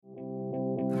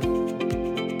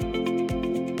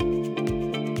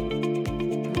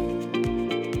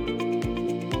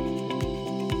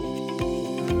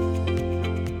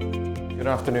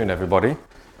afternoon, everybody.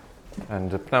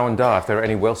 And Pnaw and Da, if there are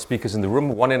any Welsh speakers in the room,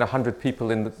 1 in 100 people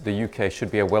in the UK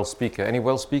should be a Welsh speaker. Any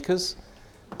Welsh speakers?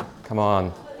 Come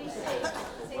on.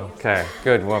 Okay,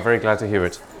 good. Well, very glad to hear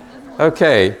it.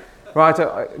 Okay, right.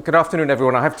 Good afternoon,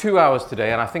 everyone. I have 2 hours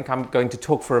today, and I think I'm going to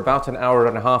talk for about an hour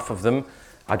and a half of them.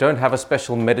 I don't have a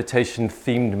special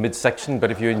meditation-themed midsection,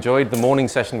 but if you enjoyed the morning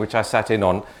session, which I sat in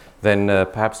on, then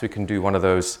perhaps we can do one of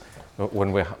those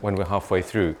when we're halfway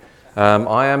through.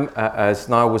 I am, as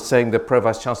Niall was saying, the Pro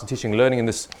Vice Chancellor Teaching and Learning in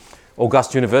this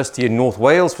august university in North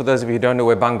Wales. For those of you who don't know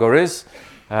where Bangor is,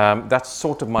 that's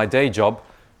sort of my day job.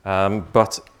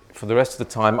 But for the rest of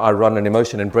the time, I run an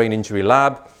emotion and brain injury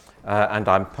lab, and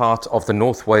I'm part of the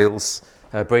North Wales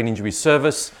Brain Injury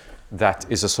Service. That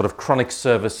is a sort of chronic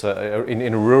service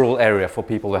in a rural area for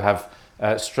people who have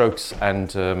strokes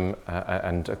and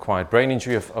acquired brain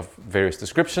injury of various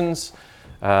descriptions.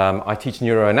 I teach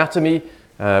neuroanatomy.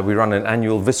 We run an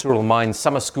annual Visceral Mind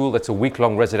Summer School. That's a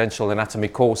week-long residential anatomy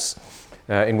course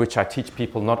in which I teach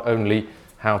people not only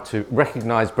how to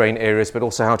recognize brain areas, but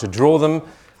also how to draw them.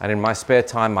 And in my spare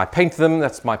time, I paint them.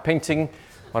 That's my painting,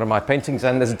 one of my paintings.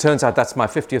 And as it turns out, that's my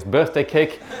 50th birthday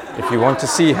cake, if you want to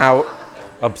see how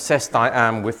obsessed I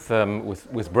am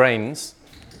with brains.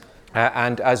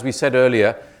 And as we said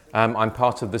earlier, I'm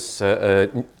part of this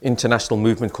international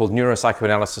movement called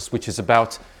Neuropsychoanalysis, which is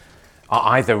about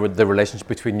either the relationship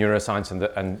between neuroscience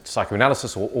and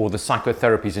psychoanalysis or the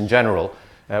psychotherapies in general,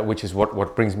 which is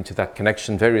what brings me to that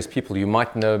connection. Various people you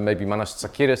might know, maybe Manos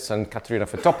Tsakiris and Katerina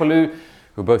Fotopoulou,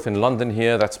 who are both in London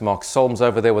here. That's Mark Solms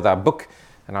over there with our book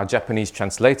and our Japanese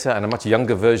translator, and a much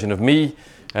younger version of me.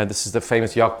 This is the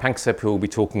famous Jörg Panksepp, who will be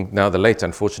talking now, the late,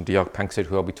 unfortunately, Jörg Panksepp,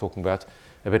 who I'll be talking about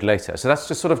a bit later. So that's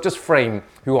just frame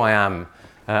who I am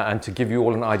and to give you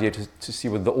all an idea to see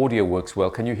whether the audio works well.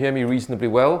 Can you hear me reasonably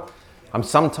well? I'm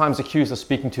sometimes accused of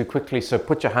speaking too quickly, so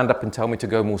put your hand up and tell me to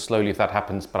go more slowly if that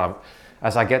happens. But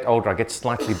as I get older, I get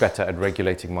slightly better at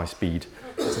regulating my speed.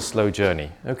 It's a slow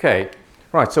journey. Okay,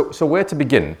 right, so where to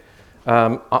begin?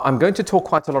 I'm going to talk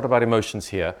quite a lot about emotions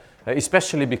here,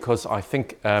 especially because I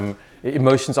think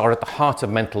emotions are at the heart of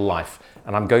mental life.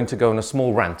 And I'm going to go on a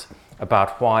small rant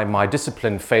about why my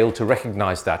discipline failed to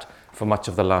recognize that for much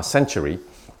of the last century.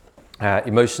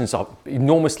 Emotions are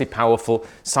enormously powerful,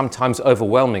 sometimes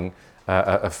overwhelming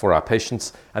for our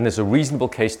patients, and there's a reasonable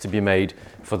case to be made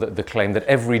for the claim that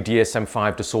every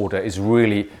DSM-5 disorder is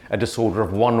really a disorder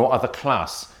of one or other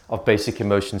class of basic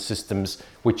emotion systems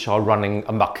which are running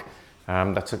amok.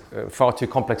 That's a far too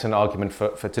complex an argument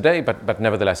for today, but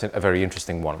nevertheless a very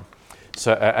interesting one.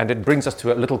 So, and it brings us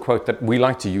to a little quote that we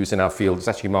like to use in our field. It's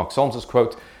actually Mark Solms'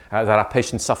 quote, that our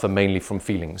patients suffer mainly from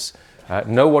feelings.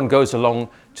 No one goes along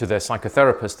to their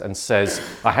psychotherapist and says,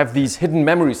 I have these hidden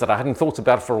memories that I hadn't thought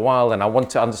about for a while and I want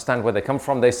to understand where they come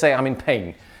from. They say, I'm in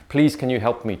pain. Please, can you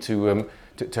help me to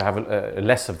have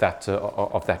less of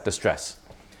that distress?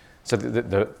 So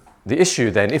the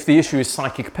issue then, if the issue is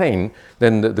psychic pain,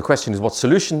 then the question is what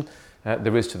solution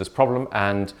there is to this problem,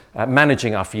 and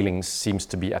managing our feelings seems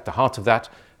to be at the heart of that.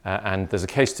 And there's a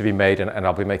case to be made, and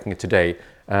I'll be making it today,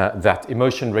 that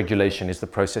emotion regulation is the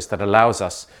process that allows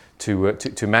us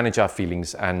to manage our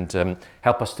feelings and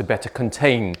help us to better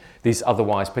contain these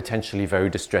otherwise potentially very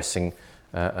distressing,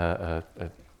 I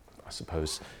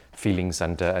suppose, feelings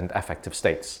and affective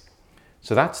states.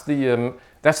 So that's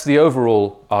the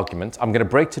overall argument. I'm going to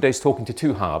break today's talk into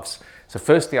two halves. So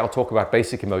firstly, I'll talk about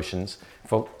basic emotions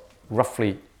for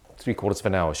roughly 3/4 of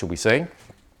an hour, shall we say.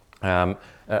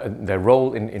 Their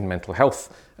role in mental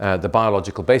health, the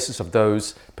biological basis of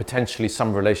those, potentially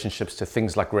some relationships to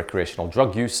things like recreational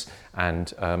drug use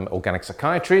and organic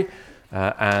psychiatry.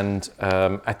 And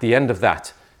at the end of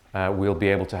that, we'll be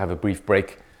able to have a brief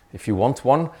break, if you want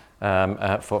one,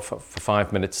 for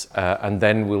 5 minutes. And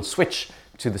then we'll switch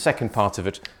to the second part of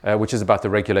it, which is about the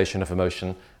regulation of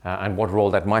emotion and what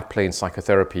role that might play in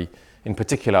psychotherapy. In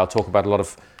particular, I'll talk about a lot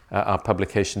of our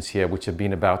publications here, which have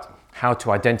been about how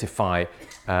to identify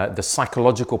the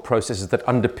psychological processes that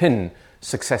underpin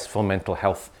successful mental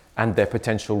health and their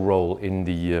potential role in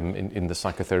the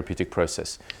psychotherapeutic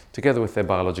process, together with their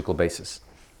biological basis.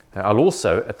 I'll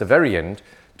also, at the very end,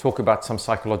 talk about some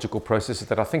psychological processes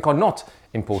that I think are not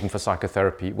important for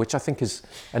psychotherapy, which I think is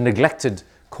a neglected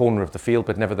corner of the field,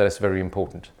 but nevertheless very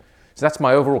important. So that's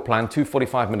my overall plan, 2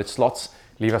 45-minute slots.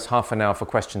 Leave us half an hour for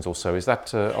questions or so. Is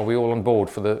that, are we all on board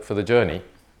for the journey?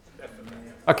 Definitely.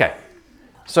 Okay.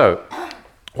 So,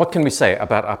 what can we say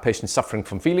about our patients suffering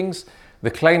from feelings?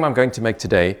 The claim I'm going to make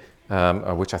today,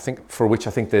 which I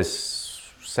think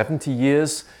there's 70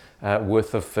 years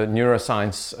worth of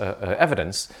neuroscience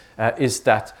evidence, is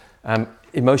that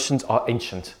emotions are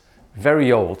ancient.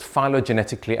 very old,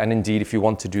 phylogenetically, and indeed, if you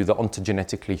want to do the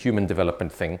ontogenetically human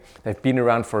development thing, they've been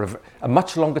around for a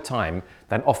much longer time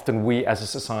than often we as a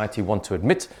society want to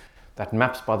admit. That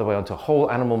maps, by the way, onto a whole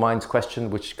animal minds question,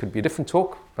 which could be a different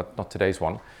talk, but not today's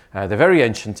one. They're very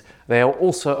ancient. They are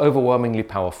also overwhelmingly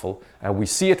powerful. We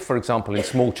see it, for example, in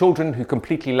small children who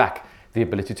completely lack the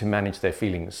ability to manage their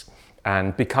feelings.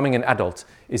 And becoming an adult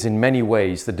is in many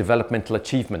ways the developmental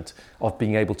achievement of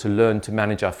being able to learn to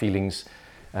manage our feelings,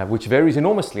 which varies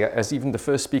enormously, as even the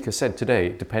first speaker said today,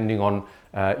 depending on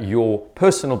your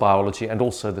personal biology and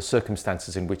also the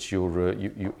circumstances in which you're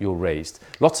raised.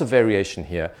 Lots of variation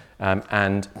here,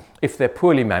 and if they're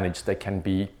poorly managed, they can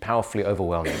be powerfully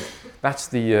overwhelming. That's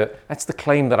the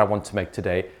claim that I want to make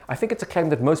today. I think it's a claim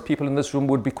that most people in this room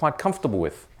would be quite comfortable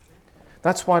with.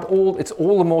 That's why it's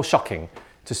all the more shocking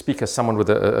to speak as someone with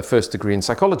a first degree in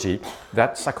psychology,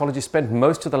 that psychology spent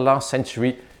most of the last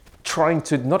century trying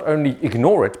to not only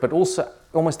ignore it, but also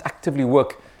almost actively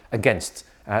work against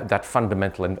that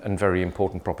fundamental and very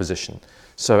important proposition.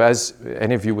 So as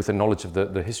any of you with a knowledge of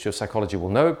the history of psychology will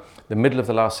know, the middle of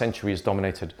the last century is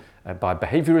dominated by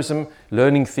behaviorism,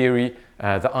 learning theory,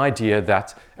 the idea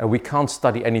that we can't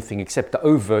study anything except the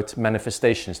overt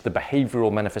manifestations, the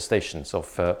behavioral manifestations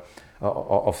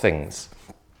of things.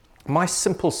 My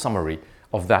simple summary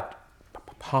of that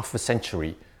half a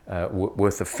century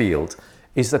worth of field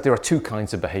is that there are two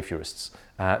kinds of behaviorists.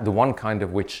 The one kind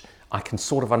of which I can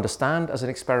sort of understand as an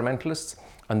experimentalist,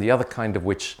 and the other kind of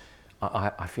which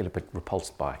I feel a bit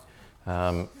repulsed by.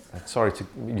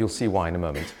 You'll see why in a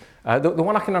moment. The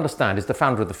one I can understand is the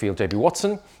founder of the field, J.B.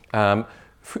 Watson,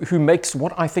 who makes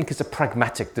what I think is a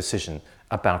pragmatic decision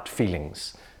about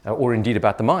feelings, or indeed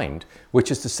about the mind,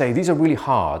 which is to say these are really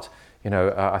hard.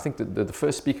 I think that the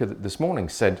first speaker this morning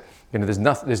said,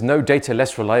 there's no data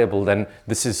less reliable than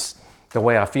this is the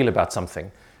way I feel about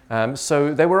something.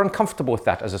 So they were uncomfortable with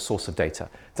that as a source of data.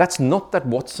 That's not that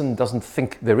Watson doesn't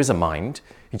think there is a mind,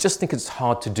 he just thinks it's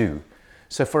hard to do.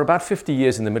 So for about 50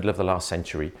 years in the middle of the last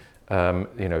century,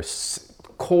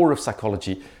 core of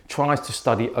psychology tries to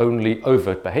study only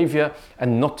overt behavior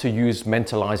and not to use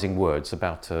mentalizing words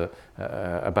about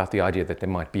the idea that there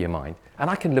might be a mind. And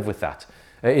I can live with that.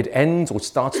 It ends or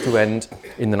starts to end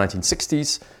in the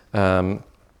 1960s.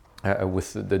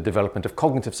 With the development of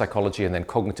cognitive psychology and then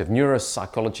cognitive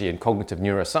neuropsychology and cognitive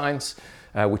neuroscience,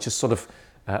 which has sort of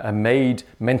made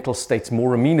mental states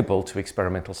more amenable to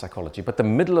experimental psychology. But the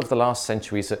middle of the last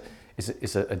century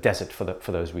is a desert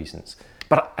for those reasons.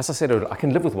 But as I said earlier, I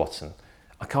can live with Watson.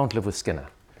 I can't live with Skinner.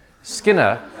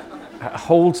 Skinner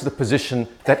holds the position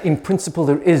that in principle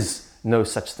there is no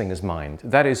such thing as mind.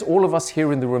 That is, all of us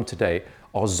here in the room today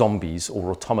are zombies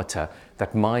or automata,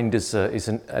 that mind is an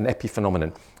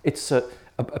epiphenomenon. It's a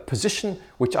position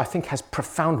which I think has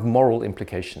profound moral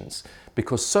implications,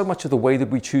 because so much of the way that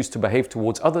we choose to behave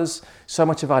towards others, so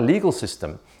much of our legal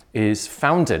system is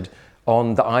founded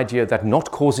on the idea that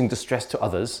not causing distress to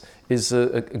others is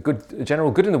a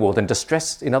general good in the world, and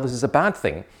distress in others is a bad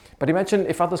thing. But imagine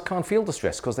if others can't feel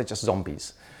distress because they're just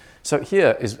zombies. So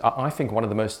here is, I think, one of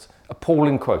the most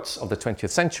appalling quotes of the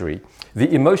 20th century.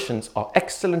 The emotions are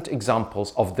excellent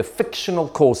examples of the fictional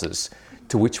causes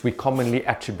to which we commonly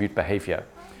attribute behavior.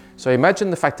 So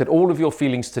imagine the fact that all of your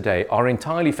feelings today are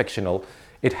entirely fictional.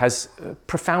 It has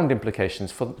profound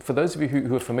implications. For those of you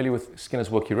who are familiar with Skinner's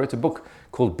work, he wrote a book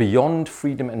called Beyond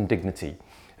Freedom and Dignity,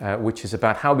 which is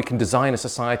about how we can design a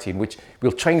society in which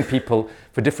we'll train people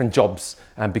for different jobs,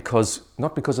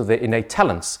 not because of their innate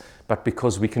talents, but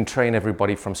because we can train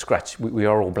everybody from scratch. We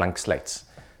are all blank slates.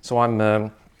 So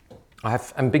I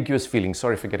have ambiguous feelings.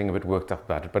 Sorry for getting a bit worked up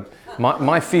about it, but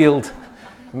my field,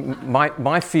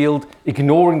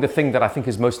 ignoring the thing that I think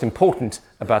is most important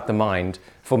about the mind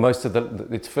for most of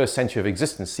its first century of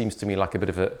existence, seems to me like a bit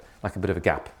of a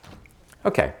gap.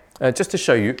 Okay. Just to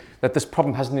show you that this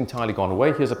problem hasn't entirely gone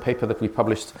away, here's a paper that we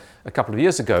published a couple of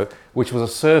years ago, which was a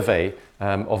survey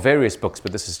of various books,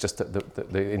 but this is just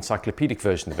the encyclopedic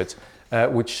version of it,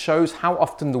 which shows how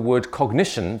often the word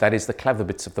cognition, that is the clever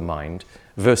bits of the mind,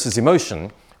 versus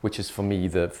emotion, which is for me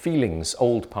the feelings,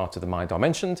 old part of the mind, are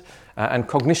mentioned, and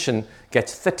cognition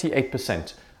gets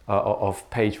 38% of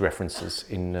page references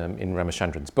in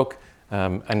Ramachandran's book,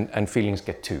 and feelings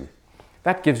get 2%.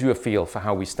 That gives you a feel for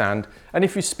how we stand. And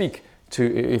if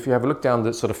you have a look down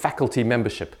the sort of faculty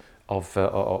membership of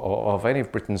any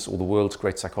of Britain's or the world's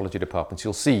great psychology departments,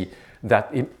 you'll see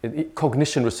that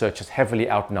cognition researchers heavily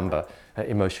outnumber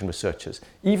emotion researchers,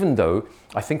 even though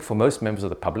I think for most members of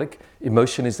the public,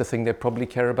 emotion is the thing they probably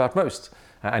care about most.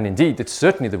 And indeed, it's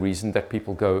certainly the reason that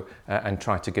people go and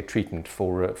try to get treatment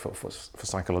for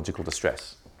psychological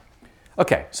distress.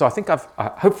 Okay, so I think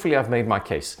hopefully I've made my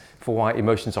case for why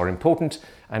emotions are important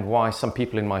and why some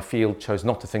people in my field chose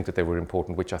not to think that they were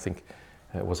important, which I think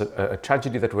was a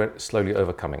tragedy that we're slowly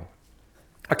overcoming.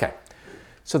 Okay,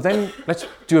 so then let's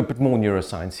do a bit more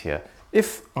neuroscience here.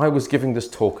 If I was giving this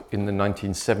talk in the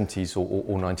 1970s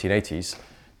or 1980s,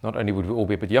 not only would we all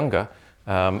be a bit younger,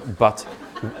 but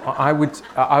I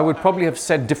would probably have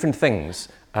said different things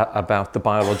about the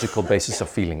biological basis of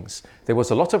feelings. There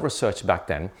was a lot of research back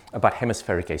then about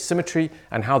hemispheric asymmetry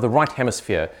and how the right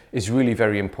hemisphere is really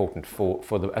very important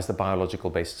as the biological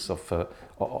basis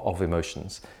of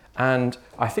emotions. And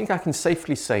I think I can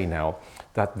safely say now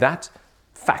that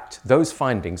fact, those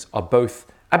findings are both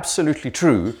absolutely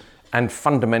true and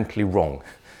fundamentally wrong.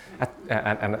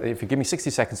 And if you give me 60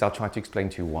 seconds, I'll try to explain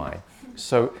to you why.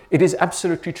 So it is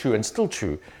absolutely true and still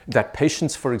true that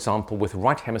patients, for example, with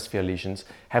right hemisphere lesions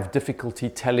have difficulty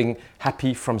telling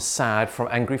happy from sad from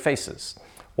angry faces,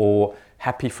 or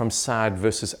happy from sad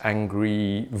versus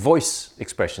angry voice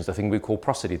expressions, the thing we call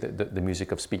prosody, the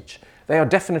music of speech. They are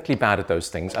definitely bad at those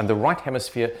things, and the right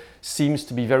hemisphere seems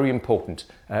to be very important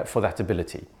for that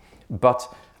ability.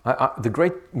 But the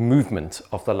great movement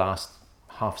of the last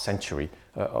half century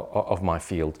of my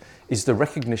field is the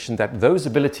recognition that those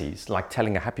abilities, like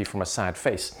telling a happy from a sad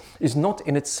face, is not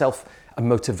in itself a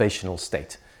motivational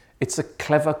state. It's a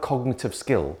clever cognitive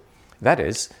skill. That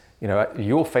is,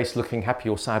 your face looking happy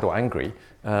or sad or angry,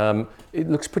 it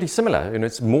looks pretty similar.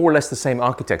 It's more or less the same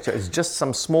architecture. It's just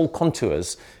some small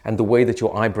contours and the way that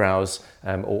your eyebrows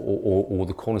or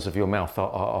the corners of your mouth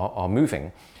are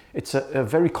moving. It's a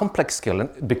very complex skill,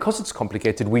 and because it's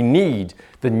complicated, we need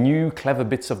the new clever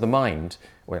bits of the mind,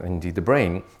 well, indeed the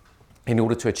brain, in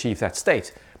order to achieve that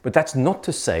state. But that's not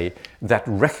to say that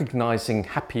recognizing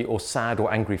happy or sad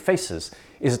or angry faces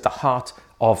is at the heart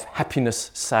of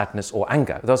happiness, sadness, or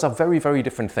anger. Those are very, very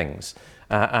different things.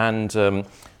 I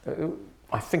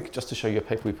think, just to show you a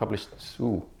paper we published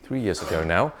 3 years ago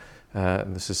now,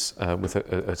 this is with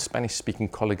a Spanish-speaking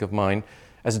colleague of mine.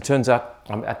 As it turns out,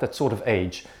 I'm at that sort of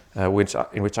age in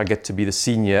which I get to be the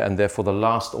senior and therefore the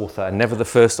last author and never the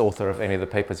first author of any of the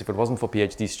papers. If it wasn't for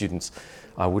PhD students,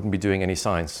 I wouldn't be doing any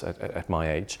science at my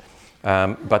age.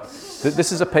 But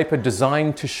this is a paper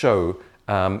designed to show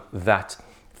that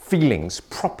feelings,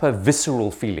 proper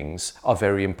visceral feelings, are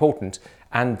very important,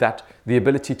 and that the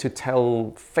ability to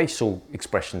tell facial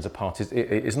expressions apart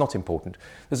is not important.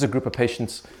 There's a group of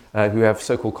patients who have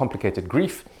so-called complicated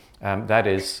grief. That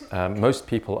is, most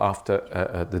people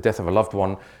after the death of a loved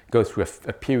one go through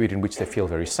a period in which they feel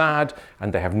very sad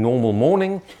and they have normal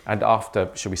mourning, and after,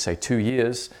 shall we say, 2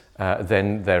 years,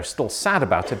 then they're still sad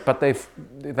about it, but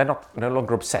they're no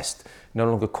longer obsessed, no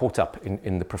longer caught up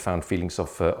in the profound feelings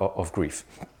of grief.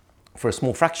 For a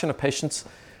small fraction of patients,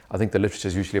 I think the literature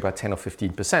is usually about 10 or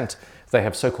 15%, they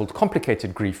have so-called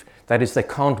complicated grief. That is, they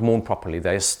can't mourn properly.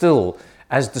 They are still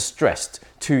as distressed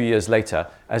 2 years later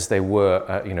as they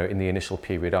were in the initial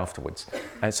period afterwards.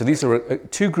 And so these are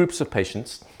two groups of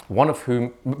patients, all of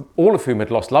whom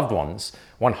had lost loved ones,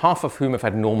 one half of whom have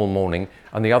had normal mourning,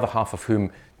 and the other half of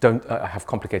whom don't have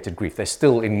complicated grief. They're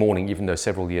still in mourning even though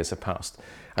several years have passed.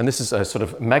 And this is a sort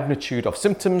of magnitude of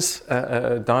symptoms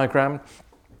diagram.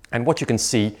 And what you can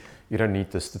see, you don't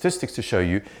need the statistics to show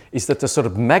you, is that the sort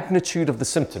of magnitude of the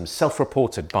symptoms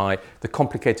self-reported by the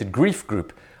complicated grief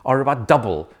group are about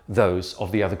double those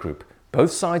of the other group.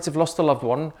 Both sides have lost a loved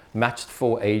one, matched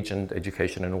for age and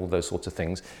education and all those sorts of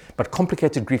things. But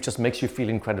complicated grief just makes you feel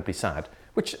incredibly sad,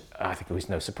 which I think is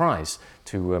no surprise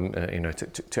to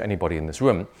anybody in this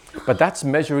room. But that's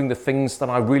measuring the things that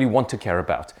I really want to care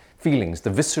about, feelings, the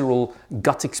visceral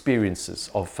gut experiences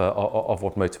of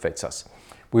what motivates us.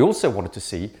 We also wanted to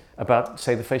see about,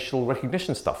 say, the facial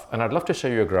recognition stuff. And I'd love to show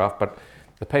you a graph, but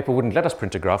the paper wouldn't let us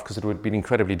print a graph because it would have been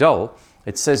incredibly dull.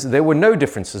 It says there were no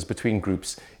differences between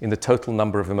groups in the total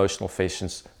number of emotional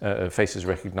faces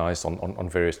recognized on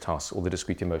various tasks, or the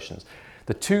discrete emotions.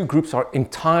 The two groups are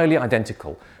entirely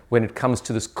identical when it comes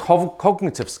to this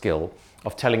cognitive skill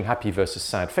of telling happy versus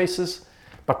sad faces,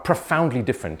 but profoundly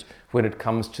different when it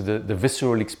comes to the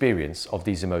visceral experience of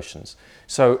these emotions.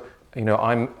 So,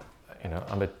 I'm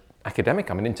an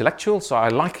academic, I'm an intellectual, so I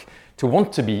like to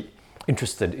want to be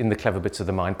interested in the clever bits of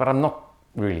the mind, but I'm not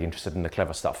really interested in the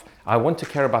clever stuff. I want to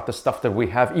care about the stuff that we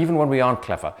have, even when we aren't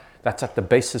clever. That's at the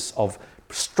basis of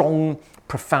strong,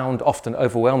 profound, often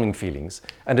overwhelming feelings.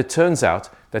 And it turns out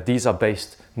that these are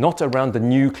based not around the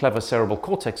new clever cerebral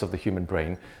cortex of the human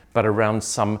brain, but around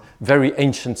some very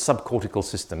ancient subcortical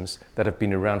systems that have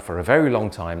been around for a very long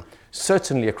time,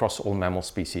 certainly across all mammal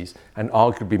species, and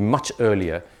arguably much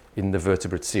earlier in the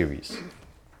vertebrate series.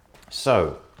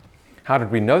 So, How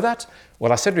did we know that?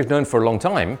 Well, I said we've known for a long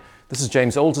time. This is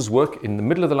James Olds's work in the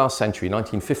middle of the last century,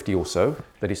 1950 or so,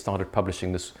 that he started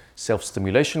publishing this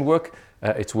self-stimulation work.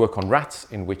 It's work on rats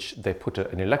in which they put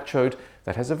an electrode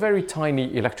that has a very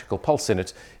tiny electrical pulse in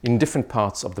it in different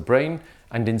parts of the brain,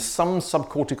 and in some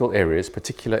subcortical areas,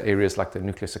 particular areas like the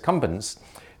nucleus accumbens,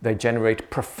 they generate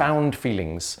profound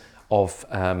feelings of,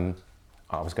 I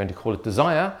was going to call it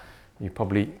desire. You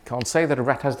probably can't say that a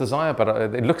rat has desire,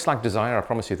 but it looks like desire, I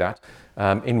promise you that,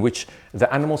 in which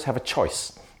the animals have a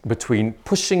choice between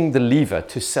pushing the lever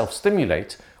to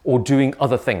self-stimulate or doing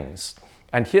other things.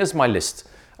 And here's my list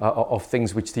of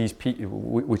things which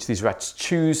these rats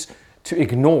choose to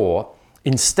ignore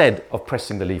instead of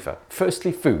pressing the lever.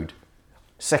 Firstly, food.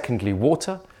 Secondly,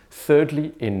 water.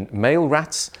 Thirdly, in male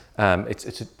rats,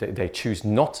 they choose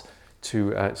not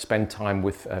to spend time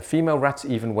with female rats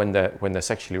even when they're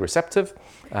sexually receptive.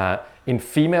 In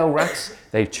female rats,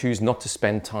 they choose not to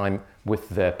spend time with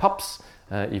their pups,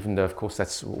 even though, of course,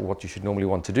 that's what you should normally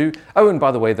want to do. Oh, and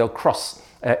by the way, they'll cross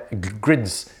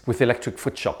grids with electric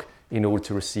foot shock in order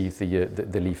to receive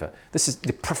the lever. This is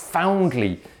the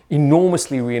profoundly,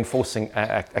 enormously reinforcing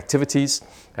activities.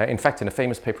 In fact, in a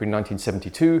famous paper in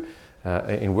 1972,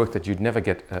 in work that you'd never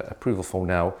get approval for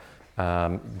now,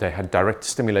 they had direct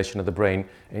stimulation of the brain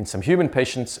in some human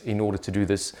patients in order to do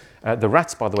this. The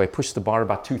rats, by the way, push the bar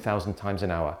about 2,000 times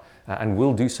an hour and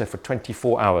will do so for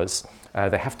 24 hours.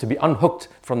 They have to be unhooked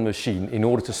from the machine in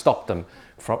order to stop them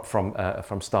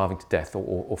from starving to death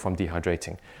or from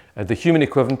dehydrating. The human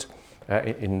equivalent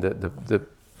in the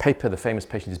paper, the famous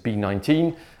patient is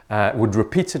B19, would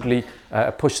repeatedly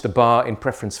push the bar in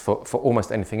preference for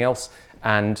almost anything else,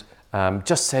 and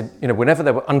just said, whenever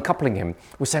they were uncoupling him,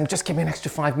 was saying, just give me an extra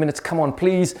 5 minutes, come on,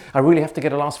 please, I really have to get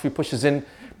the last few pushes in.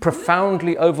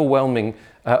 Profoundly overwhelming,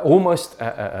 almost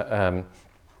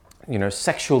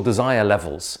sexual desire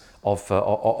levels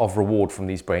of reward from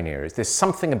these brain areas. There's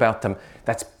something about them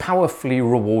that's powerfully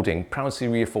rewarding, powerfully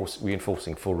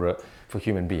reinforcing for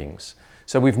human beings.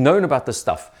 So we've known about this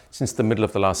stuff since the middle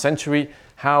of the last century.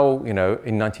 How, in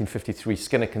 1953,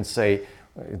 Skinner can say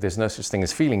there's no such thing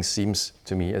as feelings seems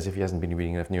to me as if he hasn't been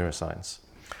reading enough neuroscience.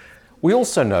 We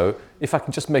also know, if I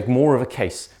can just make more of a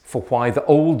case for why the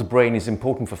old brain is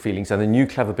important for feelings and the new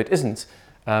clever bit isn't,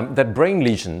 that brain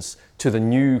lesions to the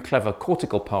new clever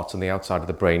cortical parts on the outside of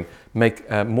the brain make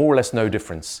more or less no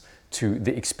difference to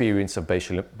the experience of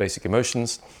basic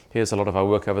emotions. Here's a lot of our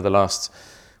work over the last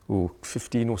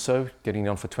 15 or so, getting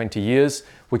on for 20 years,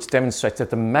 which demonstrates that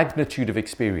the magnitude of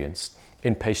experience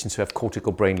in patients who have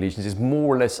cortical brain lesions is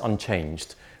more or less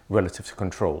unchanged relative to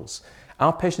controls.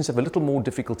 Our patients have a little more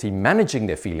difficulty managing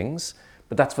their feelings,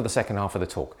 but that's for the second half of the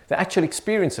talk. The actual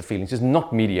experience of feelings is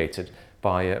not mediated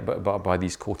by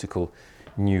these cortical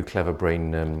new clever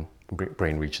brain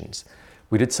regions.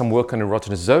 We did some work on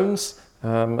erogenous zones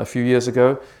a few years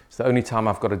ago. It's the only time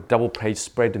I've got a double-page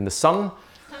spread in the Sun.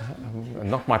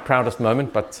 Not my proudest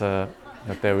moment, but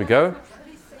there we go.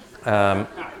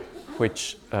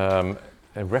 Which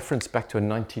a reference back to a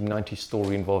 1990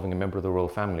 story involving a member of the royal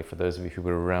family, for those of you who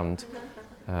were around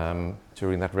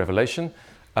during that revelation.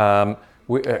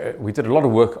 We did a lot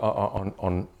of work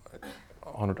on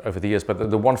it over the years, but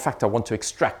the one fact I want to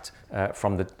extract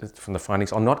from the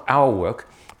findings are not our work,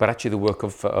 but actually the work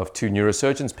of two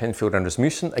neurosurgeons, Penfield and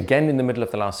Rasmussen, again in the middle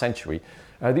of the last century.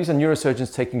 These are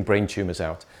neurosurgeons taking brain tumors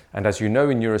out. And as you know,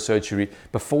 in neurosurgery,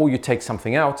 before you take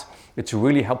something out, it's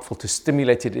really helpful to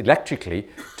stimulate it electrically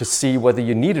to see whether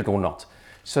you need it or not.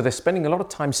 So they're spending a lot of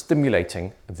time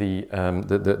stimulating the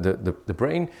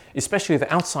brain, especially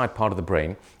the outside part of the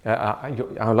brain.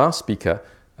 Our last speaker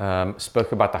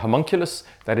spoke about the homunculus.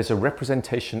 That is a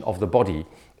representation of the body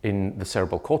in the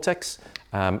cerebral cortex.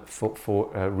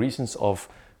 For reasons of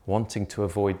wanting to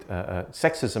avoid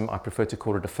sexism, I prefer to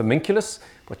call it a homunculus,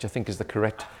 which I think is the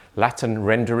correct Latin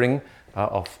rendering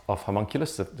of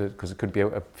homunculus, because it could be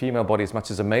a female body as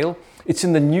much as a male. It's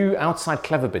in the new outside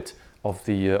clever bit of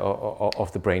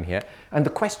the brain here. And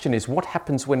the question is, what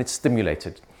happens when it's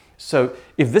stimulated? So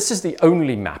if this is the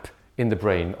only map in the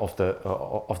brain of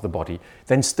the body,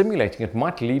 then stimulating it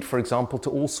might lead, for example, to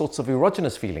all sorts of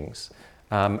erogenous feelings.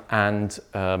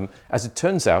 As it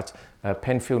turns out,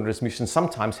 Penfield and Rasmussen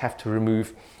sometimes have to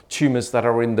remove tumors that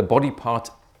are in the body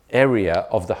part area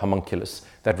of the homunculus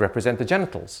that represent the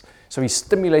genitals. So he's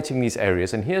stimulating these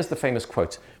areas, and here's the famous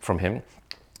quote from him.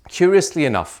 Curiously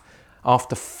enough,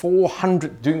 after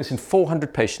doing this in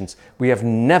 400 patients, we have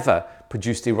never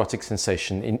produced erotic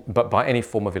sensation but by any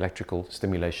form of electrical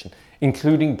stimulation,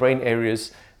 including brain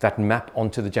areas that map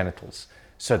onto the genitals.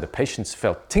 So the patients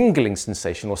felt tingling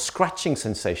sensation or scratching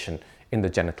sensation in the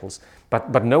genitals,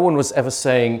 but no one was ever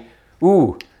saying,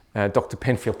 ooh, Dr.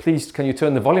 Penfield, please, can you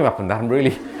turn the volume up on that? I'm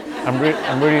really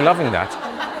loving that.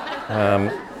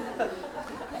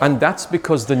 And that's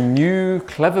because the new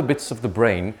clever bits of the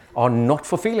brain are not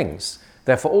for feelings.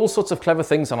 They're for all sorts of clever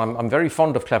things, and I'm very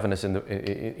fond of cleverness in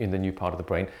the new part of the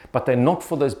brain, but they're not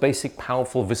for those basic,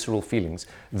 powerful, visceral feelings.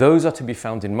 Those are to be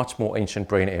found in much more ancient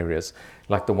brain areas,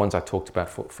 like the ones I talked about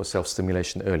for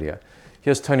self-stimulation earlier.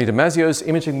 Here's Tony Damasio's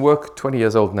imaging work, 20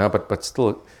 years old now, but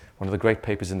still one of the great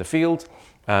papers in the field,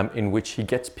 in which he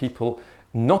gets people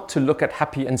not to look at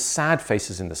happy and sad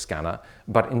faces in the scanner,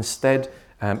 but instead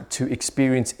to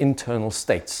experience internal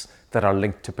states that are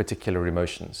linked to particular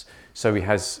emotions. So he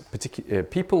has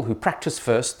people who practice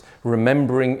first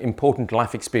remembering important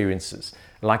life experiences,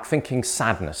 like thinking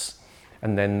sadness.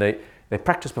 And then they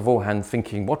practice beforehand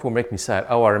thinking, what will make me sad?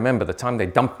 Oh, I remember the time they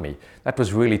dumped me. That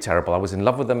was really terrible. I was in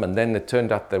love with them, and then it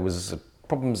turned out there was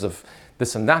problems of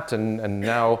this and that, and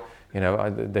now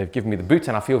they've given me the boot,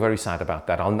 and I feel very sad about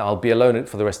that. I'll be alone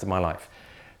for the rest of my life.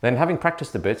 Then, having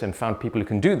practiced a bit and found people who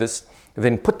can do this,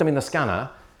 then put them in the scanner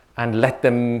and let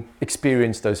them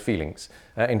experience those feelings.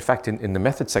 In fact, in the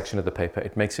method section of the paper,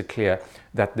 it makes it clear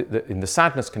that in the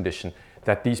sadness condition,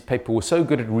 that these people were so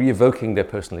good at re-evoking their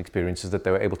personal experiences that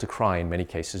they were able to cry in many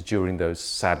cases during those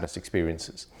sadness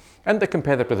experiences. And they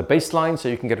compare that with a baseline, so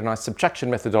you can get a nice subtraction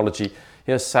methodology.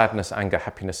 Here's sadness, anger,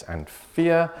 happiness, and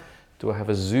fear. Do I have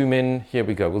a zoom in? Here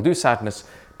we go. We'll do sadness,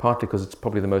 partly because it's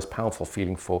probably the most powerful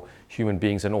feeling for human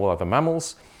beings and all other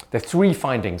mammals. There are three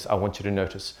findings I want you to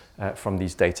notice from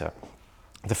these data.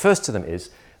 The first of them is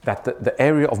that the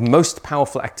area of most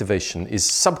powerful activation is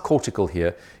subcortical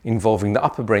here, involving the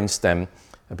upper brain stem,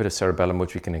 a bit of cerebellum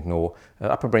which we can ignore,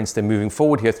 upper brain stem moving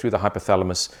forward here through the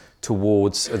hypothalamus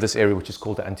towards this area which is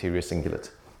called the anterior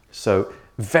cingulate. So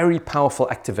very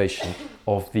powerful activation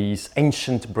of these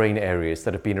ancient brain areas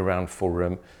that have been around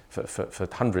for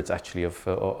hundreds actually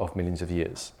of millions of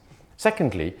years.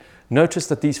 Secondly, notice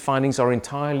that these findings are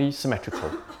entirely symmetrical.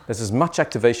 There's as much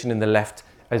activation in the left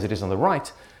as it is on the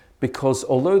right, because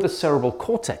although the cerebral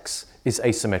cortex is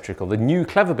asymmetrical, the new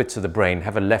clever bits of the brain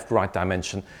have a left-right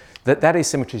dimension, that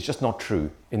asymmetry is just not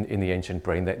true in the ancient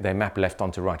brain. They map left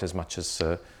onto right as much as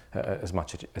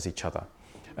each other.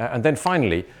 And then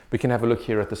finally, we can have a look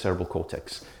here at the cerebral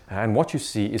cortex. And what you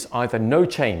see is either no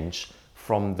change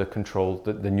from the control,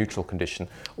 the neutral condition,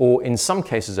 or in some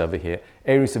cases over here,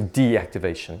 areas of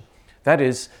deactivation. That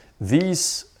is,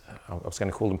 these, I was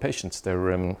going to call them patients,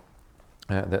 they're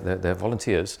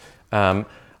volunteers, they're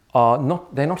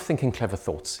not thinking clever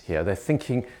thoughts here. They're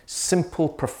thinking simple,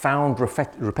 profound,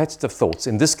 repetitive thoughts,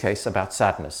 in this case about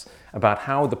sadness, about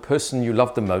how the person you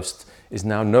love the most is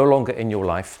now no longer in your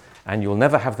life and you'll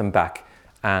never have them back,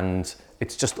 and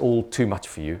it's just all too much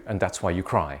for you, and that's why you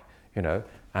cry,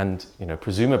 And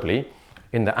presumably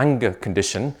in the anger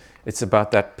condition, it's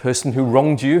about that person who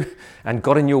wronged you and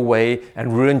got in your way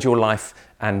and ruined your life,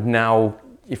 and now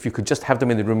if you could just have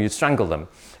them in the room, you'd strangle them.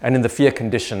 And in the fear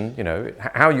condition,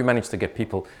 how you manage to get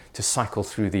people to cycle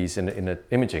through these in an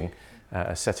imaging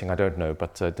setting, I don't know,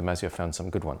 but Damasio found some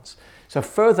good ones. So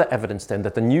further evidence then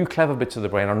that the new clever bits of the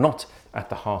brain are not at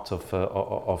the heart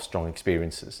of strong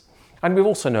experiences. And we've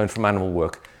also known from animal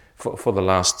work for the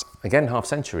last, again, half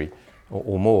century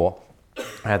or more,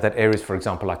 that areas, for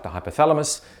example, like the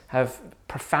hypothalamus, have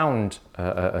profound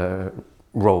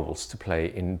roles to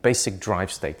play in basic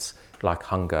drive states like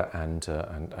hunger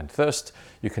and thirst.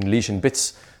 You can lesion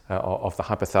bits of the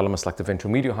hypothalamus, like the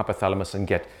ventromedial hypothalamus, and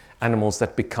get animals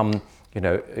that become,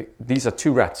 these are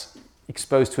two rats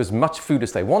exposed to as much food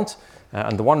as they want,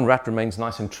 and the one rat remains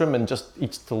nice and trim and just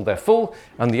eats till they're full,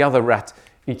 and the other rat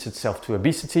eats itself to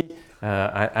obesity,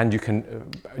 and you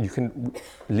can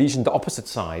lesion the opposite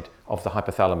side of the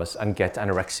hypothalamus and get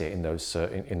anorexia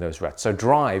in those rats. So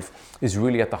drive is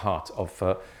really at the heart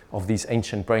of these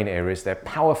ancient brain areas. They're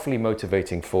powerfully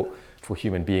motivating for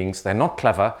human beings. They're not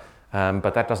clever,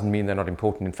 but that doesn't mean they're not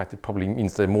important. In fact, it probably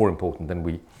means they're more important than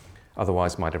we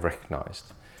otherwise might have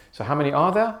recognized. So how many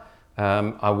are there?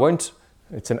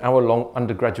 It's an hour-long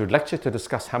undergraduate lecture to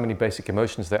discuss how many basic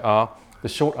emotions there are. The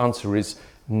short answer is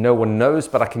no one knows,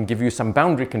 but I can give you some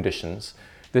boundary conditions.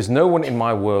 There's no one in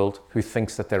my world who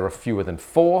thinks that there are fewer than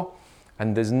 4,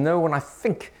 and there's no one, I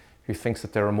think, who thinks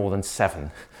that there are more than 7.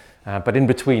 But in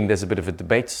between, there's a bit of a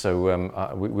debate,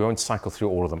 so we won't cycle through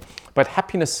all of them. But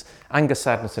happiness, anger,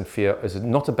 sadness, and fear is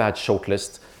not a bad short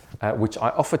list, which I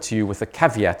offer to you with a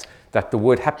caveat that the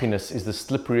word happiness is the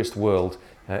slipperiest word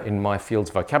in my field's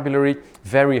vocabulary.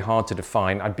 Very hard to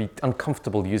define. I'd be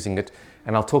uncomfortable using it,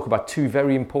 and I'll talk about 2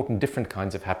 very important different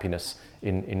kinds of happiness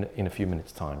in a few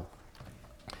minutes' time.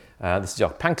 This is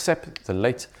Jaak Panksepp, the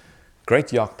late, great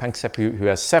Jaak Panksepp, who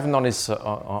has 7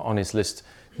 on his list.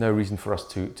 no reason for us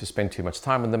to spend too much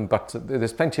time on them, but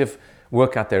there's plenty of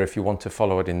work out there if you want to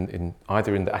follow it in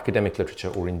either in the academic literature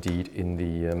or indeed in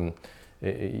the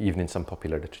even in some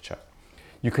popular literature.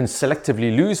 You can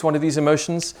selectively lose one of these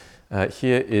emotions.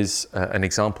 Here is an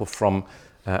example from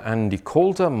Andy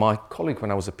Calder, my colleague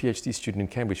when I was a PhD student in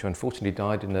Cambridge, who unfortunately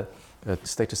died in a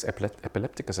status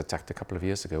epilepticus attack a couple of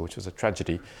years ago, which was a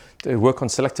tragedy. They work on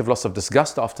selective loss of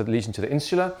disgust after the lesion to the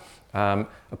insula.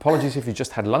 Apologies if you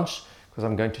just had lunch, because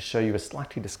I'm going to show you a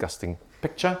slightly disgusting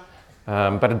picture,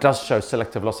 but it does show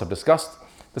selective loss of disgust.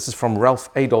 This is from Ralph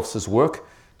Adolph's work.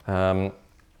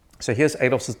 So here's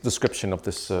Adolph's description of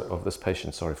this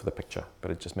patient. Sorry for the picture,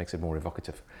 but it just makes it more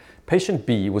evocative. Patient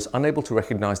B was unable to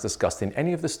recognize disgust in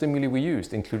any of the stimuli we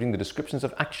used, including the descriptions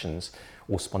of actions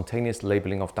or spontaneous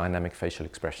labeling of dynamic facial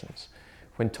expressions.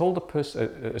 When told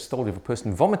a story of a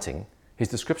person vomiting, his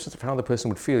descriptions of how the person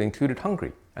would feel included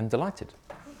hungry and delighted.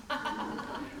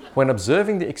 When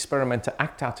observing the experimenter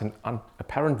act out an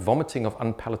apparent vomiting of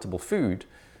unpalatable food,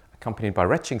 accompanied by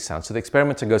retching sounds, so the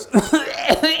experimenter goes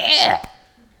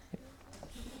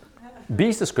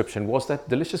B's description was that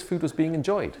delicious food was being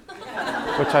enjoyed,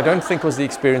 which I don't think was the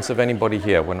experience of anybody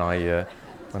here when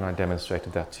I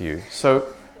demonstrated that to you. So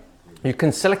you can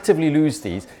selectively lose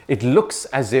these. It looks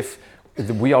as if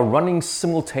we are running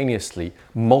simultaneously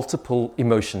multiple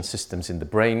emotion systems in the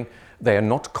brain. They are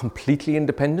not completely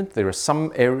independent. There are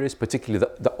some areas, particularly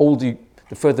the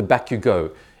further back you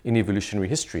go in evolutionary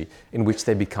history, in which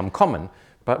they become common.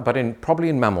 But probably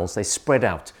in mammals, they spread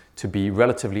out to be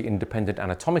relatively independent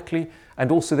anatomically, and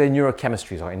also their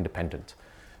neurochemistries are independent.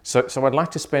 So I'd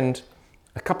like to spend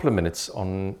a couple of minutes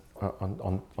on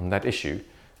that issue.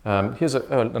 Here's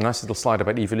a nice little slide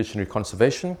about evolutionary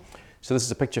conservation. So this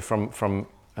is a picture from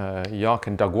Yark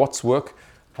and Doug Watt's work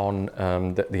on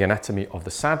the anatomy of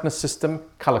the sadness system,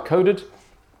 color-coded.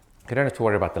 You don't have to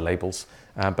worry about the labels,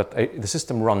 but the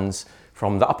system runs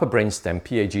from the upper brainstem,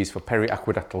 PAGs for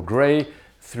periaqueductal gray,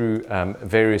 through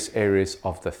various areas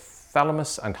of the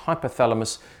thalamus and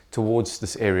hypothalamus towards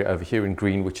this area over here in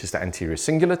green, which is the anterior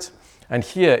cingulate. And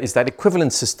here is that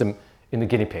equivalent system in the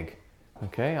guinea pig.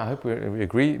 Okay, I hope we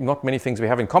agree. Not many things we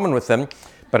have in common with them,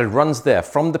 but it runs there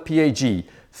from the PAG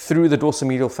through the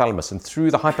dorsomedial thalamus and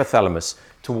through the hypothalamus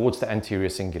towards the anterior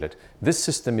cingulate. This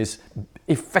system is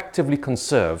effectively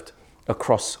conserved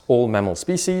across all mammal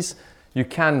species. You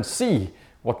can see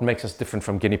what makes us different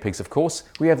from guinea pigs, of course.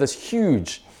 We have this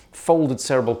huge folded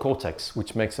cerebral cortex,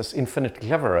 which makes us infinitely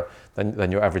cleverer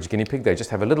than your average guinea pig. They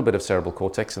just have a little bit of cerebral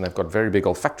cortex, and they've got very big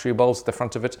olfactory bulbs at the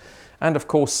front of it. And of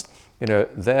course,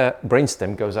 their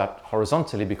brainstem goes out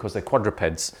horizontally because they're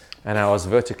quadrupeds, and ours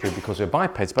vertically because we're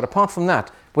bipeds. But apart from that,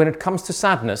 when it comes to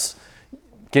sadness,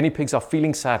 guinea pigs are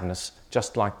feeling sadness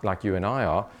just like you and I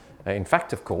are. In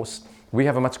fact, of course, we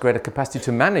have a much greater capacity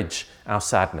to manage our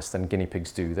sadness than guinea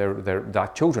pigs do. They're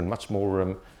like children, much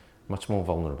more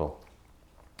vulnerable.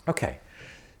 Okay,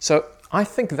 so I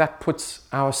think that puts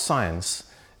our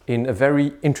science in a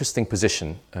very interesting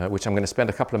position, which I'm going to spend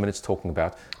a couple of minutes talking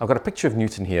about. I've got a picture of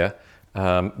Newton here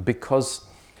because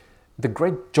the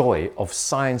great joy of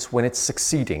science when it's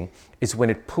succeeding is when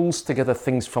it pulls together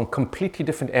things from completely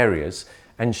different areas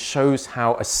and shows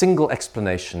how a single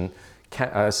explanation,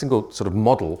 a single sort of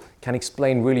model can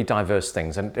explain really diverse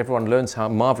things. And everyone learns how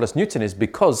marvelous Newton is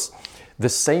because the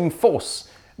same force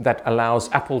that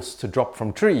allows apples to drop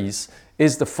from trees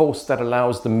is the force that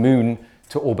allows the moon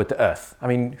to orbit the Earth. I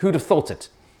mean, who'd have thought it?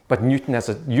 But Newton has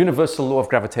a universal law of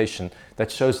gravitation that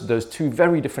shows that those two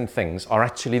very different things are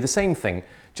actually the same thing,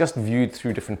 just viewed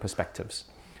through different perspectives.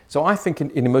 So I think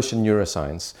in emotion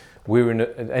neuroscience, we're in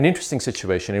an interesting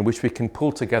situation in which we can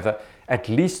pull together at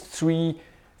least three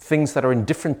things that are in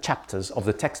different chapters of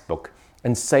the textbook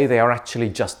and say they are actually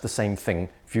just the same thing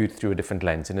viewed through a different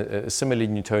lens in a similarly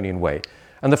Newtonian way.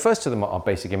 And the first of them are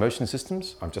basic emotion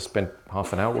systems. I've just spent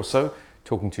half an hour or so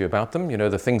talking to you about them,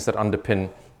 the things that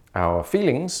underpin our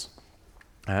feelings.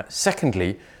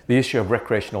 Secondly, the issue of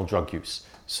recreational drug use.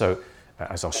 So,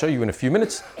 as I'll show you in a few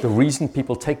minutes, the reason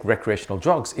people take recreational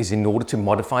drugs is in order to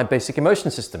modify basic emotion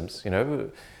systems.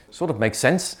 Sort of makes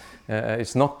sense.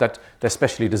 It's not that they're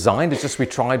specially designed, it's just we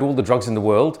tried all the drugs in the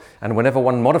world, and whenever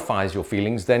one modifies your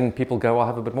feelings, then people go, I'll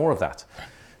have a bit more of that.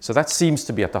 So that seems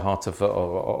to be at the heart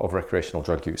of recreational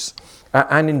drug use.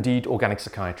 And indeed, organic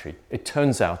psychiatry. It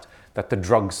turns out that the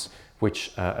drugs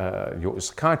which your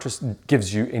psychiatrist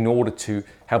gives you in order to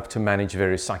help to manage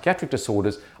various psychiatric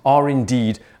disorders are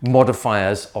indeed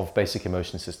modifiers of basic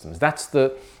emotion systems. That's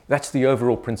the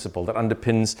overall principle that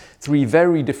underpins three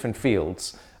very different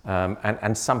fields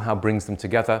and somehow brings them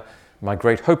together. My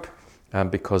great hope,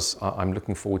 because I'm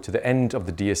looking forward to the end of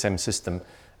the DSM system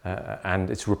and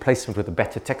its replacement with a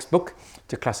better textbook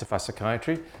to classify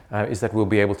psychiatry, is that we'll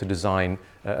be able to design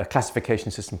a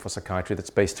classification system for psychiatry that's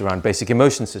based around basic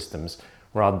emotion systems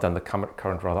rather than the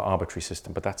current rather arbitrary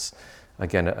system. But that's,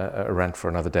 again, a rant for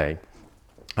another day.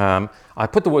 I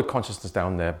put the word consciousness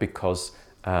down there because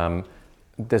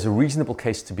there's a reasonable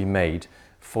case to be made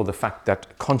for the fact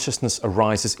that consciousness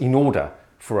arises in order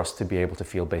for us to be able to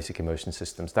feel basic emotion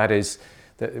systems. That is,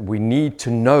 that we need to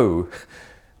know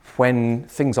when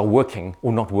things are working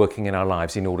or not working in our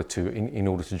lives in order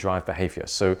to drive behavior.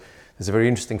 So there's a very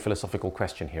interesting philosophical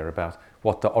question here about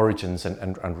what the origins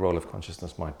and role of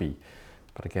consciousness might be.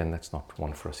 But again, that's not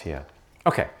one for us here.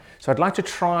 Okay, so I'd like to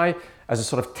try as a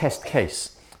sort of test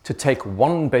case to take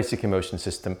one basic emotion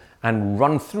system and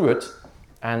run through it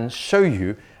and show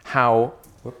you how,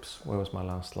 whoops, where was my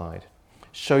last slide?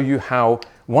 Show you how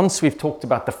once we've talked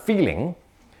about the feeling,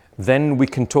 then we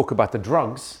can talk about the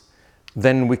drugs,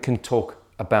 then we can talk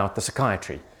about the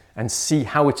psychiatry and see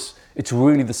how it's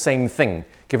really the same thing,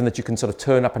 given that you can sort of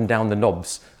turn up and down the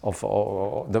knobs of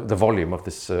the volume of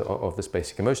this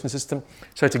basic emotion system.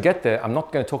 So to get there, I'm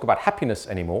not going to talk about happiness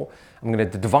anymore. I'm going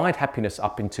to divide happiness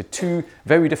up into two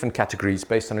very different categories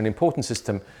based on an important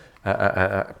system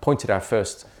pointed out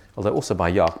first, although also by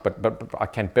Yark, but by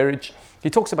Kent Berridge. He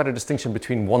talks about a distinction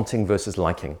between wanting versus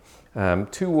liking.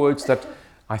 Two words that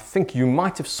I think you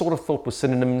might have sort of thought were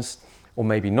synonyms, or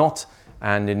maybe not.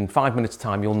 And in 5 minutes'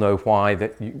 time, you'll know why.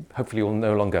 Hopefully you'll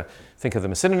no longer think of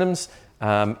them as synonyms.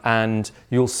 And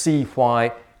you'll see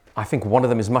why I think one of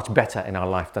them is much better in our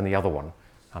life than the other one.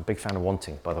 I'm a big fan of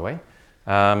wanting, by the way.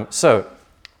 So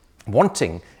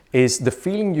wanting is the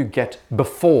feeling you get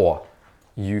before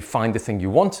you find the thing you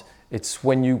want. It's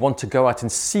when you want to go out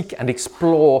and seek and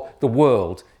explore the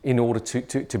world in order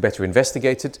to better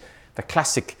investigate it. The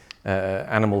classic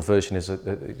animal version is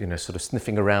sort of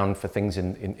sniffing around for things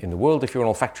in the world. If you're an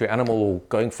olfactory animal or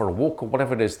going for a walk or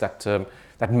whatever it is that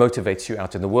motivates you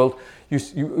out in the world,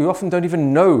 you often don't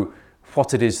even know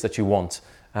what it is that you want.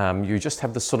 You just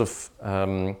have this sort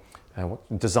of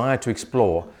desire to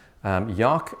explore.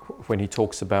 Yark, when he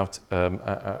talks about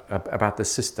the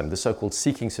system, the so-called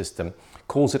seeking system,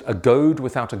 calls it a goad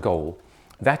without a goal.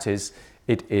 That is,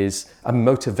 it is a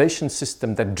motivation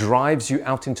system that drives you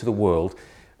out into the world,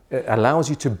 allows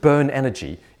you to burn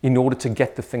energy in order to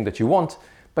get the thing that you want,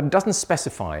 but it doesn't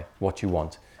specify what you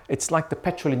want. It's like the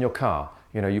petrol in your car.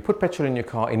 You put petrol in your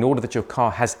car in order that your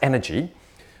car has energy,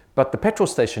 but the petrol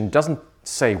station doesn't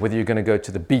say whether you're going to go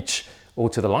to the beach or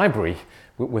to the library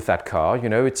with that car.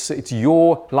 It's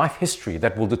your life history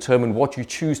that will determine what you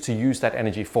choose to use that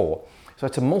energy for. So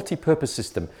it's a multi-purpose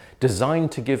system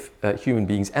designed to give human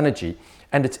beings energy,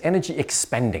 and it's energy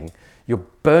expending. You're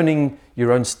burning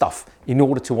your own stuff in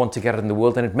order to want to get it in the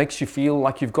world, and it makes you feel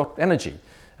like you've got energy.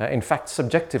 In fact,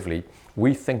 subjectively,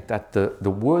 we think that the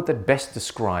word that best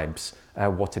describes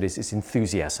what it is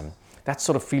enthusiasm. That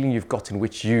sort of feeling you've got in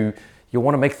which you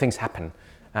want to make things happen.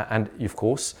 And of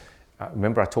course,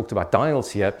 remember I talked about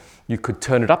dials here. You could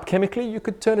turn it up chemically, you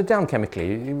could turn it down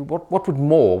chemically. What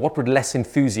would less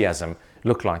enthusiasm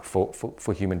look like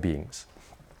for human beings?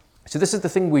 So this is the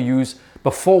thing we use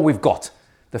before we've got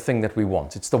the thing that we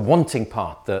want. It's the wanting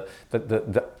part, the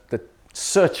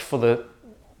search for the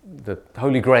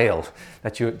holy grail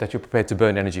that you're prepared to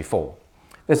burn energy for.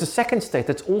 There's a second state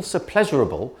that's also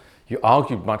pleasurable. You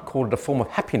might call it a form of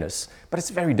happiness, but it's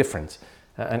very different.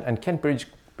 And Kent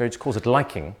Berridge calls it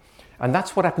liking. And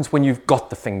that's what happens when you've got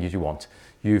the thing you want.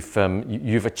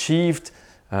 You've achieved,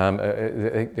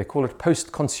 they call it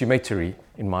post-consummatory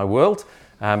in my world,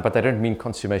 but they don't mean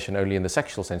consummation only in the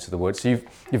sexual sense of the word. So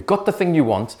you've got the thing you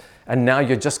want, and now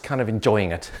you're just kind of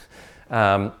enjoying it.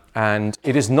 And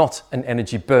it is not an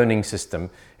energy burning system,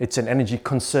 it's an energy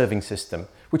conserving system,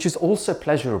 which is also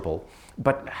pleasurable,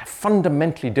 but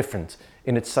fundamentally different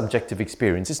in its subjective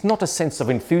experience. It's not a sense of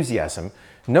enthusiasm.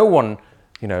 No one,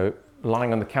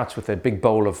 lying on the couch with their big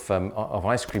bowl of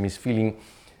ice cream is feeling,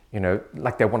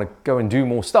 like they want to go and do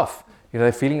more stuff.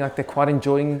 They're feeling like they're quite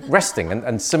enjoying resting.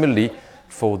 And similarly,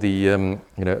 for the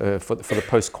for the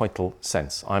post-coital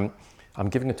sense, I'm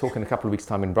giving a talk in a couple of weeks'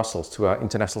 time in Brussels to our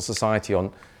International Society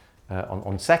on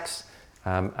sex,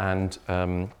 and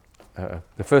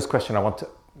the first question I want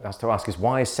us to ask is,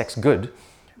 why is sex good?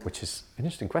 Which is an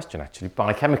interesting question, actually,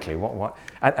 biochemically.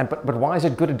 But why is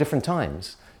it good at different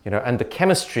times? And the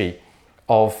chemistry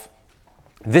of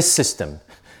this system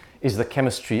is the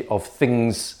chemistry of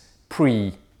things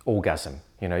pre-orgasm.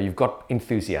 You've got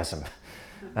enthusiasm,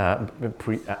 and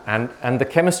the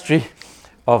chemistry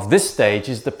of this stage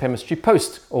is the chemistry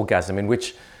post-orgasm, in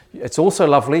which It's also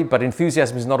lovely, but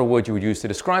enthusiasm is not a word you would use to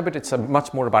describe it. It's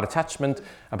much more about attachment,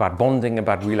 about bonding,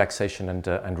 about relaxation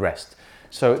and rest.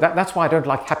 So that's why I don't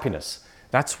like happiness.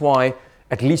 That's why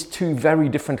at least two very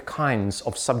different kinds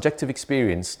of subjective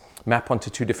experience map onto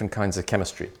two different kinds of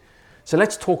chemistry. So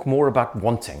let's talk more about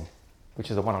wanting, which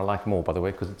is the one I like more, by the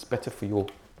way, because it's better for your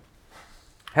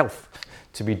health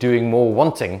to be doing more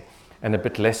wanting and a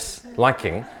bit less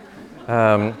liking.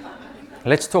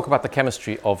 Let's talk about the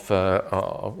chemistry of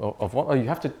what. Oh, you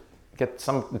have to get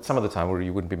some of the time or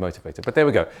you wouldn't be motivated. But there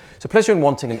we go. So pleasure and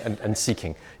wanting and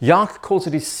seeking. Jacques calls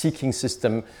it his seeking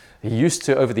system. He used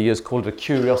to, over the years, call it a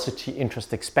curiosity,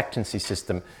 interest, expectancy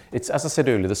system. It's, as I said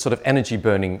earlier, the sort of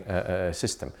energy-burning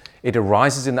system. It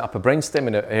arises in the upper brainstem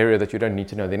in an area that you don't need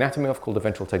to know the anatomy of, called the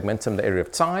ventral tegmentum, the area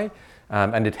of Tsai,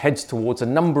 and it heads towards a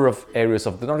number of areas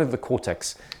of not only the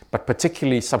cortex, but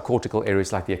particularly subcortical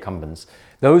areas like the accumbens.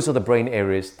 Those are the brain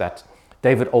areas that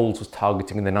David Olds was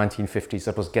targeting in the 1950s,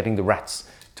 that was getting the rats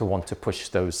to want to push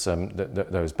those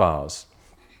bars.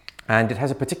 And it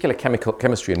has a particular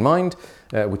chemistry in mind,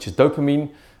 which is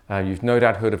dopamine. You've no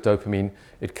doubt heard of dopamine.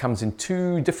 It comes in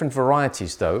two different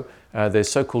varieties, though. There's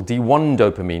so-called D1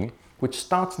 dopamine, which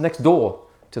starts next door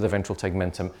to the ventral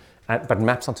tegmentum, but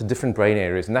maps onto different brain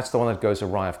areas. And that's the one that goes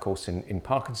awry, of course, in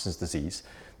Parkinson's disease.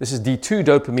 This is D2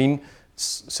 dopamine,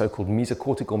 so-called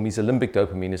mesocortical, mesolimbic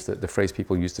dopamine is the phrase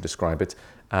people use to describe it.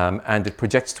 And it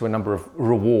projects to a number of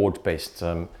reward-based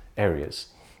areas.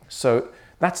 So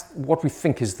that's what we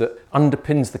think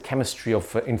underpins the chemistry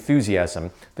of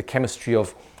enthusiasm, the chemistry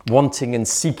of wanting and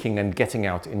seeking and getting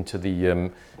out into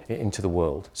the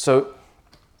world. So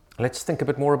let's think a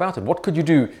bit more about it. What could you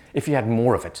do if you had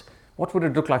more of it? What would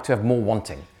it look like to have more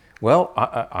wanting? Well,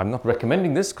 I'm not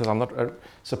recommending this because I'm not a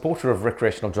supporter of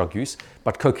recreational drug use,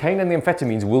 but cocaine and the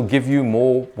amphetamines will give you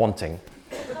more wanting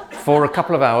for a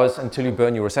couple of hours until you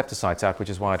burn your receptor sites out, which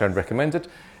is why I don't recommend it.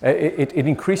 It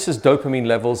increases dopamine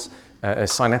levels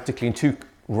synaptically in two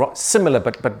similar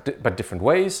but different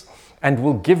ways, and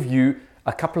will give you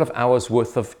a couple of hours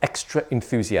worth of extra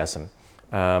enthusiasm.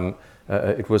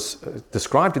 It was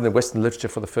described in the Western literature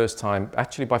for the first time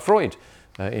actually by Freud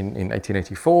in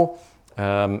 1884.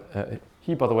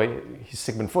 He, by the way, he's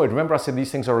Sigmund Freud. Remember I said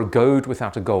these things are a goad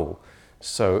without a goal.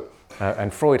 So,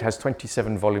 and Freud has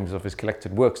 27 volumes of his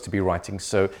collected works to be writing.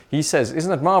 So he says,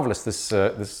 isn't it marvelous,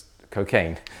 this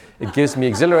cocaine? It gives me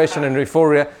exhilaration and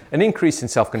euphoria, an increase in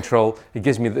self-control. It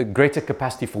gives me the greater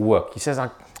capacity for work. He says, I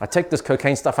take this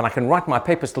cocaine stuff and I can write my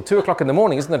papers till 2 o'clock in the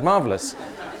morning. Isn't it marvelous?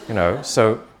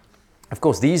 So of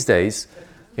course these days,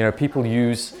 people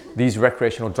use these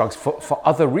recreational drugs for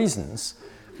other reasons.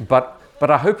 But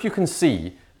I hope you can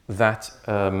see that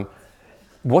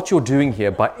what you're doing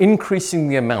here by increasing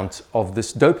the amount of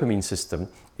this dopamine system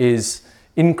is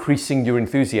increasing your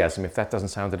enthusiasm, if that doesn't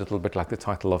sound a little bit like the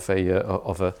title of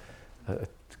a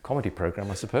comedy program,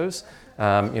 I suppose.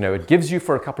 It gives you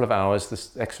for a couple of hours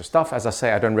this extra stuff. As I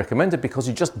say, I don't recommend it because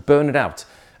you just burn it out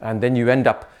and then you end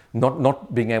up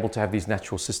not being able to have these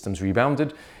natural systems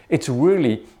rebounded. It's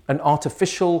really an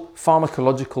artificial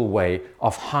pharmacological way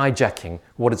of hijacking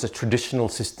what is a traditional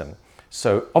system.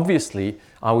 So obviously,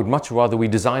 I would much rather we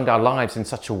designed our lives in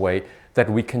such a way that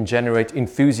we can generate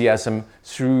enthusiasm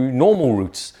through normal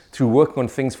routes, through working on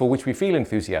things for which we feel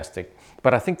enthusiastic.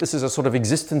 But I think this is a sort of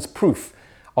existence proof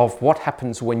of what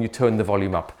happens when you turn the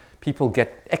volume up. People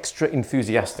get extra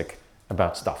enthusiastic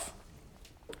about stuff.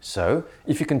 So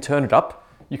if you can turn it up,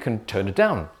 you can turn it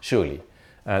down, surely.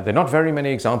 There are not very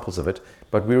many examples of it,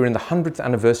 but we were in the 100th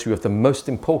anniversary of the most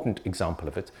important example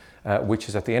of it, which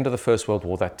is at the end of the First World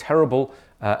War, that terrible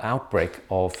outbreak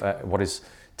of what is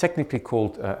technically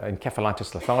called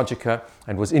encephalitis lethargica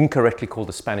and was incorrectly called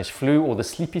the Spanish flu or the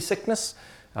sleepy sickness.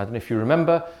 I don't know if you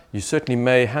remember. You certainly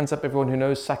may. Hands up everyone who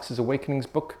knows Sachs's Awakenings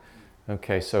book.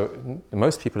 Okay, so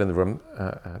most people in the room,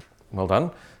 well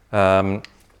done.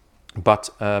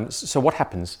 So what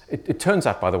happens? It turns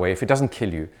out, by the way, if it doesn't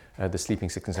kill you, the sleeping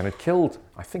sickness, and it killed,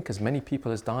 I think, as many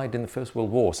people as died in the First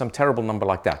World War, some terrible number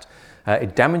like that.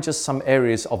 It damages some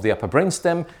areas of the upper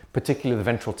brainstem, particularly the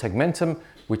ventral tegmentum,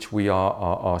 which we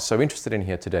are so interested in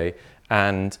here today,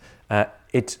 and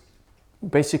it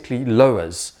basically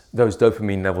lowers those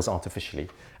dopamine levels artificially.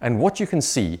 And what you can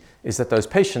see is that those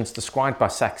patients described by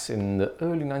Sachs in the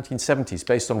early 1970s,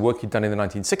 based on work he'd done in the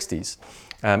 1960s,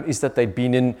 is that they'd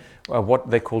been in what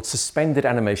they called suspended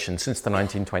animation since the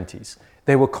 1920s.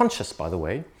 They were conscious, by the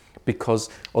way, because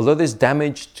although there's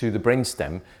damage to the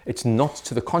brainstem, it's not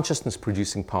to the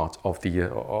consciousness-producing part of the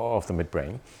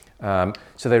midbrain.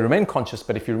 So they remain conscious,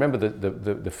 but if you remember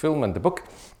the film and the book,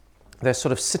 they're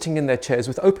sort of sitting in their chairs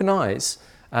with open eyes,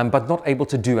 but not able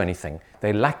to do anything.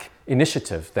 They lack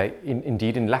initiative. They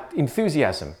indeed lack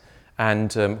enthusiasm.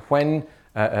 And when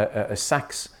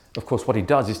Sachs, of course, what he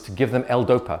does is to give them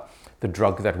L-Dopa, the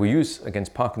drug that we use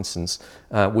against Parkinson's,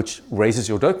 which raises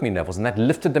your dopamine levels, and that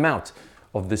lifted them out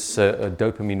of this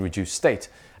dopamine-reduced state.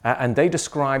 And they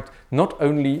described not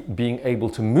only being able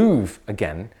to move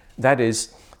again, that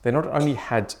is, they not only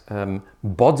had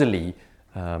bodily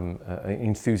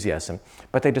enthusiasm,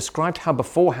 but they described how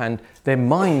beforehand their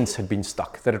minds had been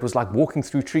stuck, that it was like walking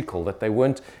through treacle, that they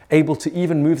weren't able to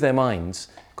even move their minds.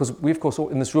 Because we, of course,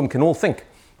 in this room can all think,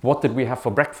 what did we have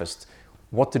for breakfast?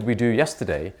 What did we do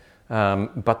yesterday?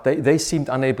 But they seemed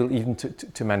unable even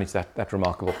to manage that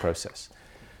remarkable process.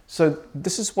 So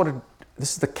this is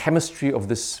the chemistry of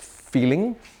this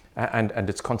feeling and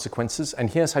its consequences. And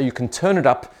here's how you can turn it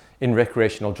up in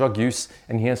recreational drug use,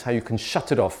 and here's how you can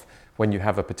shut it off when you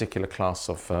have a particular class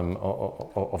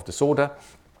of disorder.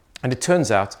 And it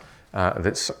turns out,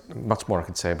 there's much more I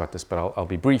could say about this, but I'll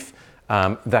be brief,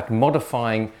 that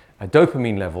modifying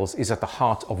dopamine levels is at the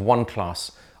heart of one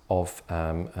class of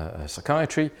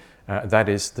psychiatry. That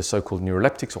is the so-called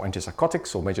neuroleptics or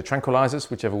antipsychotics or major tranquilizers,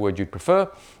 whichever word you'd prefer,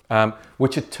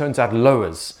 which it turns out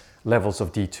lowers levels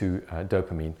of D2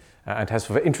 dopamine and has,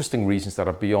 for interesting reasons that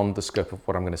are beyond the scope of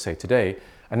what I'm going to say today,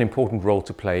 an important role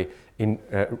to play in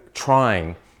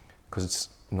trying, because it's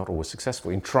not always successful,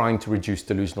 in trying to reduce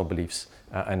delusional beliefs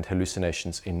and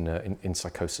hallucinations in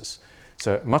psychosis.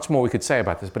 So much more we could say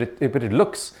about this, but it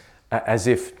looks as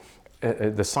if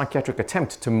the psychiatric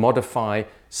attempt to modify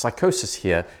psychosis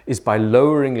here is by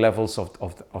lowering levels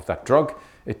of that drug.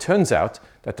 It turns out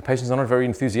that the patients are not very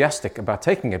enthusiastic about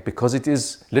taking it because it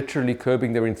is literally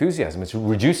curbing their enthusiasm. It's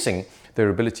reducing their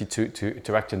ability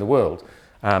to act in the world.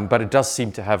 But it does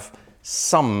seem to have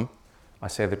some, I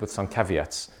say that with some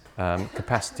caveats,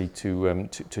 capacity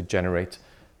to generate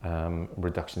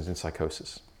reductions in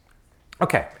psychosis.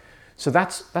 Okay, so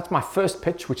that's my first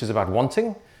pitch, which is about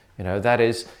wanting. You know, that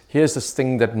is, here's this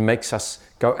thing that makes us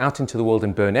go out into the world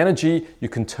and burn energy. You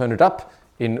can turn it up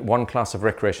in one class of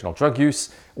recreational drug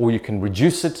use, or you can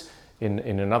reduce it in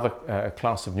another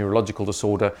class of neurological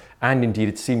disorder. And indeed,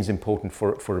 it seems important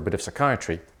for a bit of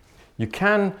psychiatry. You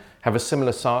can have a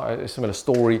similar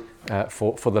story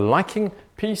for the liking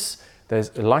piece.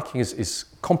 Liking is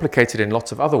complicated in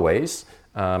lots of other ways.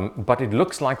 But it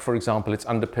looks like, for example, it's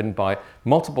underpinned by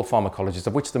multiple pharmacologies,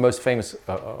 of which the most famous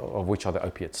of which are the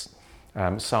opiates.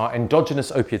 So our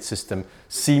endogenous opiate system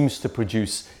seems to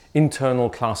produce internal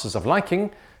classes of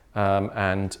liking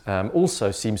and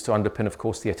also seems to underpin, of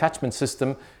course, the attachment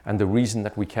system and the reason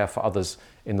that we care for others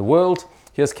in the world.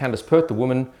 Here's Candace Pert, the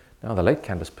woman, now the late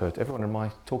Candace Pert, everyone in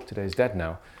my talk today is dead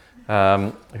now,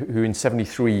 who in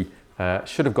 1973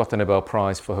 should have got the Nobel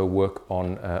Prize for her work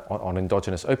on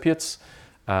endogenous opiates.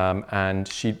 And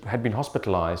she had been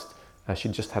hospitalized.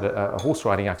 She'd just had a horse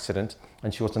riding accident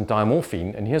and she was on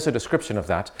diamorphine. And here's a description of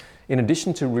that. In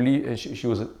addition to she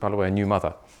was, by the way, a new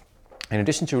mother. In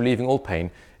addition to relieving all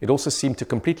pain, it also seemed to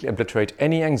completely obliterate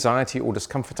any anxiety or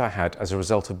discomfort I had as a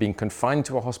result of being confined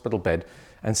to a hospital bed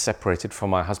and separated from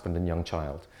my husband and young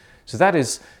child. So that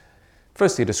is,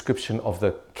 firstly, a description of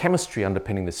the chemistry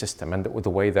underpinning the system and the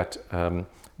way that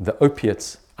the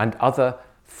opiates and other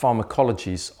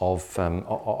pharmacologies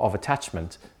of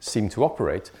attachment seem to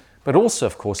operate, but also,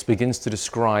 of course, begins to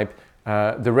describe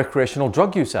the recreational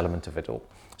drug use element of it all.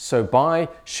 So by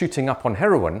shooting up on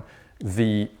heroin,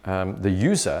 the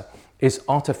user is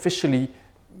artificially,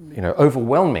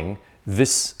 overwhelming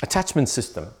this attachment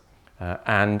system.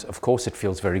 And of course, it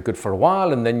feels very good for a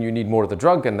while, and then you need more of the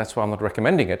drug, and that's why I'm not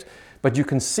recommending it. But you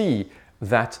can see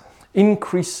that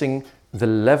increasing the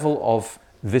level of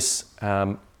this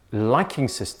liking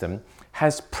system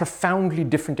has profoundly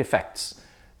different effects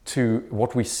to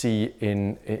what we see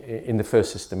in the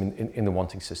first system, in the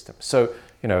wanting system. So,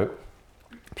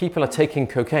 people are taking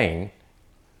cocaine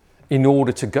in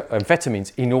order to go,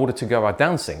 amphetamines in order to go out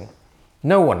dancing.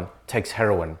 No one takes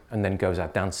heroin and then goes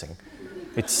out dancing.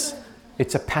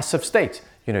 It's a passive state.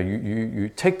 You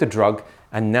take the drug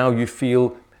and now you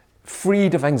feel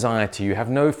freed of anxiety. You have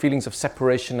no feelings of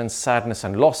separation and sadness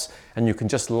and loss, and you can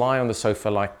just lie on the sofa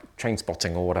like train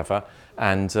spotting or whatever,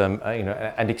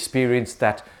 and experience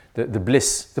that the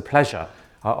bliss, the pleasure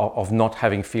of not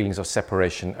having feelings of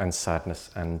separation and sadness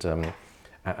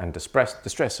and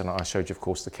distress. And I showed you, of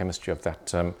course, the chemistry of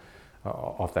that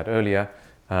earlier.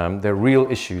 There are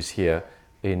real issues here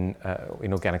in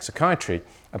organic psychiatry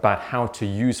about how to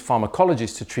use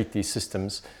pharmacologies to treat these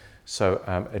systems. So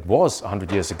it was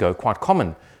 100 years ago quite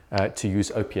common to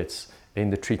use opiates in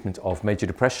the treatment of major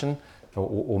depression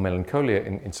or melancholia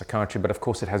in psychiatry, but of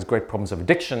course it has great problems of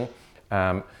addiction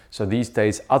So these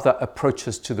days, other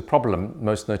approaches to the problem,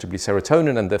 most notably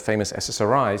serotonin and the famous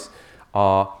SSRIs,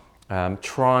 are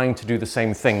trying to do the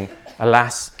same thing.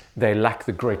 Alas, they lack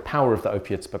the great power of the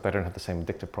opiates, but they don't have the same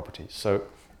addictive properties. So,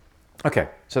 okay,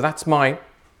 so that's my...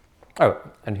 Oh,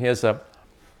 and here's the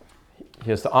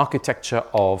architecture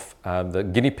of the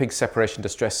guinea pig separation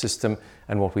distress system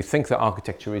and what we think the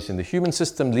architecture is in the human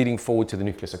system leading forward to the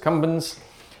nucleus accumbens.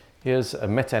 Here's a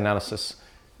meta-analysis,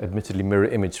 admittedly mirror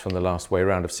image from the last way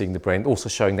around of seeing the brain, also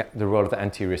showing that the role of the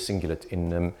anterior cingulate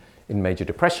in major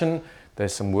depression.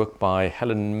 There's some work by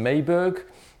Helen Mayberg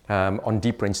on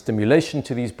deep brain stimulation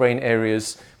to these brain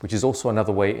areas, which is also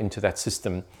another way into that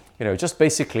system. You know, just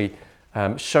basically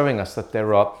showing us that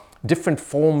there are different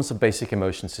forms of basic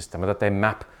emotion system and that they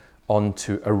map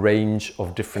onto a range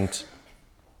of different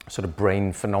sort of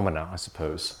brain phenomena, I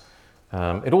suppose.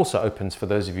 It also opens, for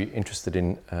those of you interested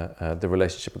in the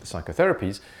relationship with the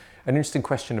psychotherapies, an interesting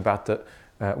question about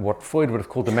what Freud would have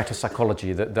called the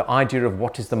metapsychology, the idea of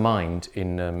what is the mind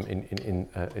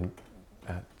in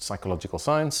psychological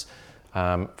science.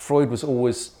 Freud was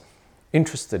always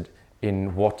interested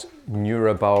in what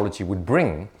neurobiology would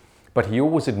bring, but he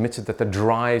always admitted that the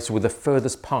drives were the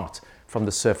furthest part from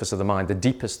the surface of the mind, the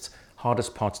deepest,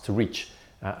 hardest parts to reach,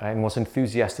 and was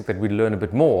enthusiastic that we'd learn a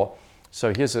bit more.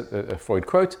 So here's a Freud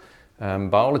quote.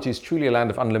 Biology is truly a land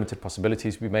of unlimited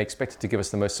possibilities. We may expect it to give us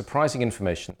the most surprising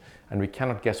information, and we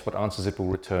cannot guess what answers it will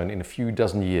return in a few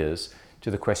dozen years to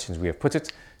the questions we have put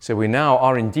it. So we now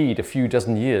are indeed a few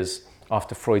dozen years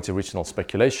after Freud's original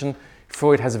speculation.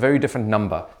 Freud has a very different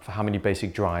number for how many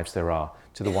basic drives there are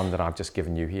to the one that I've just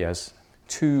given you. He has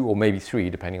 2 or maybe 3,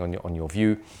 depending on your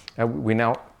view. We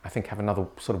now, I think, have another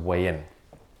sort of way in.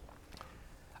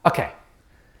 Okay,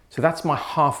 so that's my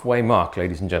halfway mark,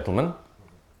 ladies and gentlemen.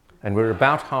 And we're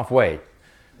about halfway.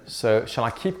 So shall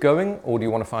I keep going, or do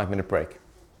you want a 5-minute break?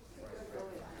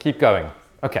 Keep going.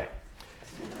 Okay.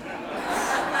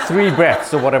 3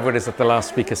 breaths, or whatever it is that the last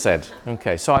speaker said.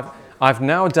 Okay, so I've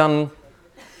now done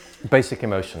basic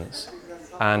emotions,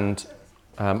 and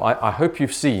I hope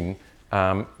you've seen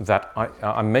that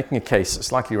I'm making a case, a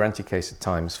slightly ranty case at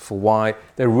times, for why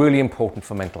they're really important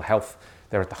for mental health.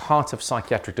 They're at the heart of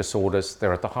psychiatric disorders.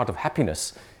 They're at the heart of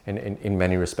happiness in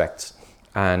many respects.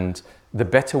 And the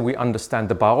better we understand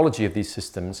the biology of these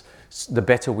systems, the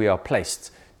better we are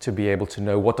placed to be able to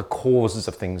know what the causes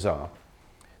of things are.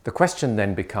 The question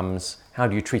then becomes, how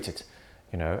do you treat it?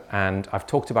 You know, and I've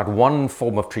talked about one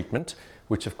form of treatment,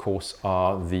 which of course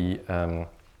are the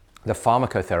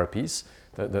pharmacotherapies,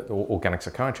 the organic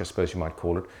psychiatry, I suppose you might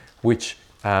call it, which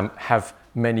have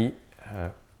many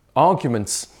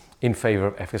arguments in favor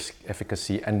of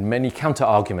efficacy and many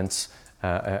counter-arguments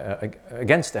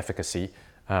against efficacy,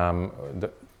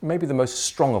 maybe the most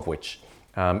strong of which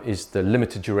is the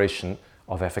limited duration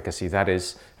of efficacy. That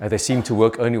is, they seem to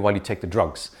work only while you take the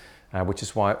drugs, which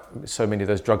is why so many of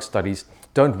those drug studies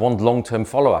don't want long-term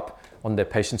follow-up on their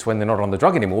patients when they're not on the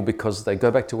drug anymore, because they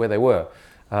go back to where they were.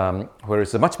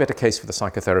 Whereas the much better case for the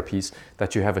psychotherapies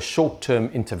that you have a short-term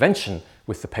intervention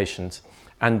with the patient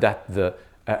and that the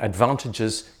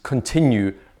advantages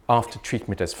continue after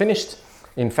treatment has finished.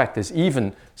 In fact, there's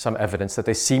even some evidence that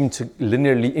they seem to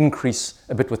linearly increase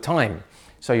a bit with time.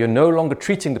 So you're no longer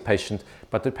treating the patient,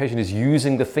 but the patient is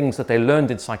using the things that they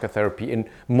learned in psychotherapy in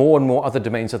more and more other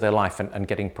domains of their life and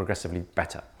getting progressively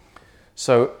better.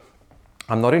 So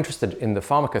I'm not interested in the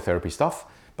pharmacotherapy stuff,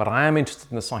 but I am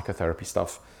interested in the psychotherapy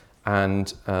stuff.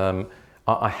 And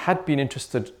I had been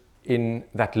interested in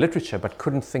that literature, but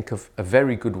couldn't think of a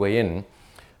very good way in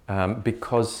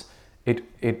because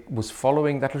it was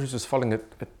following, that literature was following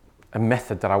a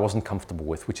method that I wasn't comfortable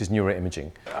with, which is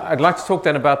neuroimaging. I'd like to talk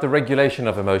then about the regulation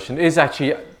of emotion. It is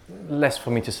actually less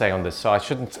for me to say on this, so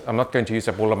I'm not going to use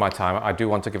up all of my time. I do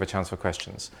want to give a chance for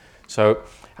questions. So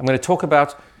I'm going to talk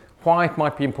about why it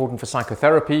might be important for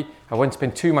psychotherapy. I won't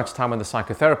spend too much time on the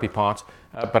psychotherapy part,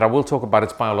 but I will talk about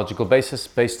its biological basis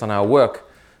based on our work,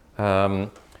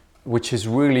 which is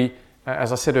really,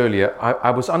 as I said earlier,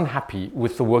 I was unhappy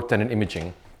with the work done in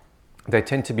imaging. They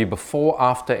tend to be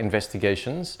before-after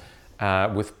investigations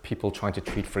with people trying to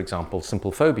treat, for example,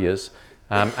 simple phobias,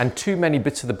 and too many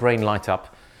bits of the brain light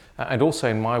up. And also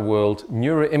in my world,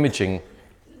 neuroimaging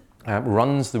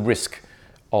runs the risk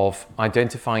of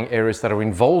identifying areas that are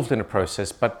involved in a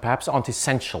process, but perhaps aren't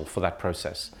essential for that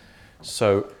process.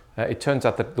 So it turns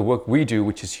out that the work we do,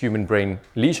 which is human brain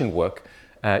lesion work,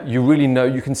 you really know,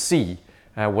 you can see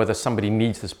whether somebody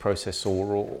needs this process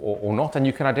or not, and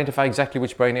you can identify exactly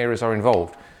which brain areas are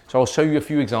involved. So I'll show you a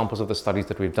few examples of the studies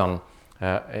that we've done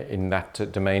in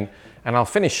that domain, and I'll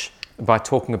finish by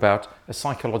talking about a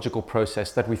psychological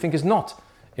process that we think is not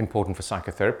important for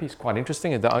psychotherapy. It's quite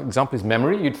interesting. The example is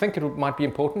memory. You'd think it might be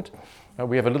important.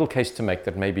 We have a little case to make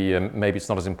that maybe it's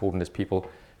not as important as people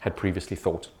had previously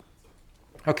thought.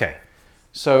 Okay,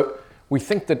 so we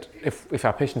think that if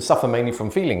our patients suffer mainly from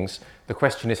feelings, the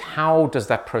question is how does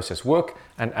that process work?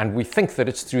 And we think that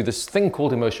it's through this thing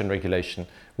called emotion regulation,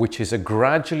 which is a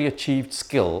gradually achieved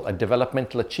skill, a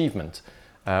developmental achievement,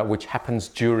 which happens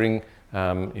during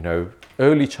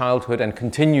early childhood and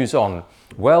continues on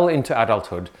well into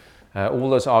adulthood. All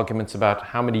those arguments about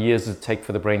how many years does it take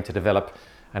for the brain to develop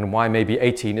and why maybe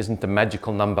 18 isn't the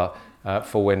magical number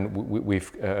for when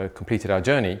we've completed our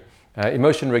journey.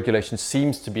 Emotion regulation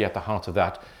seems to be at the heart of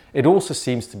that. It also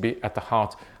seems to be at the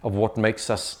heart of what makes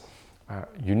us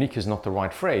unique is not the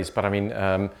right phrase, but I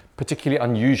mean particularly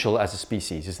unusual as a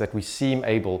species, is that we seem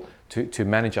able to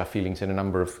manage our feelings in a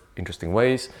number of interesting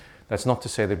ways. That's not to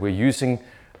say that we're using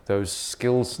those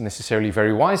skills necessarily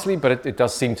very wisely, but it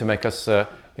does seem to make us the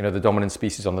dominant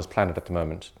species on this planet at the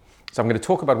moment. So I'm going to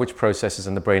talk about which processes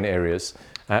and the brain areas,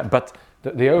 but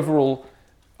the overall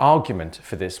argument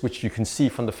for this, which you can see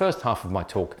from the first half of my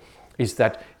talk, is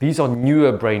that these are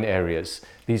newer brain areas.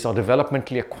 These are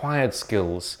developmentally acquired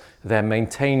skills. They're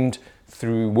maintained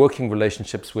through working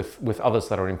relationships with others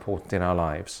that are important in our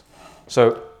lives.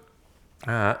 So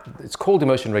it's called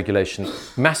emotion regulation,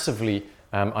 massively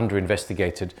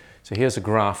under-investigated. So here's a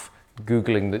graph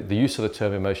Googling the use of the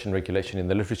term emotion regulation in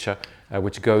the literature,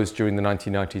 which goes during the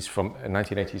 1990s from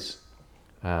 1980s.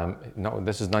 No,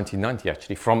 this is 1990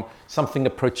 actually, from something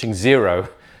approaching zero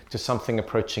to something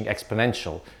approaching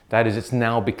exponential. That is, it's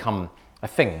now become a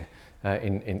thing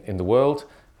in the world.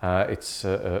 It's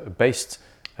based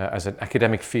as an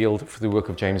academic field for the work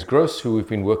of James Gross, who we've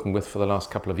been working with for the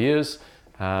last couple of years.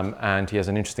 And he has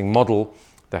an interesting model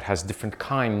that has different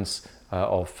kinds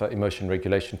of emotion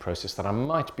regulation process that I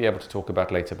might be able to talk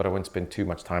about later, but I won't spend too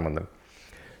much time on them.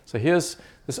 So here's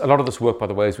this. A lot of this work, by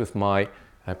the way, is with my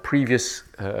previous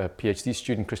PhD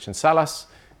student, Christian Salas,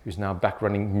 who's now back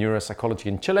running neuropsychology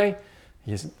in Chile.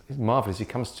 He's marvelous. He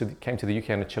came to the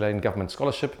UK on a Chilean government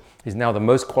scholarship. He's now the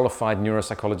most qualified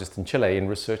neuropsychologist in Chile in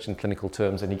research and clinical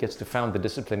terms, and he gets to found the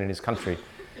discipline in his country.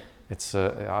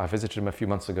 I visited him a few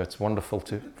months ago. It's wonderful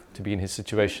to be in his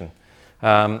situation.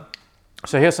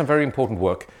 So here's some very important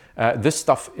work. This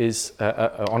stuff is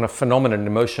on a phenomenon,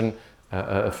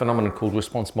 a phenomenon called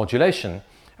response modulation,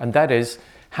 and that is,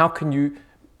 how can you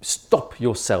stop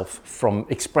yourself from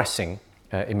expressing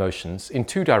emotions in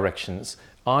two directions,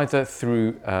 either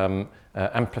through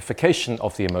amplification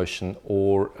of the emotion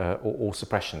or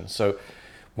suppression. So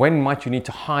when might you need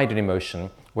to hide an emotion?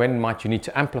 When might you need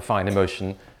to amplify an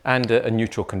emotion? And a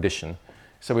neutral condition.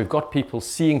 So we've got people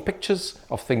seeing pictures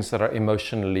of things that are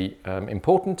emotionally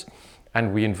important,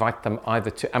 and we invite them either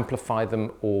to amplify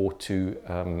them or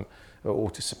to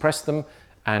suppress them,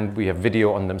 and we have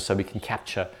video on them so we can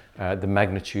capture the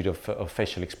magnitude of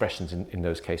facial expressions in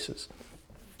those cases.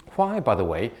 Why, by the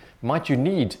way, might you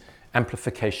need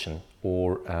amplification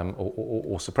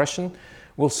or suppression?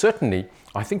 Well, certainly,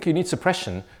 I think you need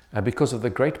suppression because of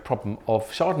the great problem of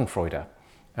Schadenfreude,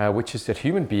 which is that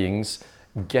human beings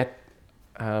get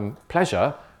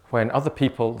pleasure when other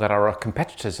people that are our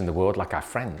competitors in the world, like our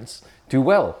friends, do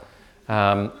well.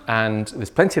 And there's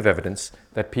plenty of evidence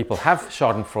that people have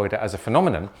Schadenfreude as a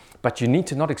phenomenon, but you need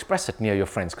to not express it near your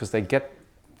friends because they get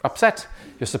upset.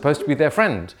 You're supposed to be their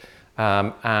friend.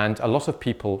 And a lot of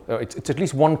people, it's at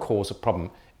least one cause of problem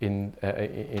in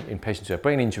patients who have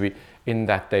brain injury, in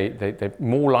that they're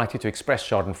more likely to express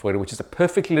Schadenfreude, which is a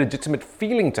perfectly legitimate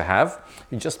feeling to have.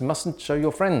 You just mustn't show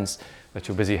your friends that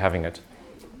you're busy having it.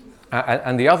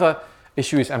 And the other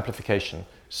issue is amplification.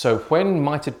 So when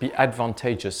might it be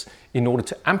advantageous in order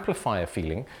to amplify a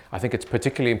feeling? I think it's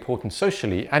particularly important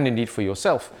socially and indeed for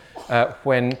yourself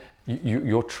when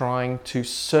you're trying to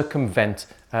circumvent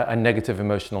a negative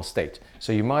emotional state.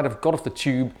 So you might have got off the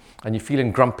tube and you're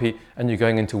feeling grumpy and you're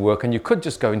going into work, and you could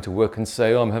just go into work and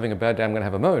say, oh, I'm having a bad day, I'm going to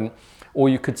have a moan. Or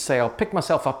you could say, I'll pick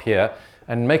myself up here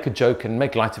and make a joke and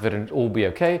make light of it and it'll all be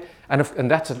okay. And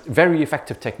that's a very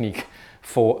effective technique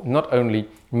for not only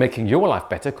making your life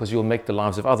better, because you'll make the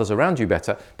lives of others around you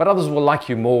better, but others will like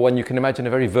you more, and you can imagine a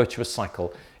very virtuous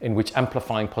cycle in which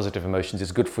amplifying positive emotions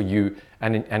is good for you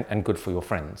and good for your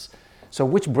friends. So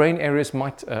which brain areas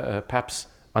might perhaps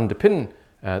underpin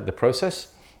the process?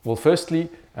 Well, firstly,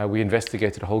 we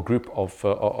investigated a whole group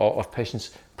of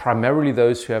patients, primarily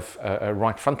those who have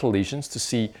right frontal lesions, to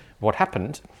see what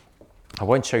happened. I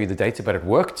won't show you the data, but it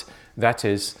worked. That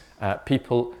is,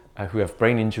 people who have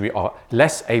brain injury are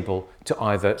less able to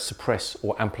either suppress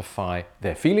or amplify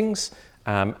their feelings,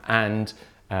 and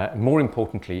more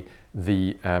importantly,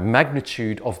 the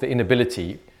magnitude of the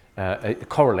inability it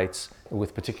correlates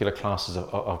with particular classes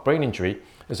of brain injury.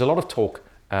 There's a lot of talk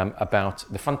about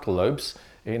the frontal lobes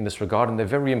in this regard, and they're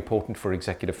very important for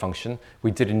executive function.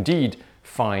 We did indeed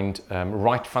find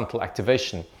right frontal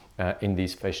activation in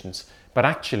these patients, but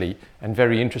actually, and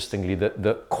very interestingly,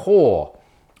 the core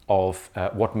of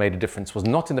what made a difference was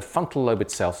not in the frontal lobe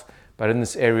itself, but in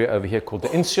this area over here called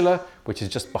the insula, which is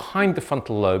just behind the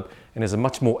frontal lobe and is a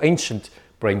much more ancient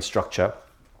brain structure.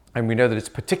 And we know that it's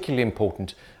particularly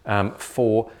important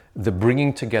for the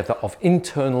bringing together of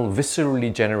internal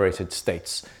viscerally generated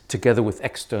states together with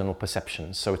external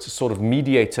perceptions. So it's a sort of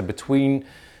mediator between,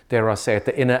 dare I say it,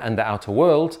 the inner and the outer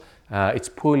world. It's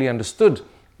poorly understood,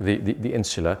 the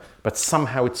insula, but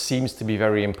somehow it seems to be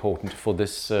very important for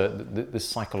this, this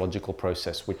psychological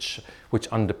process which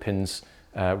underpins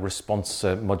response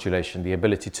modulation, the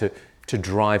ability to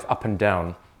drive up and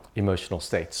down emotional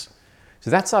states. So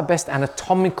that's our best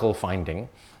anatomical finding.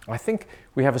 I think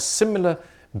we have a similar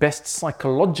best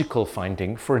psychological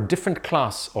finding for a different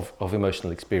class of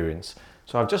emotional experience.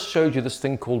 So I've just showed you this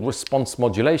thing called response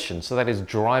modulation. So that is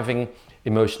driving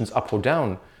emotions up or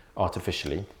down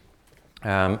artificially.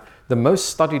 The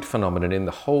most studied phenomenon in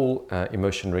the whole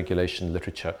emotion regulation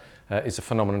literature is a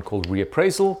phenomenon called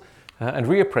reappraisal. And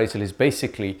reappraisal is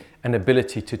basically an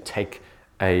ability to take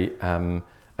an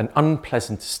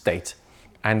unpleasant state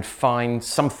and find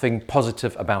something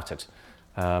positive about it.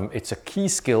 It's a key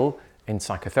skill in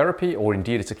psychotherapy, or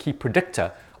indeed it's a key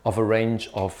predictor of a range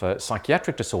of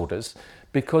psychiatric disorders,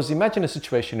 because imagine a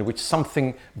situation in which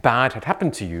something bad had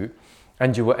happened to you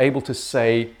and you were able to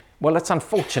say, well, that's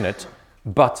unfortunate,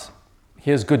 but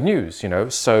here's good news,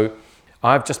 so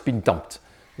I've just been dumped.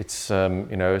 It's,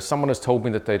 someone has told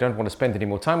me that they don't want to spend any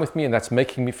more time with me, and that's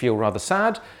making me feel rather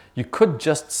sad. You could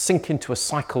just sink into a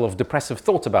cycle of depressive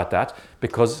thought about that,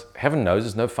 because heaven knows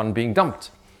there's no fun being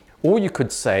dumped. Or you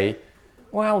could say,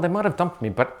 well, they might have dumped me,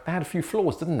 but they had a few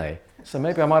flaws, didn't they? So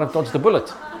maybe I might have dodged a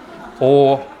bullet.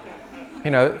 Or,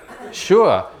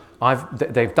 sure,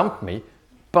 they've dumped me,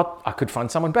 but I could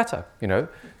find someone better.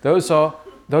 Those are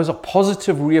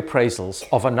positive reappraisals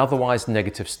of an otherwise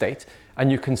negative state,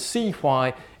 and you can see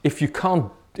why if you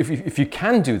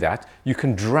can do that, you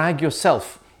can drag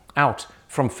yourself out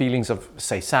from feelings of,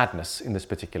 say, sadness in this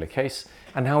particular case,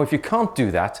 and how if you can't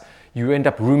do that, you end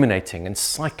up ruminating and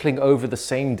cycling over the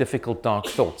same difficult, dark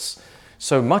thoughts.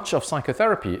 So much of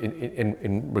psychotherapy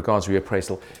in regards to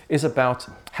reappraisal is about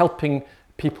helping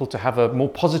people to have a more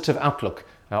positive outlook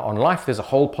on life. There's a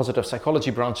whole positive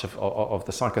psychology branch of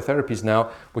the psychotherapies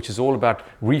now, which is all about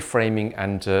reframing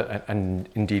and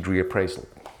indeed reappraisal.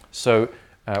 So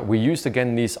we used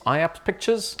again these IAPS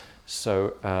pictures.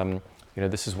 So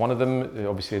this is one of them,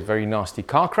 obviously a very nasty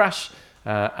car crash,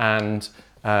 and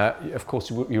of course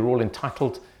you're all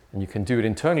entitled, and you can do it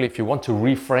internally if you want to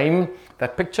reframe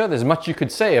that picture. There's much you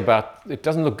could say about it.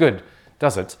 Doesn't look good,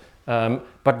 does it?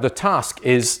 But the task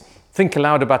is think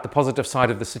aloud about the positive side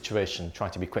of the situation. Try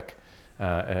to be quick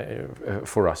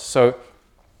for us. So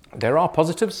there are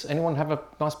positives. Anyone have a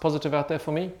nice positive out there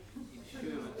for me?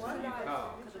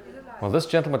 Well, this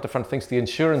gentleman at the front thinks the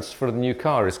insurance for the new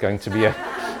car is going to be a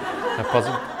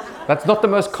positive. That's not the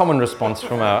most common response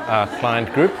from our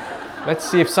client group. Let's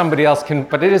see if somebody else can,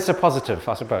 but it is a positive,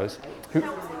 I suppose.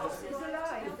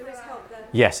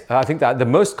 Yes, I think that the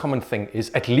most common thing is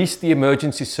at least the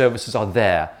emergency services are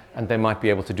there and they might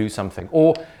be able to do something.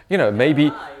 Or,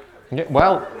 maybe,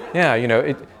 well,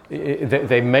 yeah,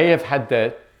 they may have had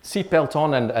their seatbelt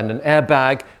on and an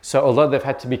airbag, so although they've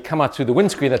had to come out through the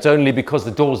windscreen, that's only because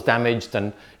the door's damaged,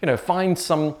 and, find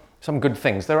some good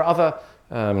things. There are other,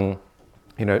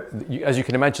 as you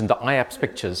can imagine, the IAPS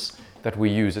pictures that we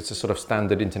use, it's a sort of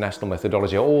standard international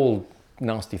methodology, are all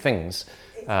nasty things.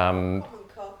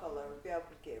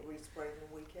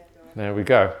 There we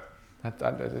go.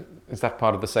 Is that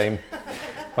part of the same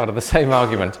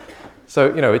argument?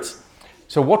 So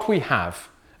so what we have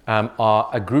are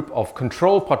a group of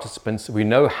control participants. We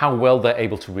know how well they're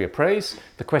able to reappraise.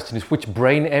 The question is which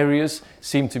brain areas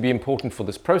seem to be important for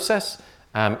this process,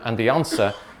 and the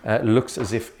answer looks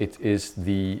as if it is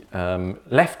the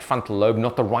left frontal lobe,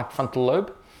 not the right frontal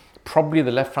lobe. Probably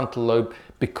the left frontal lobe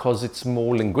because it's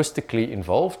more linguistically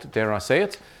involved, dare I say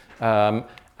it.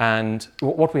 And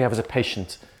what we have is a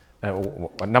patient,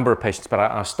 a number of patients, but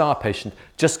our star patient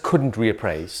just couldn't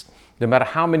reappraise. No matter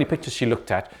how many pictures she looked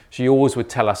at, she always would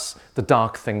tell us the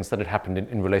dark things that had happened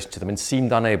in relation to them and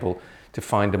seemed unable to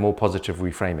find a more positive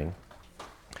reframing.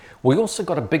 We also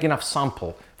got a big enough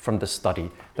sample from the study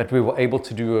that we were able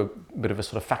to do a bit of a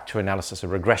sort of factor analysis, a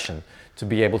regression, to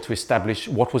be able to establish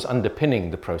what was underpinning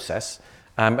the process.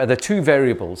 And there are two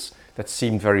variables that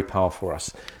seemed very powerful for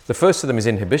us. The first of them is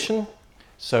inhibition.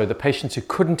 So the patients who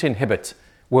couldn't inhibit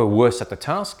were worse at the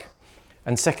task.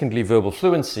 And secondly, verbal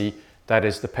fluency, that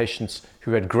is, the patients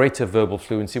who had greater verbal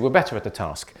fluency were better at the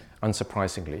task,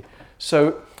 unsurprisingly.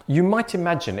 So you might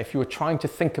imagine, if you were trying to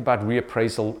think about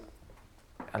reappraisal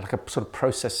like a sort of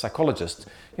process psychologist,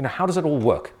 how does it all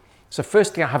work? So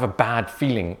firstly, I have a bad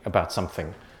feeling about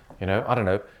something, I don't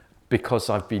know, because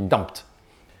I've been dumped.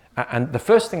 And the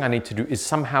first thing I need to do is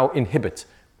somehow inhibit,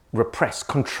 repress,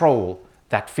 control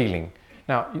that feeling.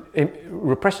 Now,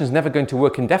 repression is never going to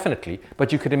work indefinitely,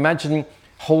 but you could imagine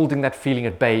holding that feeling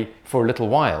at bay for a little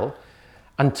while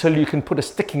until you can put a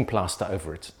sticking plaster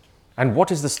over it. And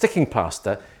what is the sticking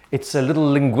plaster? It's a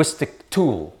little linguistic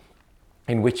tool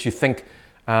in which you think,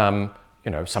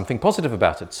 something positive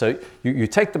about it. So you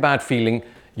take the bad feeling,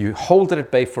 you hold it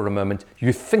at bay for a moment,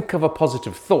 you think of a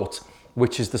positive thought,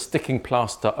 which is the sticking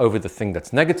plaster over the thing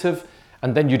that's negative,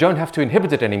 and then you don't have to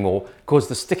inhibit it anymore because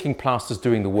the sticking plaster is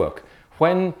doing the work.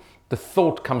 When the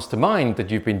thought comes to mind that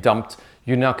you've been dumped,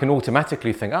 you now can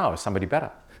automatically think, oh, somebody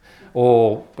better.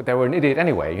 Or, but they were an idiot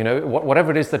anyway, whatever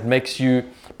it is that makes you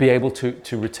be able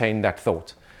to retain that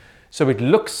thought. So it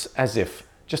looks as if,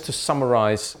 just to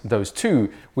summarize those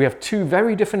two, we have two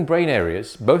very different brain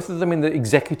areas, both of them in the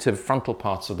executive frontal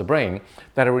parts of the brain,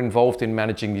 that are involved in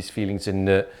managing these feelings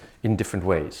in different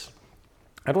ways.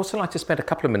 I'd also like to spend a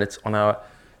couple of minutes on our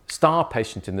star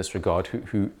patient in this regard,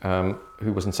 who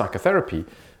was in psychotherapy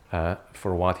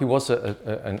for a while. He was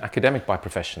an academic by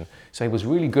profession, so he was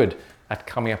really good at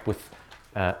coming up with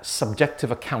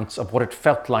subjective accounts of what it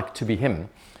felt like to be him,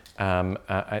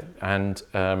 and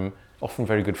often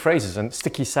very good phrases. And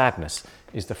sticky sadness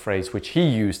is the phrase which he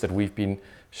used that we've been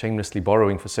shamelessly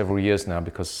borrowing for several years now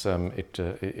because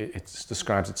it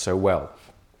describes it so well.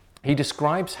 He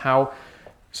describes how,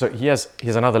 so he has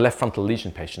another left frontal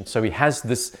lesion patient, so he has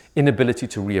this inability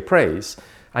to reappraise,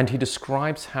 and he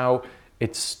describes how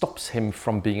it stops him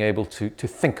from being able to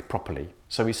think properly.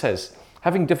 So he says,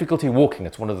 having difficulty walking,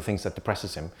 it's one of the things that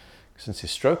depresses him since his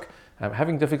stroke.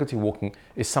 Having difficulty walking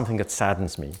is something that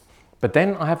saddens me. But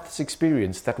then I have this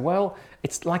experience that, well,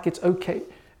 it's like it's okay.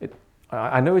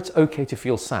 I know it's okay to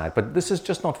feel sad, but this is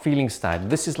just not feeling sad.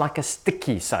 This is like a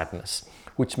sticky sadness,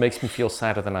 which makes me feel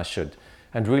sadder than I should.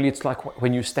 And really, it's like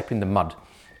when you step in the mud.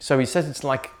 So he says it's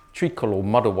like treacle or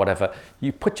mud or whatever.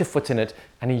 You put your foot in it,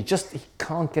 and he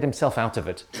can't get himself out of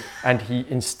it. And he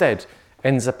instead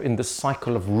ends up in this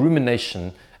cycle of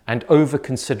rumination and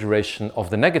over-consideration of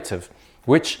the negative,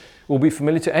 which will be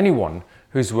familiar to anyone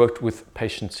who's worked with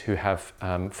patients who have,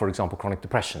 for example, chronic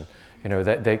depression.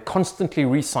 They constantly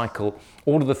recycle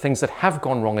all of the things that have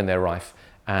gone wrong in their life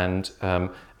and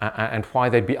why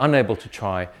they'd be unable to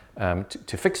try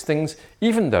to fix things,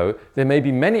 even though there may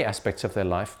be many aspects of their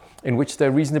life in which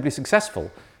they're reasonably successful.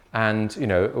 And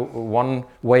one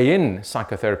way in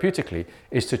psychotherapeutically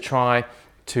is to try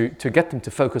to get them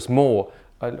to focus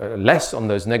less on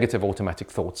those negative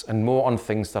automatic thoughts and more on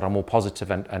things that are more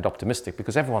positive and optimistic,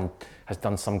 because everyone has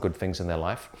done some good things in their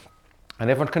life, and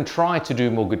everyone can try to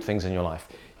do more good things in your life,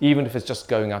 even if it's just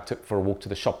going out for a walk to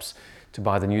the shops to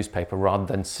buy the newspaper rather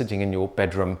than sitting in your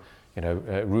bedroom,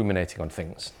 ruminating on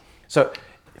things. So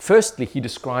firstly, he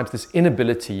describes this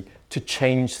inability to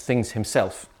change things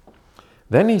himself.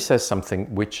 Then he says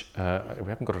something which we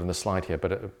haven't got it on the slide here,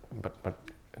 but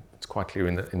it's quite clear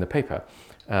in the paper,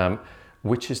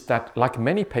 which is that, like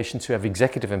many patients who have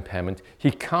executive impairment,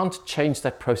 he can't change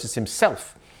that process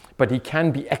himself, but he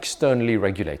can be externally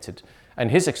regulated. And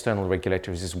his external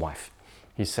regulator is his wife.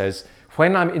 He says,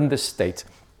 when I'm in this state,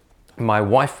 my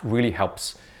wife really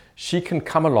helps. She can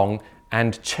come along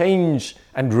and change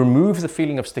and remove the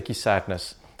feeling of sticky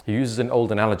sadness. He uses an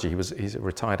old analogy. He's a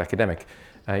retired academic.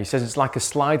 He says it's like a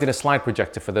slide in a slide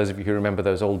projector, for those of you who remember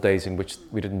those old days in which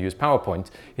we didn't use PowerPoint.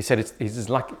 He said it's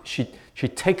like she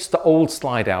takes the old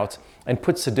slide out and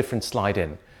puts a different slide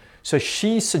in. So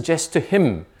she suggests to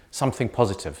him something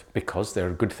positive because there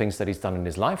are good things that he's done in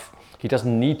his life. He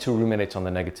doesn't need to ruminate on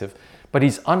the negative, but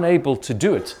he's unable to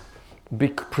do it,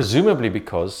 presumably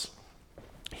because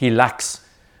he lacks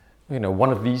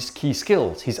one of these key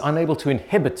skills. He's unable to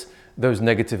inhibit those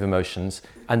negative emotions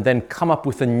and then come up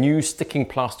with a new sticking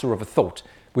plaster of a thought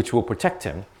which will protect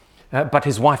him. But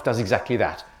his wife does exactly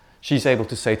that. She's able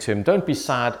to say to him, don't be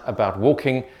sad about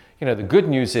walking. The good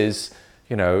news is,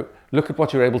 look at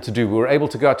what you're able to do. We were able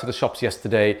to go out to the shops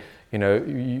yesterday.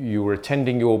 You were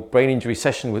attending your brain injury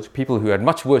session with people who had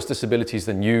much worse disabilities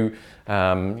than you.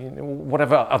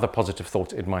 Whatever other positive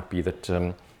thought it might be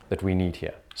that we need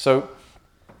here. So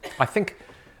I think,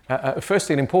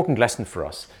 firstly, an important lesson for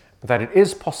us that it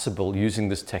is possible using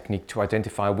this technique to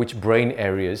identify which brain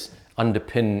areas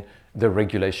underpin the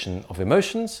regulation of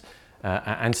emotions.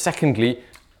 And secondly,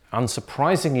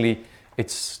 unsurprisingly,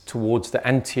 it's towards the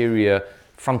anterior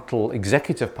frontal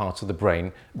executive parts of the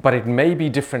brain, but it may be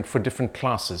different for different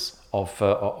classes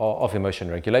of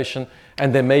emotion regulation,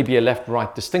 and there may be a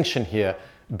left-right distinction here,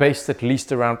 based at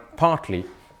least partly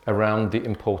around the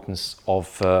importance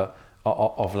of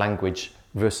language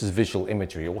versus visual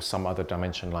imagery, or some other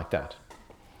dimension like that.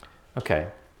 Okay,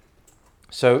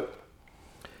 so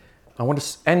I want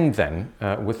to end then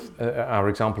with our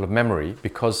example of memory,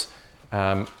 because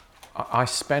I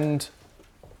spend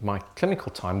my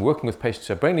clinical time working with patients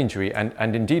who have brain injury,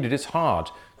 and indeed it is hard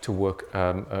to work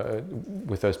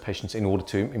with those patients in order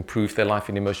to improve their life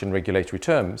in emotion regulatory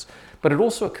terms. But it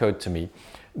also occurred to me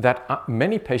that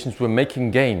many patients were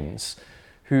making gains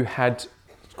who had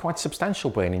quite substantial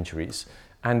brain injuries.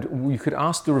 And you could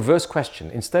ask the reverse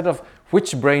question. Instead of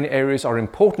which brain areas are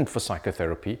important for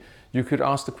psychotherapy, you could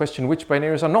ask the question, which brain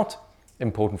areas are not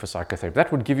important for psychotherapy?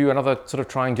 That would give you another sort of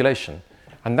triangulation.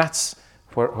 And that's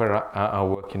where our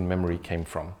work in memory came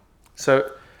from.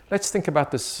 So let's think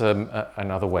about this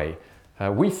another way.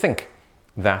 We think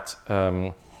that,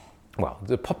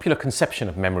 the popular conception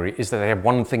of memory is that they have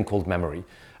one thing called memory.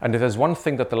 And if there's one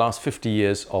thing that the last 50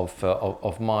 years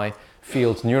of my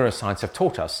field's neuroscience have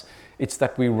taught us, it's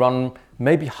that we run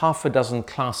maybe half a dozen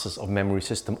classes of memory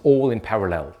system, all in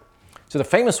parallel. So the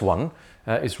famous one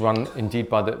is run indeed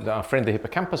by our friend the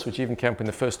hippocampus, which even came up in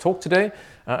the first talk today,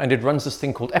 and it runs this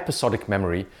thing called episodic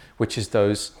memory, which is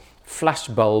those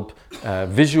flashbulb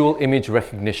visual image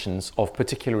recognitions of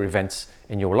particular events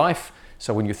in your life.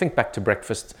 So when you think back to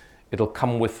breakfast, it'll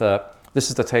come with this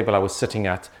is the table I was sitting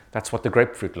at, that's what the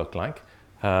grapefruit looked like.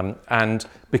 And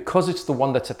because it's the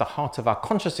one that's at the heart of our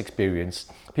conscious experience,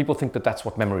 people think that that's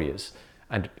what memory is.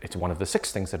 And it's one of the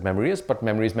 6 things that memory is, but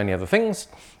memory is many other things.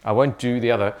 I won't do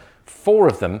the other 4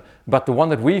 of them, but the one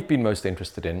that we've been most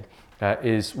interested in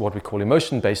is what we call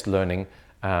emotion-based learning.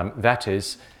 That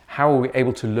is, how are we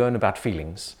able to learn about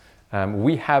feelings?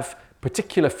 We have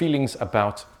particular feelings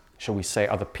about, shall we say,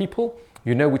 other people.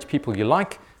 You know which people you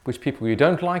like, which people you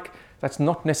don't like. That's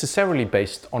not necessarily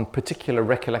based on particular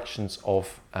recollections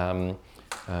of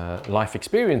life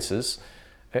experiences.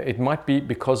 It might be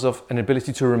because of an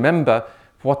ability to remember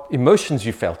what emotions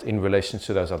you felt in relation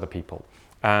to those other people.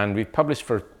 And we've published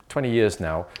for 20 years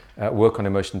now work on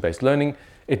emotion-based learning.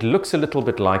 It looks a little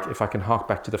bit like, if I can hark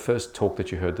back to the first talk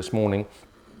that you heard this morning,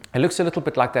 it looks a little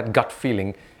bit like that gut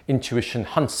feeling, intuition,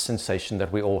 hunch sensation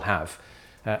that we all have.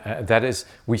 That is,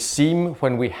 we seem,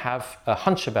 when we have a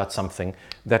hunch about something,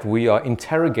 that we are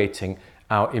interrogating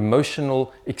our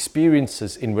emotional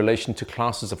experiences in relation to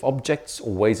classes of objects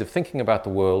or ways of thinking about the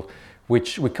world,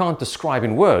 which we can't describe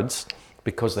in words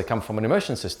because they come from an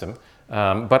emotion system,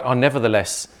 but are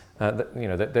nevertheless,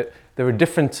 they're a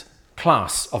different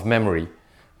class of memory.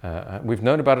 We've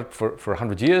known about it for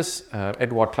 100 years.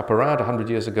 Edouard Claparade, 100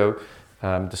 years ago,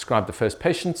 described the first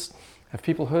patients. Have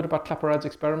people heard about Claparad's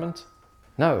experiment?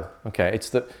 No. Okay,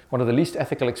 it's one of the least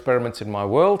ethical experiments in my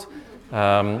world.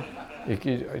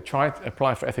 You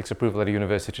apply for ethics approval at a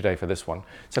university today for this one.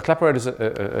 So Claparade is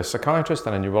a psychiatrist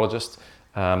and a neurologist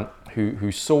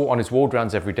who saw on his ward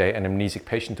rounds every day an amnesic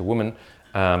patient, a woman,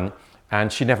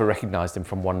 and she never recognized him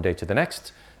from one day to the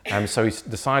next. So he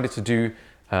decided to do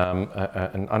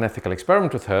an unethical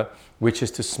experiment with her, which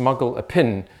is to smuggle a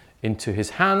pin into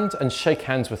his hand and shake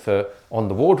hands with her on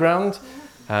the ward round,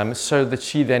 so that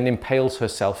she then impales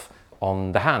herself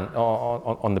on the hand,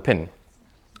 on the pin.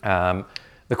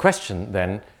 The question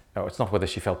then, it's not whether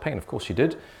she felt pain, of course she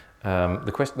did.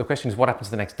 The question is what happens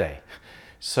the next day.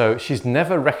 So she's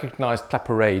never recognized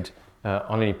Claparade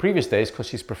on any previous days because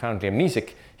she's profoundly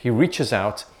amnesic. He reaches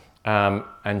out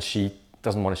and she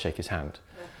doesn't want to shake his hand.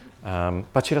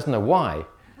 But she doesn't know why.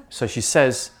 So she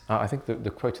says, I think the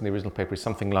quote in the original paper is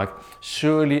something like,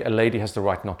 "Surely a lady has the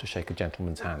right not to shake a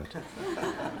gentleman's hand."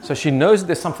 So she knows that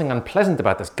there's something unpleasant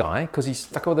about this guy because he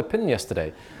stuck her with a pin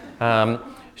yesterday.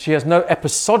 She has no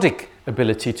episodic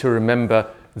ability to remember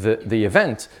the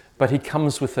event, but he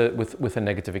comes with a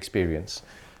negative experience.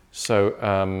 So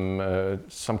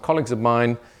some colleagues of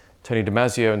mine, Tony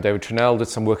Damasio and David Turnbull, did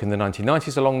some work in the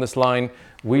 1990s along this line.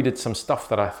 We did some stuff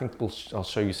that I think I'll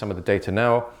show you some of the data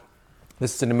now.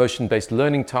 This is an emotion-based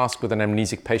learning task with an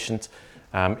amnesic patient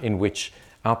in which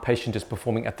our patient is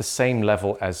performing at the same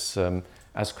level as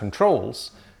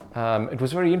controls. It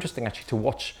was very interesting actually to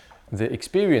watch the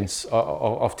experience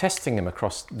of testing him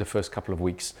across the first couple of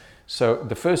weeks. So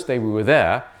the first day we were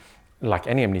there, like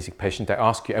any amnesic patient, they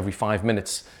ask you every 5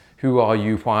 minutes, who are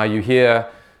you, why are you here?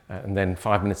 And then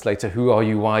 5 minutes later, who are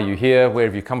you, why are you here, where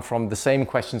have you come from? The same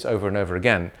questions over and over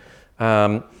again.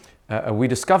 We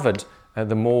discovered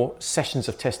the more sessions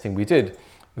of testing we did,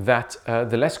 that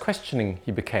the less questioning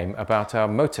he became about our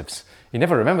motives. He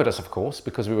never remembered us, of course,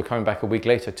 because we were coming back a week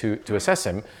later to assess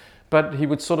him, but he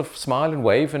would sort of smile and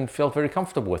wave and felt very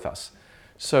comfortable with us.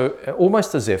 So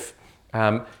almost as if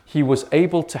he was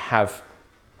able to have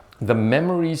the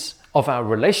memories of our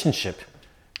relationship,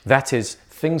 that is,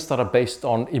 things that are based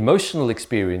on emotional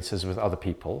experiences with other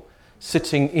people,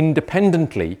 sitting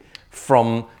independently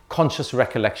from conscious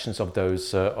recollections of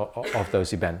those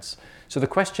events. So the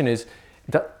question is,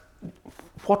 let me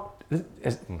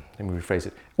rephrase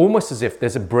it, almost as if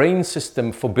there's a brain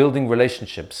system for building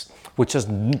relationships which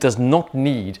does not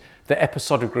need the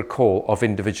episodic recall of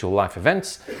individual life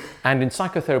events. And in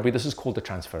psychotherapy, this is called the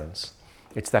transference.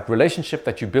 It's that relationship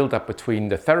that you build up between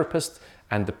the therapist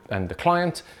and the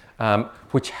client,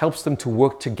 which helps them to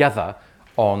work together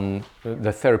on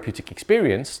the therapeutic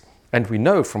experience. And we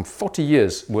know from 40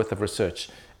 years worth of research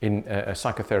in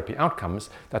psychotherapy outcomes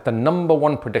that the number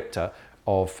one predictor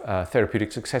of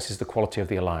therapeutic success is the quality of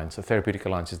the alliance. The therapeutic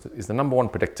alliance is the number one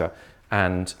predictor.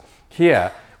 And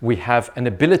here we have an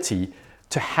ability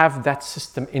to have that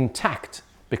system intact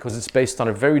because it's based on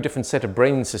a very different set of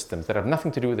brain systems that have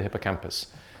nothing to do with the hippocampus.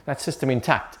 That system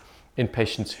intact in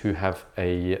patients who have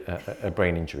a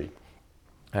brain injury.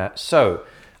 So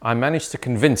I managed to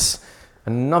convince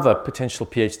another potential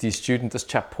PhD student, this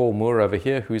chap Paul Moore over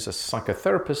here, who's a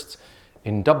psychotherapist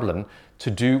in Dublin, to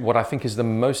do what I think is the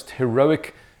most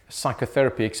heroic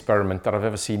psychotherapy experiment that I've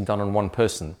ever seen done on one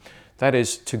person. That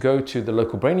is to go to the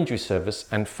local brain injury service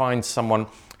and find someone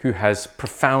who has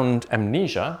profound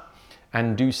amnesia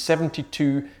and do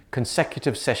 72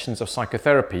 consecutive sessions of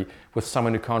psychotherapy with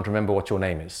someone who can't remember what your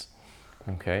name is.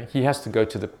 Okay, he has to go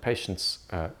to the patient's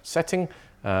setting,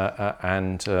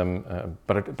 but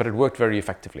it worked very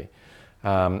effectively.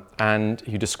 And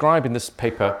you describe in this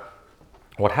paper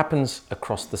what happens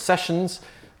across the sessions,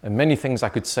 and many things I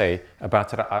could say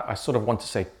about it. I sort of want to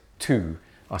say two,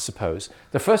 I suppose.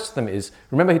 The first of them is,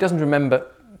 remember, he doesn't remember,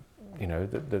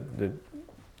 the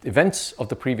events of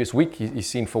the previous week. He's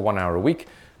seen for 1 hour a week.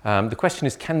 The question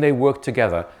is, can they work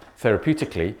together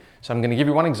therapeutically? So I'm going to give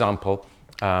you one example,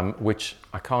 which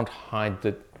I can't hide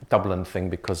the Dublin thing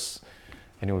because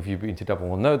any of you been to Dublin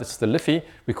will know. This is the Liffey,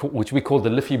 which we call the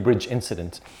Liffey Bridge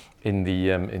incident in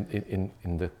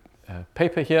the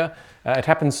paper here. It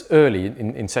happens early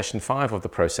in session 5 of the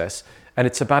process, and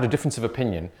it's about a difference of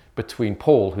opinion between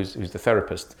Paul, who's the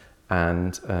therapist,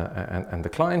 and the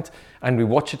client, and we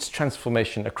watch its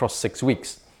transformation across 6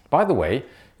 weeks. By the way,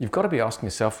 you've got to be asking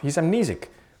yourself, he's amnesic.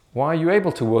 Why are you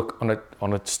able to work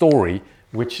on a story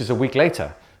which is a week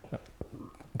later?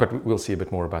 But we'll see a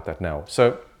bit more about that now.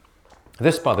 So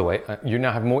this, by the way, you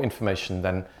now have more information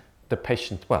than the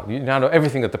patient. Well, you now know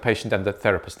everything that the patient and the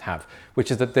therapist have, which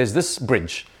is that there's this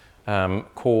bridge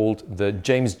called the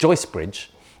James Joyce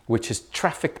Bridge, which is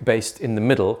traffic-based in the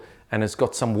middle and has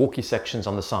got some walkie sections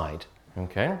on the side.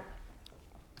 Okay?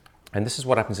 And this is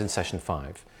what happens in session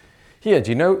 5. Here,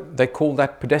 do you know they call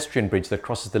that pedestrian bridge that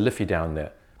crosses the Liffey down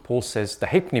there? Paul says the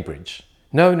Halfpenny Bridge.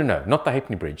 No, not the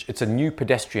Halfpenny Bridge. It's a new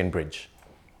pedestrian bridge.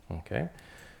 Okay?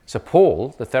 So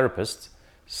Paul, the therapist,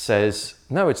 says,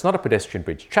 no, it's not a pedestrian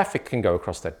bridge. Traffic can go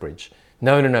across that bridge.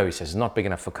 No, he says, it's not big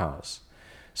enough for cars.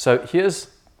 So here's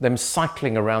them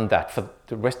cycling around that for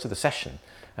the rest of the session,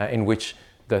 in which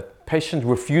the patient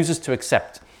refuses to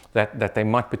accept that they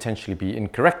might potentially be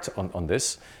incorrect on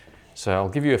this. So I'll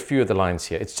give you a few of the lines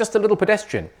here. It's just a little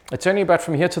pedestrian. It's only about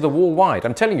from here to the wall wide.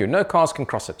 I'm telling you, no cars can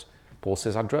cross it. Paul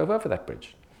says, I drove over that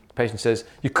bridge. The patient says,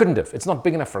 you couldn't have. It's not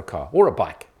big enough for a car or a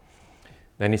bike.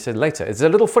 Then he said later, it's a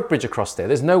little footbridge across there.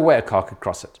 There's no way a car could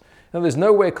cross it. No, there's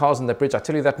no way cars on that bridge. I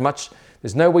tell you that much.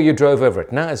 There's no way you drove over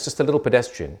it. No, it's just a little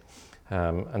pedestrian.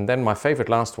 And then my favorite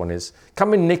last one is,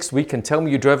 come in next week and tell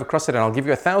me you drove across it and I'll give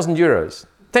you 1,000 euros,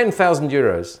 10,000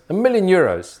 euros, 1,000,000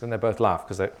 euros. Then they both laugh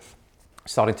because they're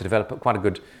starting to develop quite a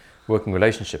good working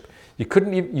relationship. You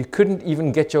couldn't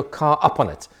even get your car up on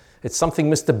it. It's something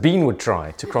Mr. Bean would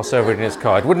try to cross over it in his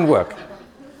car. It wouldn't work.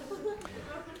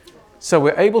 So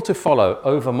we're able to follow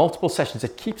over multiple sessions.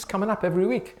 It keeps coming up every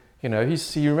week. He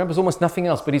remembers almost nothing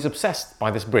else, but he's obsessed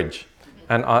by this bridge.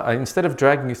 And I, instead of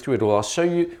dragging you through it all, I'll show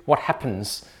you what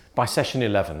happens by session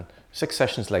 11, 6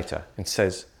 sessions later. And so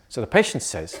the patient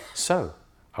says, so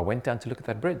I went down to look at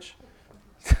that bridge.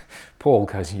 Paul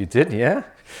goes, you did, yeah?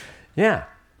 Yeah.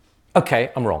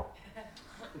 Okay, I'm wrong.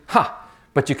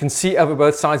 But you can see over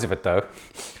both sides of it though.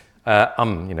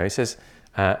 He says,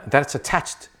 that's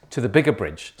attached to the bigger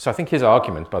bridge. So I think his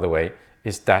argument, by the way,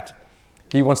 is that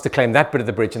he wants to claim that bit of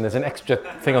the bridge and there's an extra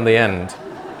thing on the end.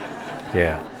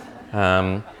 Yeah.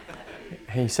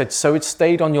 He said, so it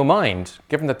stayed on your mind,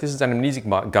 given that this is an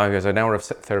amnesic guy who has an hour of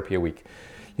therapy a week.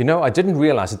 You know, I didn't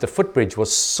realize that the footbridge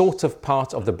was sort of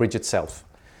part of the bridge itself.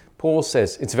 Paul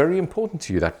says, it's very important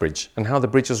to you, that bridge, and how the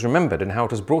bridge was remembered and how it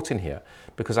was brought in here,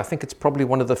 because I think it's probably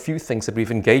one of the few things that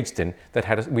we've engaged in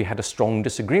that we had a strong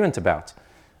disagreement about.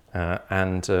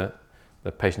 And the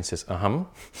patient says,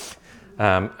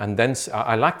 and then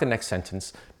I like the next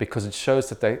sentence because it shows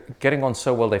that they're getting on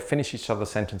so well, they finish each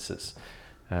other's sentences.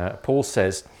 Paul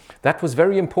says, that was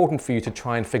very important for you to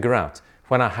try and figure out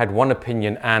when I had one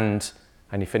opinion and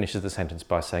he finishes the sentence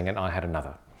by saying, and I had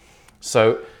another.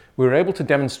 So we were able to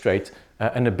demonstrate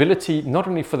an ability not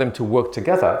only for them to work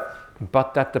together,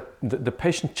 but that the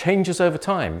patient changes over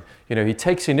time. You know, he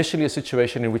takes initially a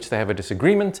situation in which they have a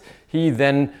disagreement, he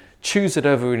then chews it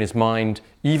over in his mind,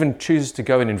 even chooses to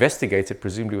go and investigate it,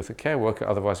 presumably with a care worker,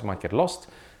 otherwise it might get lost,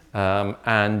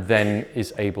 and then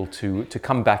is able to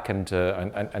come back and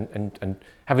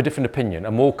have a different opinion,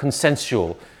 a more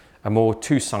consensual, a more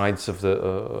two sides of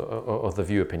the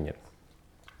view opinion.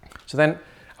 So then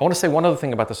I want to say one other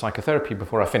thing about the psychotherapy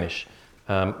before I finish,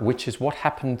 which is what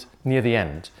happened near the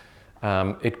end.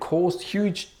 It caused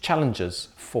huge challenges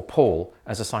for Paul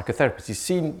as a psychotherapist. He's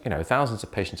seen, thousands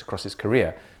of patients across his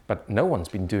career, but no one's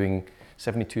been doing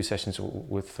 72 sessions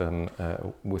with an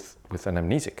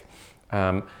amnesic.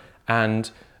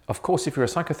 And of course, if you're a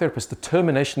psychotherapist, the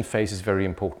termination phase is very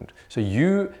important. So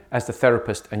you, as the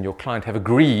therapist and your client, have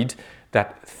agreed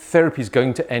that therapy is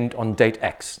going to end on date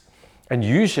X. And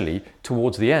usually,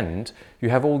 towards the end, you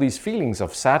have all these feelings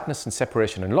of sadness and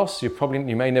separation and loss. You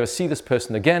may never see this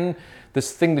person again.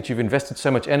 This thing that you've invested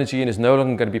so much energy in is no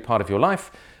longer going to be part of your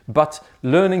life. But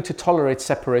learning to tolerate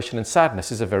separation and sadness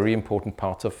is a very important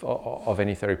part of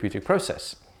any therapeutic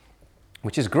process,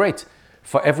 which is great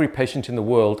for every patient in the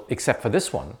world except for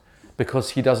this one,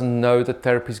 because he doesn't know that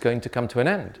therapy is going to come to an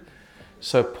end.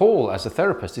 So Paul, as a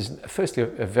therapist, is firstly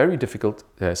a very difficult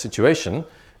situation,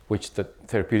 which the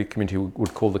therapeutic community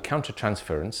would call the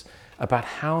countertransference, about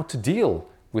how to deal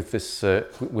with this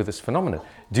phenomenon.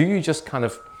 Do you just kind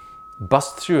of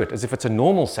bust through it as if it's a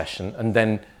normal session and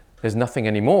then there's nothing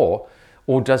anymore?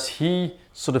 Or does he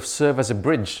sort of serve as a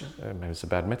bridge? Maybe it's a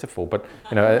bad metaphor, but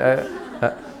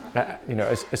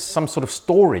as some sort of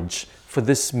storage for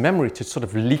this memory to sort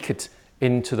of leak it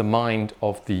into the mind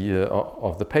of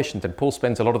the patient. And Paul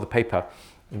spends a lot of the paper,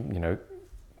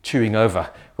 chewing over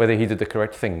whether he did the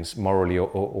correct things morally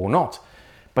or not.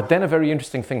 But then a very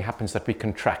interesting thing happens that we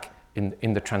can track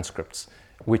in the transcripts,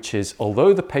 which is,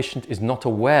 although the patient is not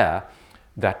aware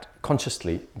that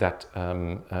consciously that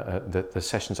the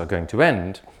sessions are going to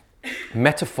end,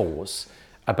 metaphors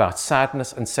about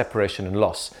sadness and separation and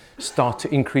loss start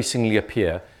to increasingly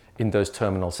appear in those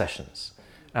terminal sessions.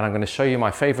 And I'm going to show you my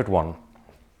favorite one,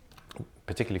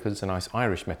 particularly because it's a nice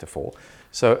Irish metaphor.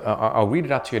 So I'll read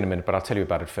it out to you in a minute, but I'll tell you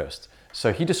about it first.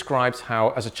 So he describes how,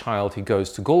 as a child, he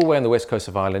goes to Galway on the west coast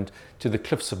of Ireland, to the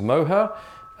cliffs of Moher,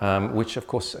 which, of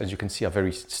course, as you can see, are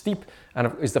very steep,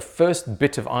 and is the first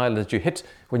bit of Ireland that you hit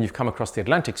when you've come across the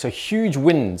Atlantic. So huge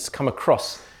winds come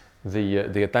across the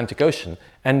Atlantic Ocean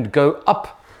and go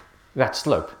up that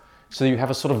slope. So you have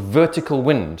a sort of vertical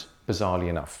wind, bizarrely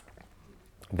enough.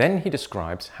 Then he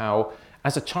describes how,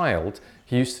 as a child,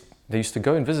 they used to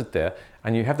go and visit there,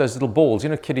 and you have those little balls.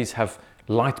 Kiddies have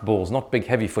light balls, not big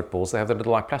heavy footballs. They have the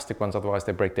little light plastic ones, otherwise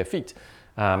they break their feet.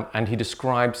 And he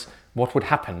describes what would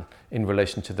happen in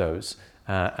relation to those.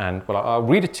 I'll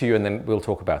read it to you and then we'll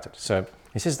talk about it. So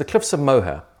he says, the cliffs of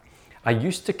Moher. I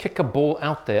used to kick a ball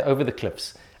out there over the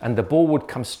cliffs and the ball would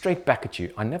come straight back at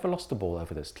you. I never lost a ball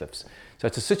over those cliffs. So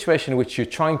it's a situation in which you're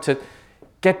trying to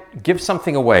give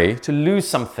something away, to lose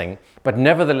something, but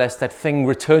nevertheless that thing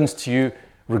returns to you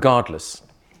regardless.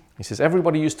 He says,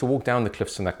 everybody used to walk down the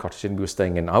cliffs in that cottage and we were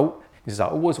staying in. He says, I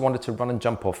always wanted to run and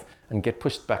jump off and get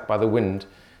pushed back by the wind,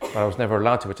 but I was never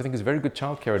allowed to, which I think is very good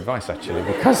childcare advice, actually,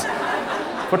 because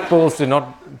footballs do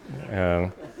not...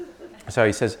 So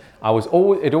he says,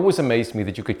 it always amazed me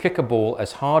that you could kick a ball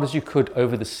as hard as you could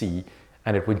over the sea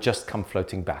and it would just come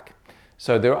floating back.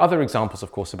 So there are other examples,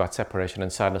 of course, about separation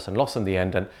and sadness and loss in the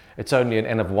end, and it's only an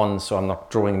N of 1, so I'm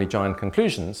not drawing any giant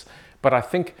conclusions. But I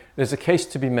think there's a case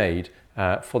to be made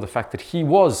for the fact that he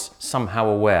was somehow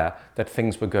aware that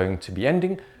things were going to be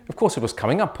ending. Of course, it was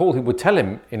coming up. Paul, who would tell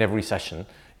him in every session,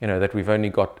 that we've only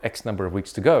got X number of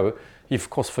weeks to go. He, of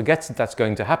course, forgets that that's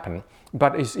going to happen,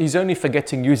 but he's only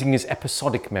forgetting using his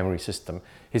episodic memory system.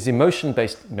 His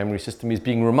emotion-based memory system is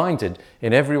being reminded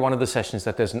in every one of the sessions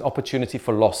that there's an opportunity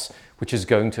for loss, which is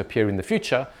going to appear in the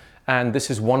future. And this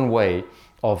is one way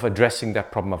of addressing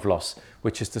that problem of loss,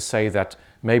 which is to say that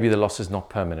maybe the loss is not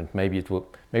permanent. Maybe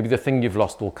the thing you've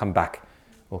lost will come back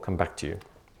to you.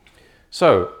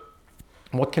 So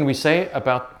what can we say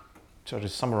about, to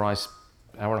summarize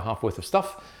hour and a half worth of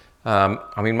stuff.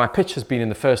 I mean, my pitch has been in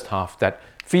the first half that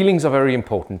feelings are very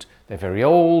important. They're very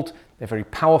old, they're very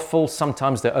powerful,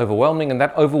 sometimes they're overwhelming, and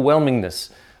that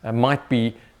overwhelmingness might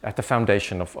be at the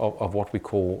foundation of what we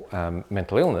call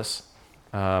mental illness.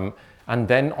 And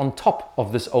then on top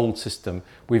of this old system,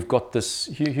 we've got this,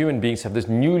 human beings have this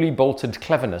newly bolted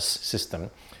cleverness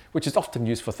system, which is often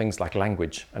used for things like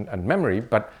language and memory,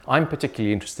 but I'm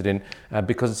particularly interested in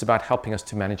because it's about helping us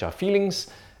to manage our feelings.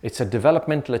 It's a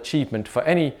developmental achievement for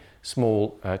any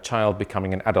small child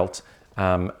becoming an adult,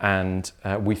 and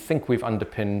we think we've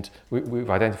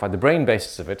identified the brain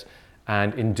basis of it,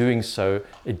 and in doing so,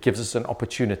 it gives us an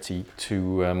opportunity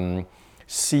to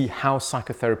see how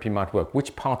psychotherapy might work.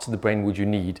 Which parts of the brain would you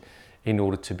need in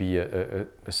order to be a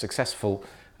successful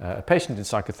patient in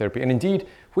psychotherapy, and indeed,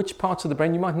 which parts of the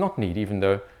brain you might not need, even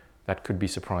though that could be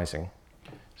surprising.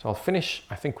 So I'll finish,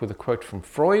 I think, with a quote from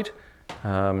Freud,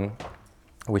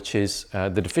 which is,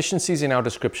 the deficiencies in our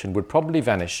description would probably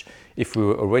vanish if we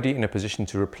were already in a position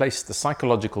to replace the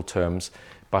psychological terms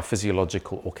by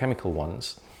physiological or chemical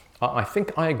ones. I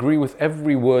think I agree with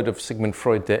every word of Sigmund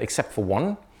Freud there, except for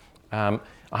one. I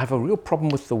have a real problem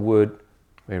with the word,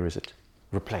 where is it?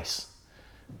 Replace.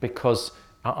 Because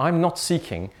I'm not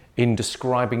seeking in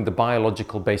describing the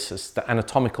biological basis, the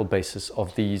anatomical basis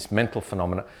of these mental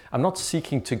phenomena. I'm not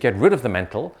seeking to get rid of the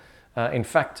mental. In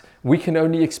fact, we can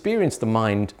only experience the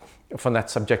mind from that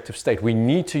subjective state. We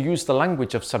need to use the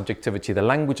language of subjectivity, the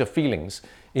language of feelings,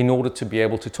 in order to be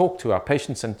able to talk to our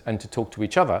patients and to talk to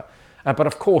each other. But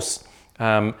of course,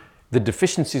 the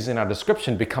deficiencies in our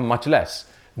description become much less.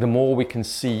 The more we can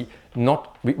see,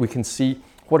 we can see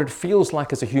what it feels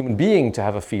like as a human being to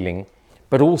have a feeling,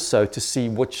 but also to see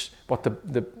what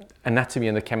the anatomy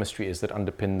and the chemistry is that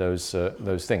underpin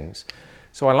those things.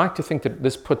 So I like to think that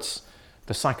this puts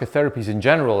the psychotherapies in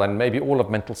general, and maybe all of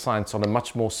mental science, on a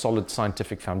much more solid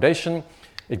scientific foundation.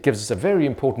 It gives us a very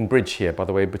important bridge here, by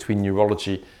the way, between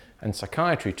neurology and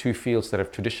psychiatry, two fields that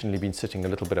have traditionally been sitting a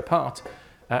little bit apart,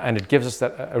 and it gives us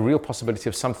a real possibility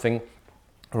of something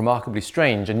remarkably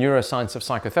strange, a neuroscience of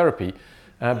psychotherapy,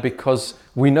 because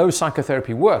we know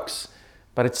psychotherapy works,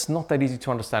 but it's not that easy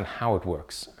to understand how it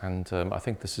works. And I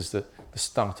think this is the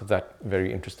start of that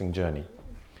very interesting journey.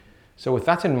 So with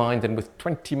that in mind, and with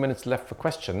 20 minutes left for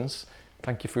questions,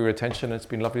 thank you for your attention. It's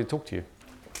been lovely to talk to you.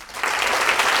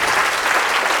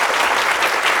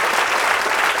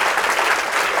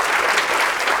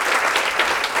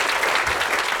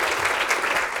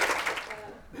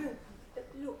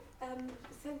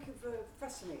 Thank you for a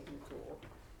fascinating talk.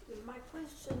 My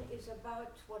question is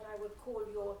about what I would call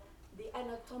the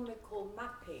anatomical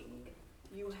mapping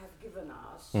you have given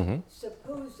us,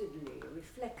 supposedly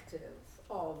reflective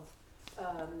of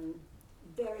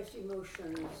various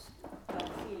emotions,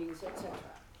 feelings, etc.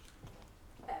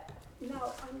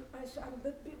 Now, I'm a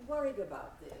bit worried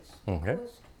about this,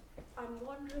 because I'm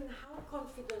wondering, how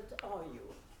confident are you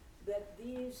that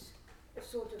these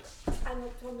sort of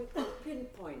anatomical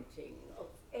pinpointing of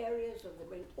areas of the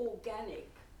brain, organic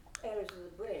areas of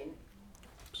the brain,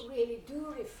 really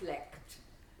do reflect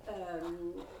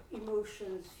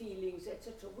emotions, feelings,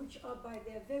 etc., which are by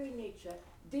their very nature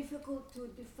difficult to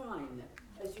define.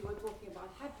 As you were talking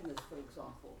about happiness, for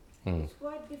example, it's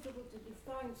quite difficult to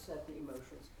define certain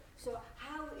emotions. So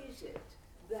how is it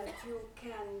that you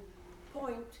can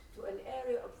point to an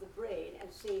area of the brain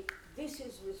and say, this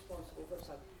is responsible for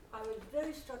something? I was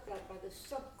very struck by the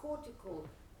subcortical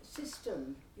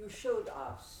system you showed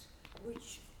us,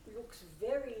 which looks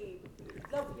very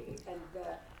lovely and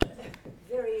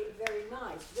very, very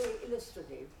nice, very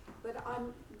illustrative. But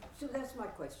so that's my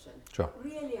question. Sure.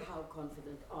 Really, how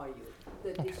confident are you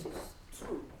that this is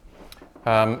true?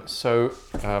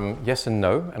 Yes and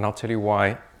no, and I'll tell you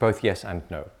why, both yes and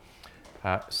no.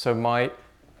 So my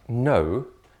no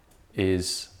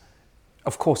is,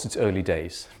 of course, it's early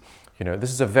days. You know,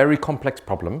 this is a very complex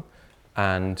problem,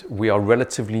 and we are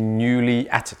relatively newly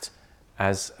at it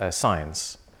as a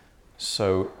science.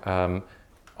 So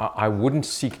I wouldn't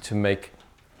seek to make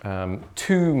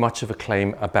too much of a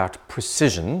claim about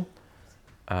precision,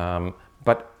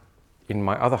 but in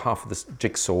my other half of this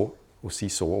jigsaw, or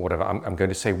seesaw, or whatever, I'm going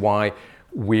to say why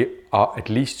we are at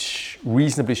least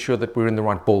reasonably sure that we're in the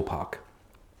right ballpark.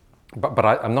 But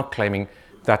I'm not claiming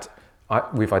that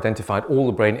we've identified all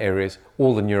the brain areas,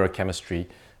 all the neurochemistry.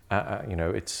 I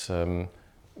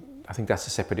think that's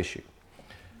a separate issue.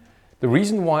 The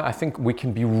reason why I think we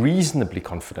can be reasonably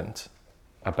confident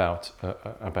about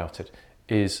it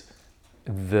is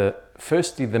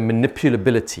firstly the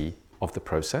manipulability of the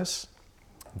process.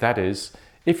 That is,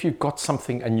 if you've got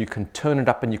something and you can turn it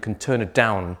up and you can turn it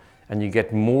down and you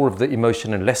get more of the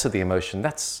emotion and less of the emotion,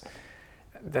 that's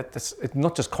that's it's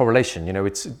not just correlation,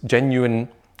 it's genuine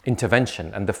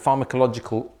intervention, and the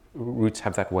pharmacological routes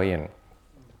have that way in.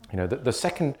 The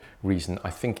second reason, I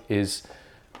think, is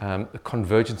the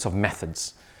convergence of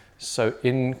methods. So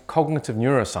in cognitive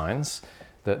neuroscience,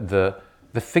 the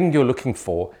thing you're looking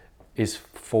for is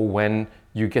for when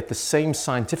you get the same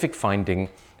scientific finding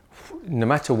no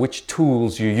matter which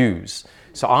tools you use.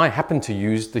 So I happen to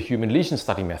use the human lesion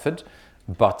study method,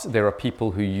 but there are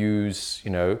people who use,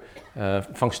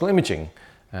 functional imaging.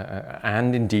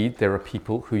 And indeed, there are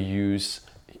people who use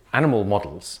animal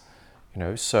models.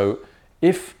 So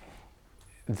if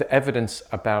the evidence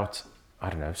about,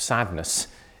 sadness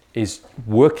is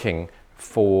working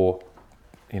for,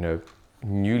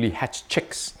 newly hatched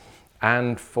chicks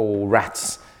and for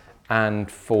rats and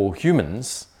for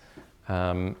humans,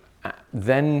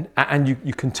 then, and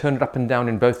you can turn it up and down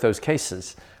in both those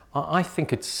cases, I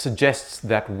think it suggests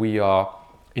that we are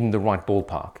in the right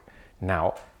ballpark.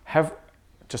 Now,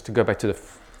 just to go back to the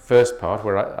first part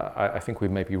where I think we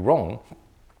may be wrong,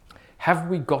 have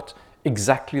we got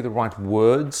exactly the right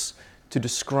words to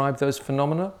describe those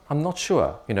phenomena? I'm not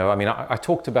sure. I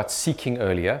talked about seeking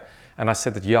earlier, and I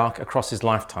said that Yark across his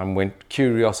lifetime went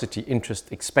curiosity,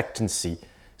 interest, expectancy,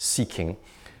 seeking.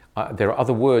 There are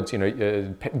other words,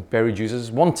 Berry uses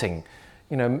wanting.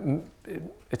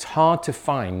 It's hard to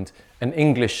find an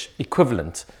English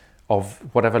equivalent of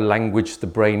whatever language the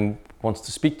brain wants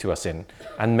to speak to us in.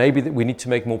 And maybe that we need to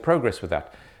make more progress with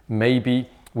that. Maybe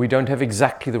we don't have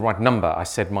exactly the right number. I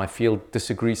said my field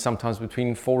disagrees sometimes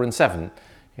between 4 and 7.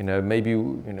 Maybe,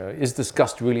 is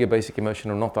disgust really a basic emotion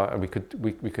or not? We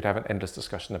could have an endless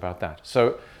discussion about that.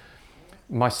 So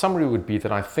my summary would be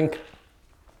that I think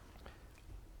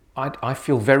I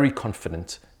feel very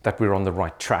confident that we're on the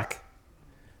right track.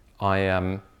 I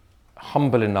am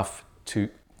humble enough to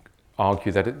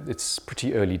argue that it's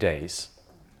pretty early days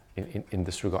in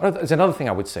this regard. Oh, there's another thing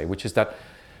I would say, which is that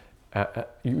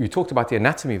you talked about the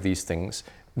anatomy of these things.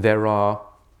 There are,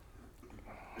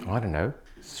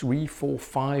 3, 4,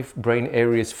 5 brain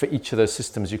areas for each of those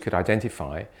systems you could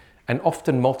identify, and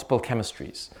often multiple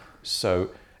chemistries. So,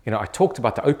 I talked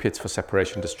about the opiates for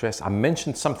separation distress. I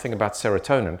mentioned something about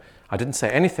serotonin. I didn't say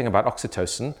anything about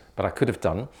oxytocin, but I could have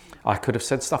done. I could have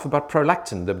said stuff about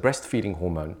prolactin, the breastfeeding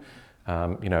hormone,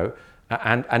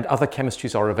 and other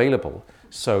chemistries are available.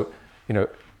 So,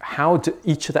 how do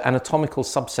each of the anatomical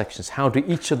subsections, how do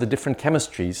each of the different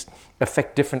chemistries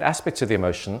affect different aspects of the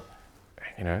emotion?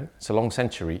 It's a long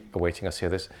century awaiting us here.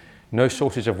 There's no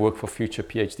shortage of work for future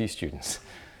PhD students.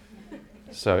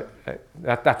 So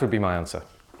that would be my answer.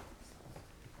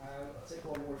 I'll take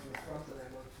one more from the front and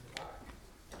then one from the back.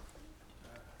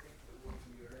 I think the one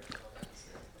from your end.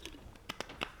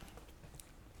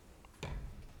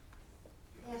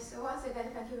 Yes, so once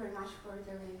again, thank you very much for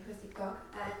the really interesting talk.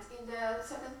 And in the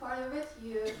second part of it,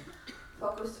 you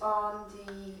focused on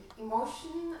the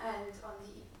emotion and on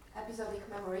the episodic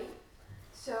memory.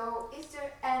 So is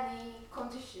there any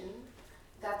condition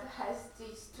that has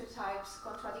these two types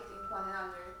contradicting one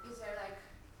another? Is there like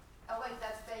a way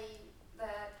that the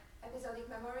episodic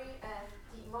memory and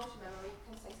the emotion memory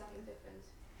can say something different?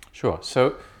 Sure.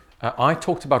 So I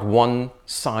talked about one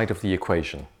side of the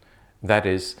equation. That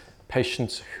is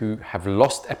patients who have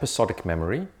lost episodic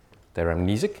memory, they're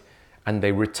amnesic, and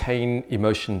they retain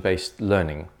emotion-based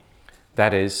learning.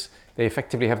 That is, they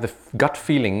effectively have the gut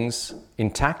feelings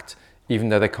intact, even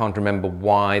though they can't remember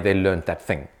why they learned that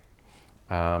thing.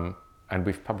 And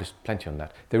we've published plenty on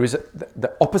that. There is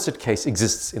the opposite case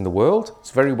exists in the world.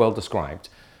 It's very well described.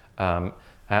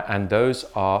 And those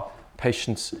are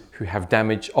patients who have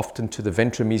damage often to the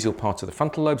ventromedial parts of the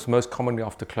frontal lobes, most commonly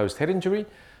after closed head injury.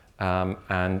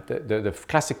 And the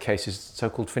classic case is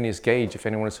so-called Phineas Gage. If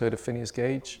anyone has heard of Phineas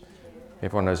Gage,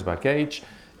 everyone knows about Gage.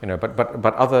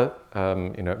 But other,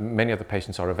 many other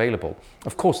patients are available.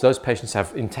 Of course, those patients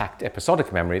have intact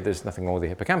episodic memory. There's nothing wrong with the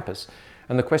hippocampus.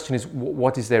 And the question is,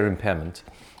 what is their impairment?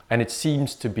 And it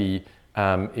seems to be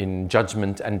in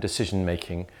judgment and decision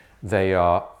making. They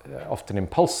are often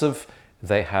impulsive.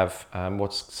 They have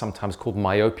what's sometimes called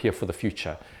myopia for the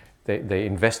future. They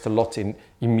invest a lot in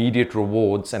immediate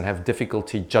rewards and have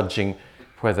difficulty judging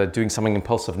whether doing something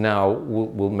impulsive now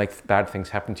will make bad things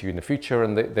happen to you in the future.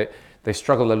 And they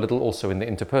struggle a little also in the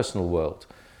interpersonal world.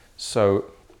 So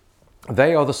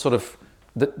they are the sort of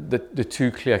the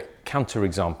two clear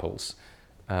counterexamples.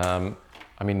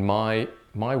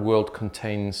 My world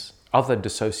contains other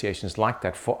dissociations like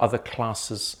that for other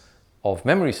classes of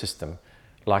memory system,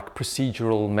 like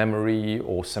procedural memory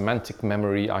or semantic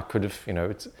memory. I could have,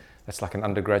 that's like an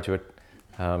undergraduate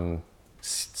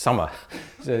summer,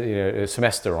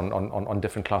 semester on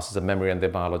different classes of memory and their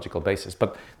biological basis.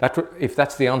 But if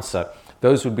that's the answer,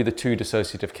 those would be the two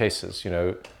dissociative cases,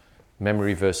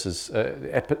 memory versus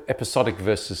episodic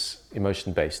versus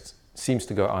emotion-based. Seems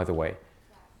to go either way.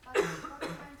 Yeah, but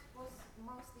was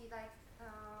mostly like a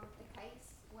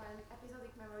case when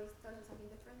episodic memory tells you something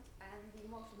different and the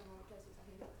emotional memory tells you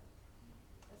something different.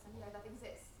 That something like that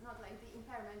exists, not like the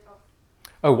impairment of.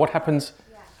 Oh, what happens?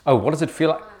 Yeah. Oh, what does it feel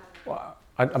like? Well,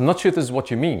 I'm not sure if this is what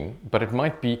you mean, but it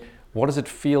might be, what does it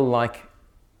feel like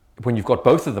when you've got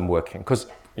both of them working? Because,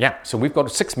 so we've got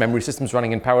 6 memory systems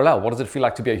running in parallel. What does it feel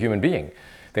like to be a human being?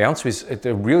 The answer is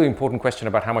a really important question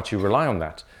about how much you rely on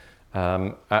that.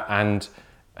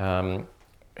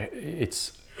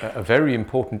 It's a very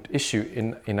important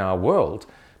issue in our world,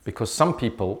 because some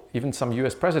people, even some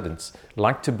US presidents,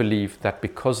 like to believe that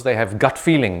because they have gut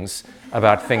feelings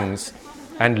about things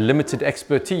and limited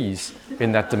expertise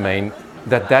in that domain,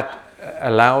 that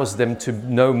allows them to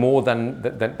know more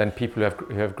than people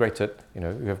who have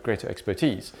greater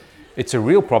expertise. It's a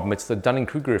real problem. It's the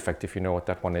Dunning-Kruger effect, if you know what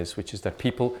that one is, which is that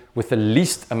people with the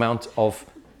least amount of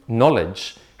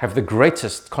knowledge have the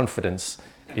greatest confidence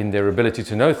in their ability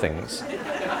to know things.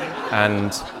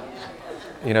 And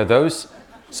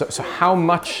so how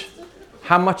much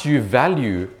you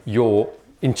value your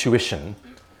intuition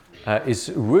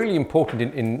is really important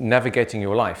in navigating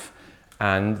your life.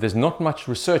 And there's not much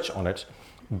research on it,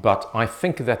 but I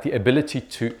think that the ability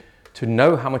to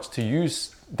know how much to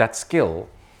use that skill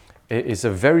is a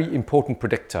very important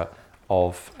predictor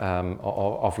of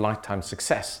lifetime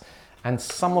success. And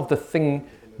some of the thing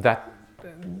that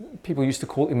people used to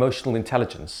call emotional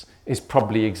intelligence is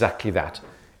probably exactly that.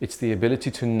 It's the ability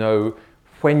to know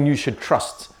when you should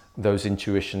trust those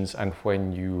intuitions and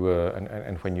when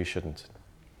you shouldn't.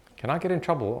 Can I get in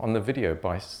trouble on the video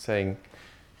by saying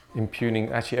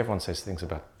impugning? Actually, everyone says things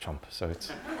about Trump, so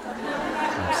it's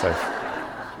I'm safe.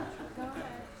 Go ahead.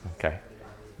 Okay.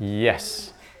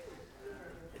 Yes.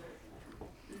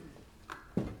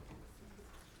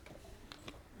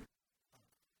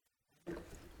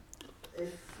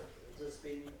 If there's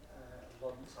been a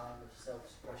long time of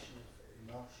self-suppression of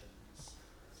emotions,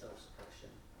 self-suppression,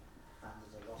 and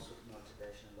there's a loss of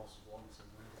motivation, a loss of wanting,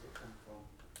 where does it come from?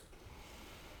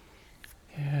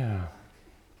 Yeah,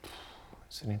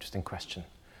 it's an interesting question.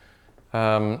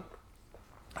 Let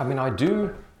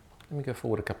me go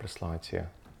forward a couple of slides here.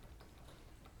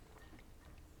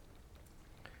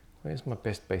 Where's my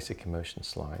best basic emotion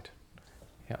slide?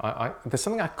 Yeah, there's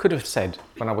something I could have said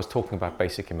when I was talking about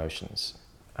basic emotions,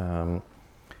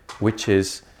 which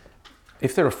is,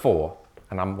 if there are 4,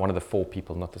 and I'm one of the 4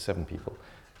 people, not the 7 people,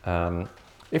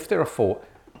 if there are 4,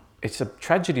 it's a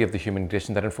tragedy of the human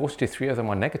condition that unfortunately 3 of them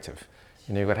are negative.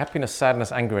 You've got happiness,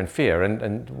 sadness, anger, and fear,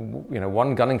 and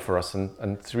 1 gunning for us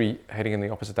and 3 heading in the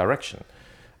opposite direction.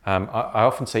 I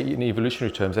often say, in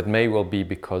evolutionary terms, that may well be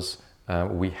because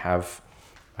we have.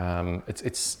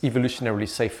 It's evolutionarily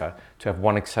safer to have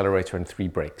 1 accelerator and 3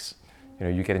 brakes.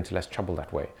 You get into less trouble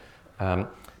that way.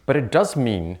 But it does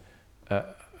mean a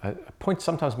point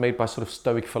sometimes made by sort of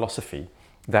Stoic philosophy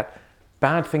that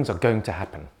bad things are going to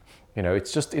happen.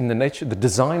 It's just in the nature, the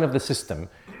design of the system,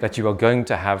 that you are going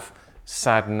to have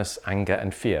sadness, anger,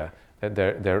 and fear.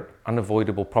 They're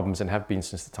unavoidable problems and have been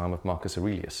since the time of Marcus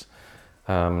Aurelius.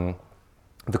 The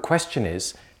question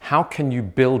is, how can you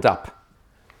build up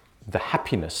the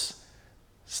happiness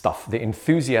stuff, the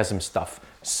enthusiasm stuff,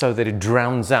 so that it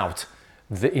drowns out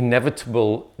the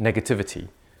inevitable negativity?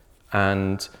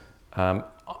 And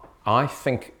I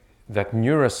think that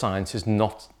neuroscience is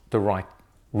not the right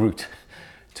route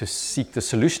to seek the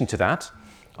solution to that.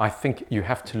 I think you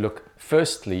have to look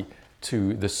firstly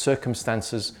to the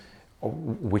circumstances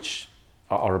which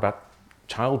are about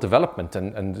child development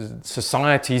and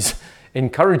societies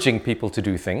encouraging people to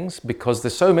do things, because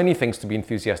there's so many things to be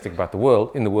enthusiastic about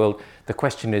in the world. The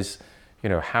question is,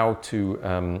 how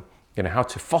to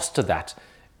foster that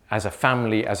as a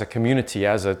family, as a community,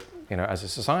 as a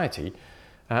society,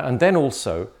 and then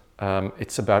also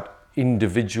it's about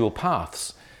individual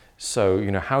paths. So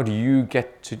how do you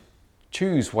get to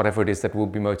choose whatever it is that will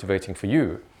be motivating for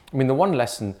you? I mean, the one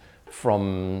lesson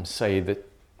from, say, the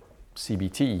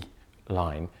CBT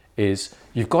line is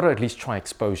you've got to at least try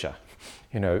exposure.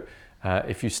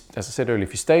 If you, as I said earlier,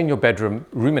 if you stay in your bedroom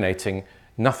ruminating,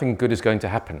 nothing good is going to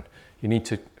happen. You need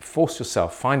to force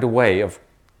yourself, find a way of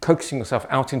coaxing yourself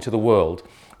out into the world,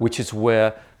 which is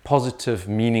where positive,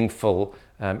 meaningful,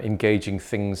 engaging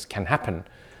things can happen.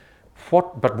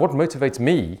 But what motivates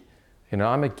me,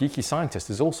 I'm a geeky scientist.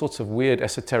 There's all sorts of weird,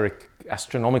 esoteric,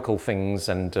 astronomical things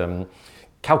and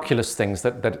calculus things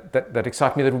that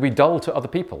excite me that would be dull to other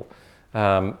people.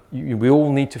 We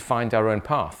all need to find our own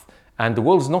path. And the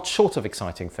world is not short of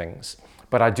exciting things.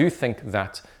 But I do think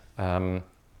that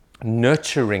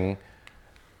nurturing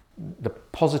the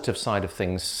positive side of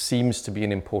things seems to be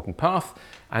an important path.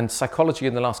 And psychology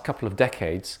in the last couple of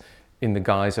decades, in the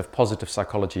guise of positive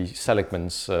psychology,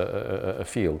 Seligman's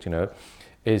field,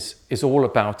 is all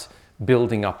about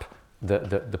building up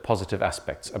the positive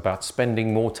aspects, about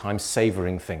spending more time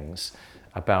savoring things,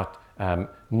 about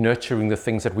nurturing the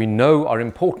things that we know are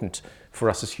important for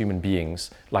us as human beings,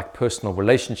 like personal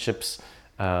relationships,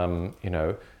 and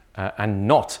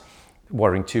not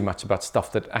worrying too much about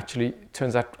stuff that actually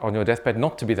turns out on your deathbed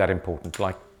not to be that important,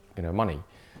 like money.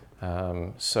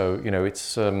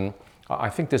 It's I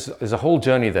think there's a whole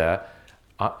journey there.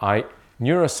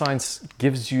 Neuroscience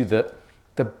gives you the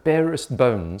barest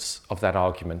bones of that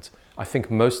argument. I think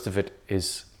most of it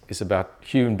is about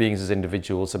human beings as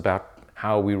individuals, about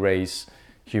how we raise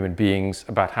human beings,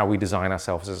 about how we design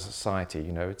ourselves as a society.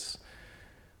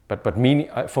 But meaning,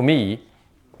 for me,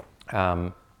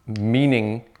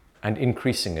 meaning and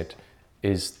increasing it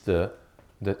is the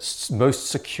most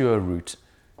secure route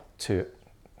to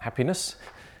happiness.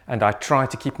 And I try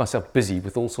to keep myself busy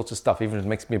with all sorts of stuff, even if it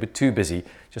makes me a bit too busy,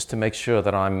 just to make sure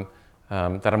that I'm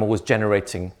always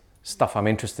generating stuff I'm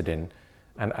interested in,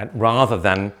 and rather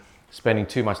than spending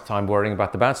too much time worrying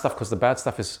about the bad stuff, because the bad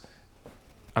stuff is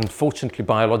unfortunately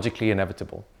biologically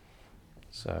inevitable.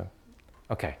 So,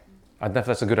 okay, I don't know if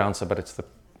that's a good answer, but it's the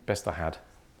best I had.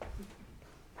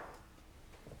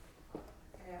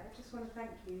 Yeah, I just want to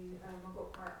thank you. I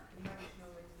got quite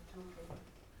emotional when you were talking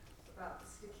about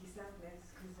the sticky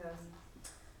sadness, because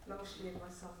last year my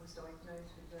son was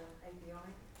diagnosed with ABI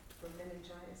from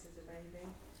meningitis as a baby.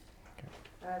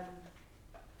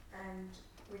 And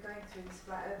we're going through this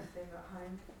flat earth thing at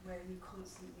home where he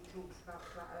constantly talks about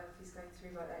flat earth. He's going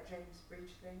through like that James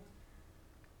Bridge thing.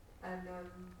 And I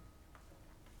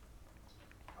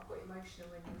got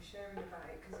emotional when you were sharing about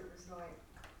it, because it was like,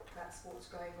 that's what's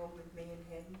going on with me and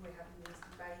him. We're having these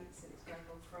debates and it's going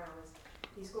on for hours.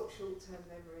 He's got short-term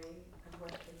memory and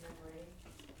working memory.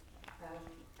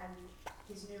 And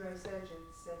his neurosurgeon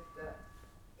said that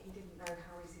he didn't know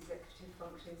how his executive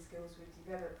functioning skills would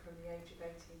develop from the age of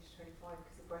 18 to 25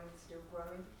 because the brain's still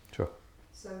growing. Sure.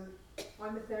 So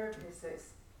I'm a therapist, so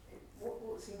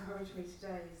what's encouraged me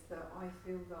today is that I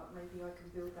feel that maybe I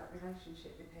can build that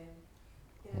relationship with him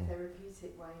in a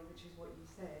therapeutic way, which is what you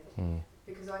said,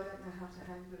 because I don't know how to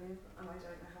handle him and I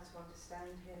don't know how to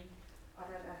understand him. I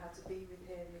don't know how to be with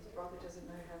him. His brother doesn't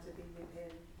know how to be with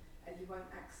him, and he won't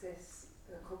access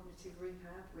cognitive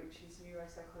rehab, which his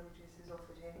neuropsychologist has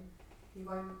offered him. He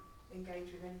won't engage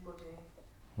with anybody.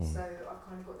 So I've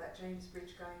kind of got that James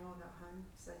Bridge going on at home.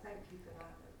 So thank you for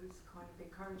that. It was kind of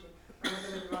encouraging. I don't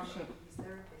know whether I should be his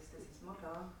therapist as his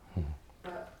mother,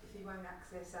 but if he won't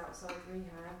access outside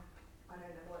rehab, I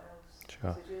don't know what else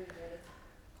Sure. to do with.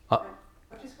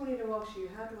 I just wanted to ask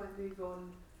you, how do I move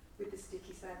on with the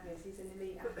sticky sadness? He's an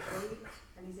elite athlete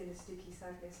and he's in a sticky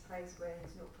sadness place where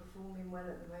he's not performing well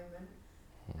at the moment,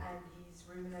 and he's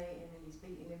ruminating and he's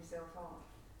beating himself up.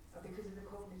 But because of the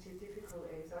cognitive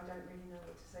difficulties, I don't really know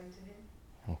what to say to him.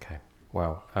 Okay.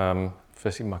 Well,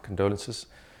 firstly, my condolences.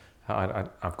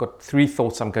 I've got 3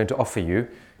 thoughts I'm going to offer you.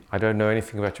 I don't know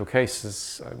anything about your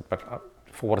cases, but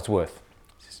for what it's worth,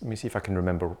 let me see if I can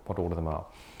remember what all of them are.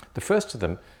 The first of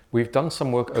them, we've done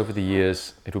some work over the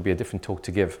years, it will be a different talk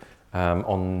to give,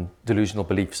 on delusional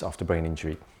beliefs after brain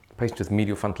injury. Patients with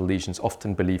medial frontal lesions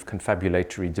often believe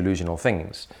confabulatory delusional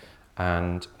things.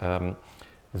 And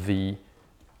the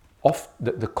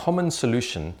common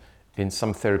solution in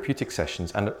some therapeutic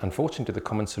sessions, and unfortunately the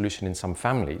common solution in some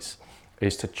families,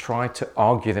 is to try to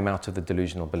argue them out of the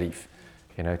delusional belief.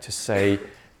 To say,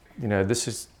 this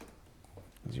is,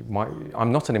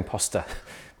 I'm not an imposter,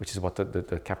 which is what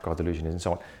the Capgras delusion is, and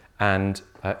so on. And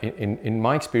in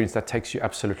my experience, that takes you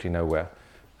absolutely nowhere.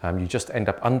 You just end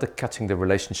up undercutting the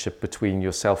relationship between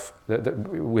yourself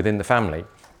within the family.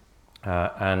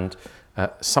 And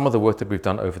some of the work that we've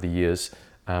done over the years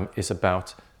is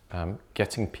about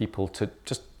getting people to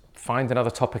just find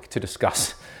another topic to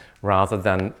discuss, rather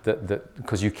than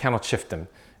because you cannot shift them.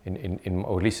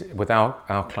 Or at least with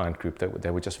our client group,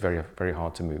 they were just very, very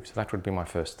hard to move. So that would be my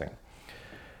first thing.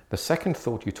 The second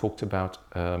thought, you talked about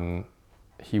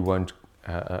he's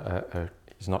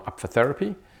not up for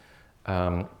therapy.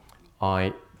 I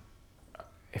don't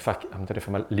know if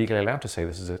I'm legally allowed to say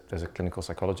this as a clinical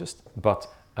psychologist, but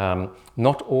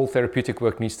not all therapeutic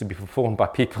work needs to be performed by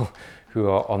people who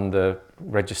are on the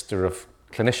register of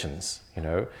clinicians.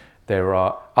 There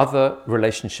are other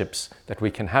relationships that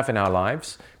we can have in our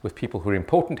lives with people who are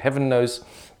important. Heaven knows,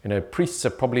 priests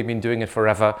have probably been doing it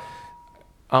forever.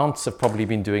 aunts have probably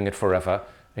been doing it forever.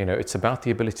 You know, it's about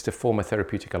the ability to form a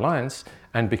therapeutic alliance.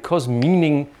 And because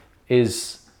meaning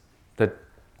is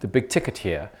the big ticket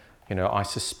here, you know, I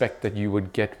suspect that you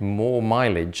would get more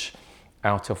mileage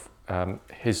out of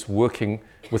his working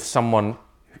with someone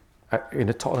on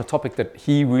a topic that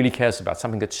he really cares about,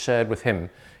 something that's shared with him,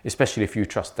 especially if you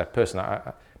trust that person.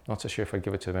 I'm not so sure if I'd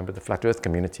give it to a member of the Flat Earth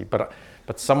community, but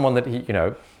someone that he, you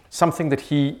know, something that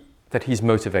he's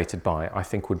motivated by, I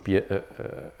think would be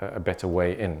a better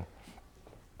way in.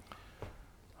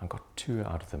 I got 2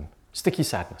 out of them. Sticky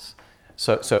sadness.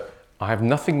 So I have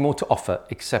nothing more to offer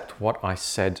except what I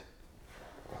said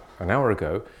an hour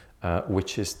ago,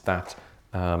 which is that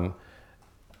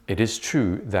it is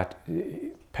true that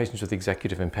patients with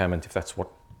executive impairment, if that's what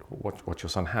your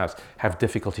son has, have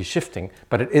difficulty shifting,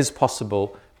 but it is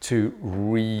possible to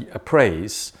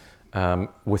reappraise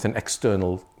with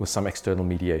some external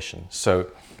mediation.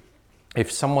 So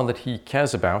if someone that he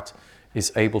cares about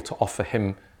is able to offer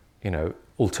him, you know,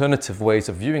 alternative ways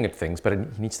of viewing at things, but he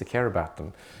needs to care about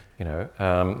them, you know,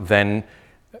 then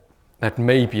that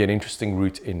may be an interesting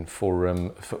route in for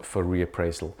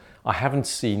reappraisal. I haven't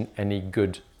seen any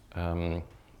good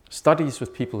studies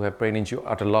with people who have brain injury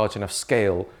at a large enough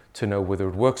scale to know whether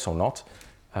it works or not.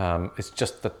 It's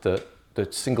just that the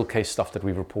single case stuff that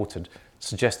we've reported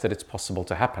suggests that it's possible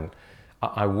to happen.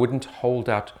 I wouldn't hold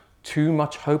out too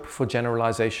much hope for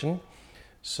generalization.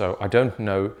 So I don't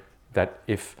know that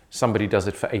if somebody does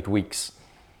it for 8 weeks,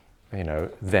 you know,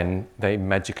 then they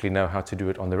magically know how to do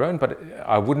it on their own, but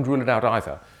I wouldn't rule it out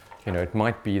either. You know, it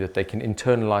might be that they can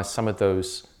internalize some of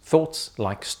those thoughts,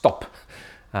 like stop,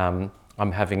 I'm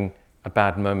having a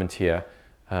bad moment here.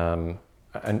 And,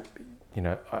 you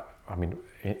know, I mean,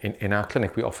 in our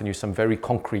clinic, we often use some very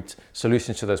concrete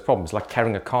solutions to those problems, like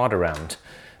carrying a card around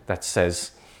that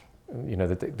says, you know,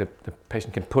 that the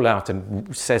patient can pull out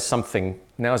and says something,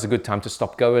 now is a good time to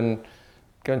stop, go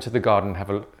into the garden, have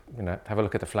a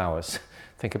look at the flowers,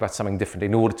 think about something different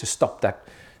in order to stop that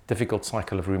difficult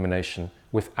cycle of rumination.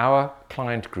 With our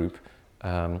client group,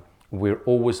 we're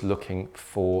always looking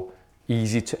for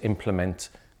easy to implement,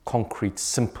 concrete,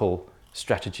 simple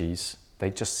strategies.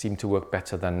 They just seem to work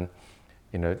better than,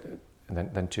 you know,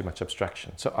 than too much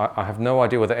abstraction. So I have no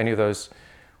idea whether any of those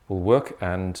will work,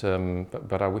 and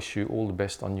but I wish you all the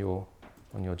best on your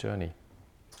journey.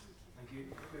 Thank you.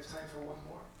 There's time for one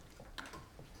more.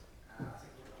 I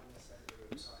think we're on this side of the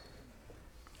room. Sorry.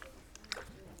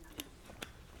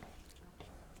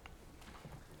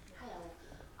 Hello.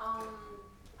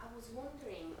 I was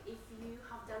wondering if you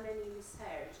have done any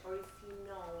research, or if you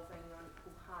know of anyone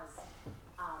who has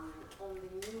on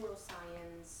the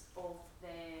neuroscience of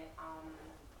the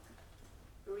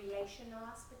relational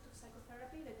aspect of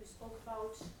psychotherapy that you spoke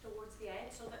about towards the end,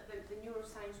 so that the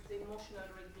neuroscience of the emotional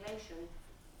regulation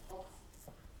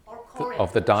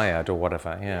of the dyad or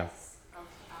whatever, yeah. Yes, of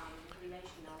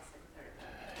relational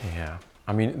psychotherapy. Yeah,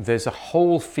 I mean, there's a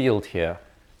whole field here,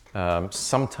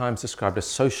 sometimes described as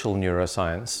social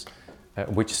neuroscience,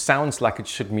 which sounds like it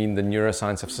should mean the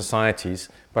neuroscience of societies,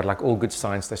 but like all good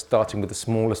science, they're starting with the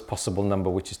smallest possible number,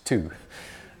 which is 2,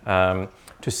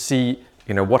 to see,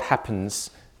 you know, what happens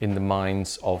in the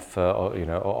minds of, you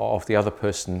know, of the other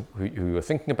person who you're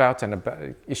thinking about, and about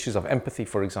issues of empathy,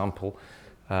 for example.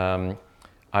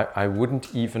 I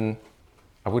wouldn't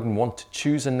want to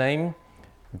choose a name,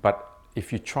 but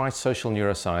if you try social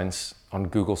neuroscience on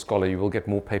Google Scholar, you will get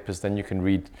more papers than you can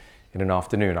read in an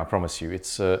afternoon, I promise you.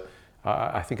 It's,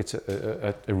 I think it's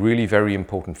a really very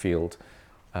important field.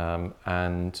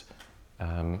 And,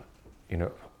 you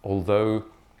know, although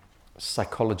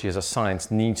psychology as a science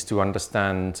needs to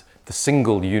understand the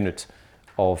single unit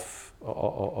of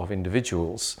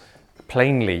individuals,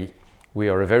 plainly, we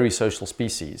are a very social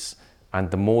species.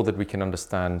 And the more that we can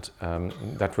understand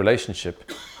that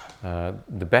relationship,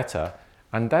 the better.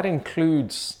 And that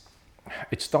includes,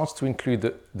 it starts to include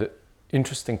the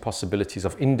interesting possibilities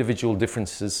of individual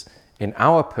differences in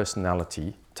our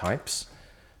personality types.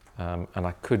 And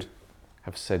I could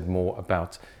have said more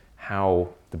about how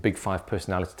the big 5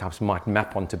 personality types might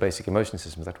map onto basic emotion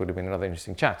systems. That would have been another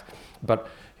interesting chat. But,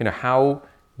 you know, how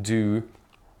do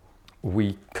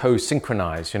we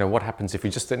co-synchronize? You know, what happens if we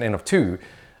just an N of 2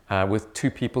 with 2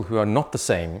 people who are not the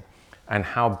same, and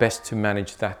how best to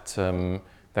manage that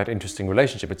that interesting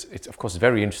relationship? It's of course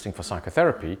very interesting for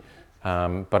psychotherapy,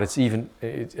 but it's even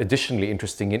additionally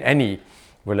interesting in any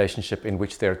relationship in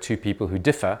which there are 2 people who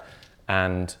differ.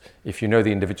 And if you know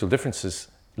the individual differences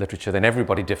literature, then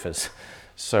everybody differs.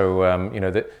 So you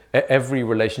know, every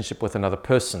relationship with another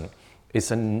person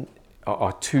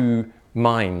are 2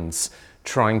 minds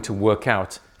trying to work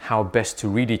out how best to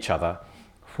read each other,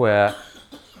 where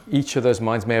each of those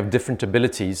minds may have different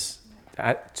abilities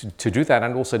to do that,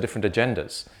 and also different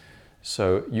agendas.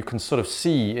 So you can sort of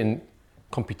see in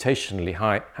computationally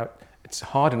how it's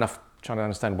hard enough trying to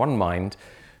understand one mind.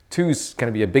 2 is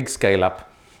going to be a big scale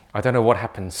up. I don't know what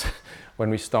happens when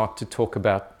we start to talk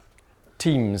about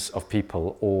teams of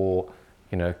people or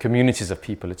communities of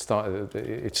people. It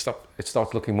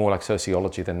starts looking more like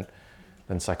sociology than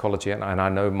psychology, and I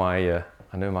know my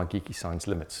geeky science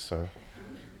limits. So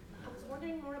I was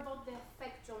wondering more about the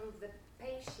effect on the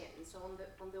patients, on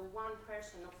the one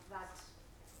person of that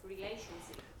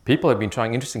relationship. People have been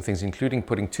trying interesting things, including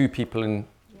putting 2 people in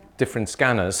different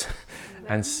scanners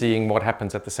and seeing what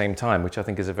happens at the same time, which I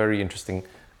think is a very interesting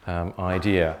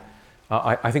idea.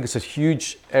 I think it's a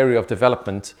huge area of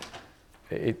development.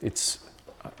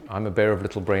 I'm a bear of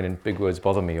little brain and big words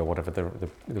bother me, or whatever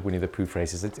the Winnie the Pooh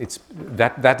phrase is.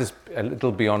 That is a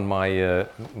little beyond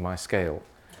my scale.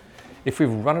 If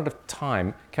we've run out of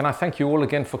time, can I thank you all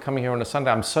again for coming here on a Sunday?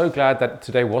 I'm so glad that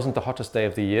today wasn't the hottest day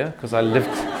of the year, because I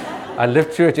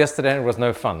lived through it yesterday and it was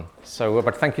no fun. So,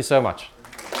 but thank you so much.